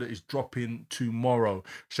radio show that is dropping tomorrow.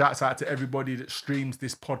 Shouts out to everybody that streams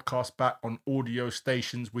this podcast back on audio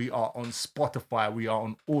stations. We are on Spotify. We are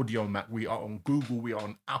on AudioMac. We are on Google. We are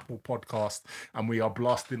on Apple Podcast. And we are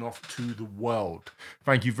blasting off to the world.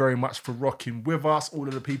 Thank you very much for rocking with us. All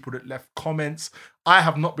of the people that left comments. I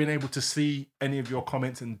have not been able to see any of your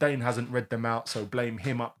comments, and Dane hasn't read them out. So blame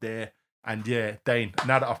him up there. And yeah, Dane,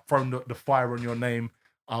 now that I've thrown the fire on your name,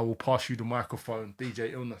 I will pass you the microphone.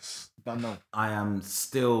 DJ Illness. Don't know. I am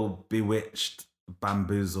still bewitched,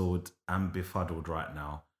 bamboozled, and befuddled right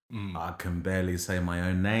now. I can barely say my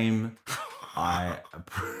own name. I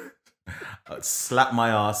slap my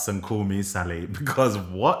ass and call me Sally because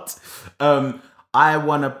what? I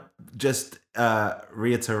want to just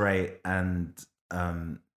reiterate and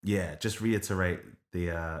reiterate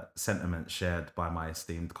the sentiment shared by my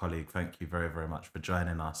esteemed colleague. Thank you very, very much for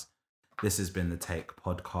joining us. This has been the Take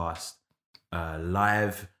Podcast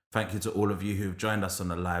live. Thank you to all of you who've joined us on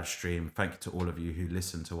the live stream. Thank you to all of you who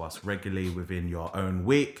listen to us regularly within your own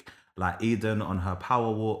week, like Eden on her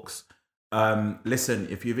power walks. Listen,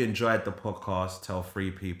 if you've enjoyed the podcast, tell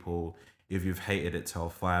 3 people. If you've hated it, tell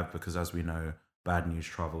 5, because as we know, bad news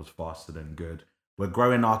travels faster than good. We're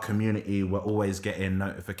growing our community. We're always getting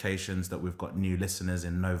notifications that we've got new listeners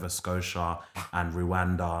in Nova Scotia and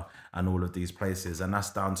Rwanda and all of these places. And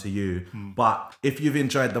that's down to you. But if you've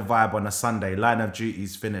enjoyed the vibe on a Sunday, Line of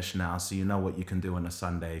Duty's finished now. So you know what you can do on a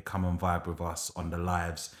Sunday. Come and vibe with us on the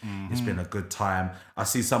lives. It's been a good time. I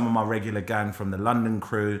see some of my regular gang from the London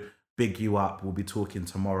crew. Big you up. We'll be talking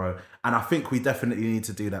tomorrow. And I think we definitely need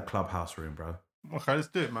to do that clubhouse room, bro. Okay, let's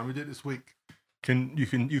do it, man. We did it this week. You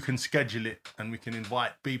can schedule it and we can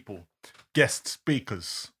invite people, guest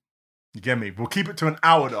speakers. You get me? We'll keep it to an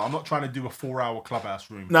hour though. I'm not trying to do a 4-hour clubhouse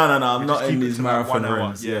room. No. I'm not in these marathon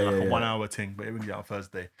rooms. Yeah, a 1 hour thing, but it will be on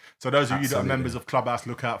Thursday. So those of you that are members of Clubhouse,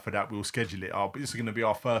 look out for that. We'll schedule it. This is going to be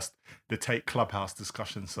our first The Take Clubhouse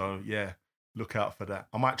discussion. So yeah, look out for that.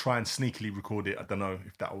 I might try and sneakily record it. I don't know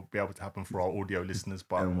if that will be able to happen for our audio listeners,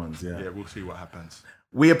 but yeah, we'll see what happens.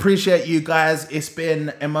 We appreciate you guys. It's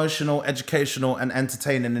been emotional, educational, and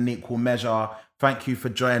entertaining in equal measure. Thank you for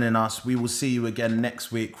joining us. We will see you again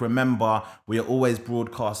next week. Remember, we are always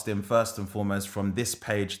broadcasting first and foremost from this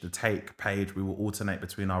page, the Take page. We will alternate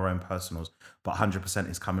between our own personals, but 100%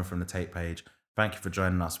 is coming from the Take page. Thank you for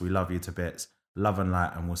joining us. We love you to bits. Love and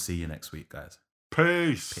light, and we'll see you next week, guys.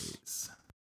 Peace. Peace.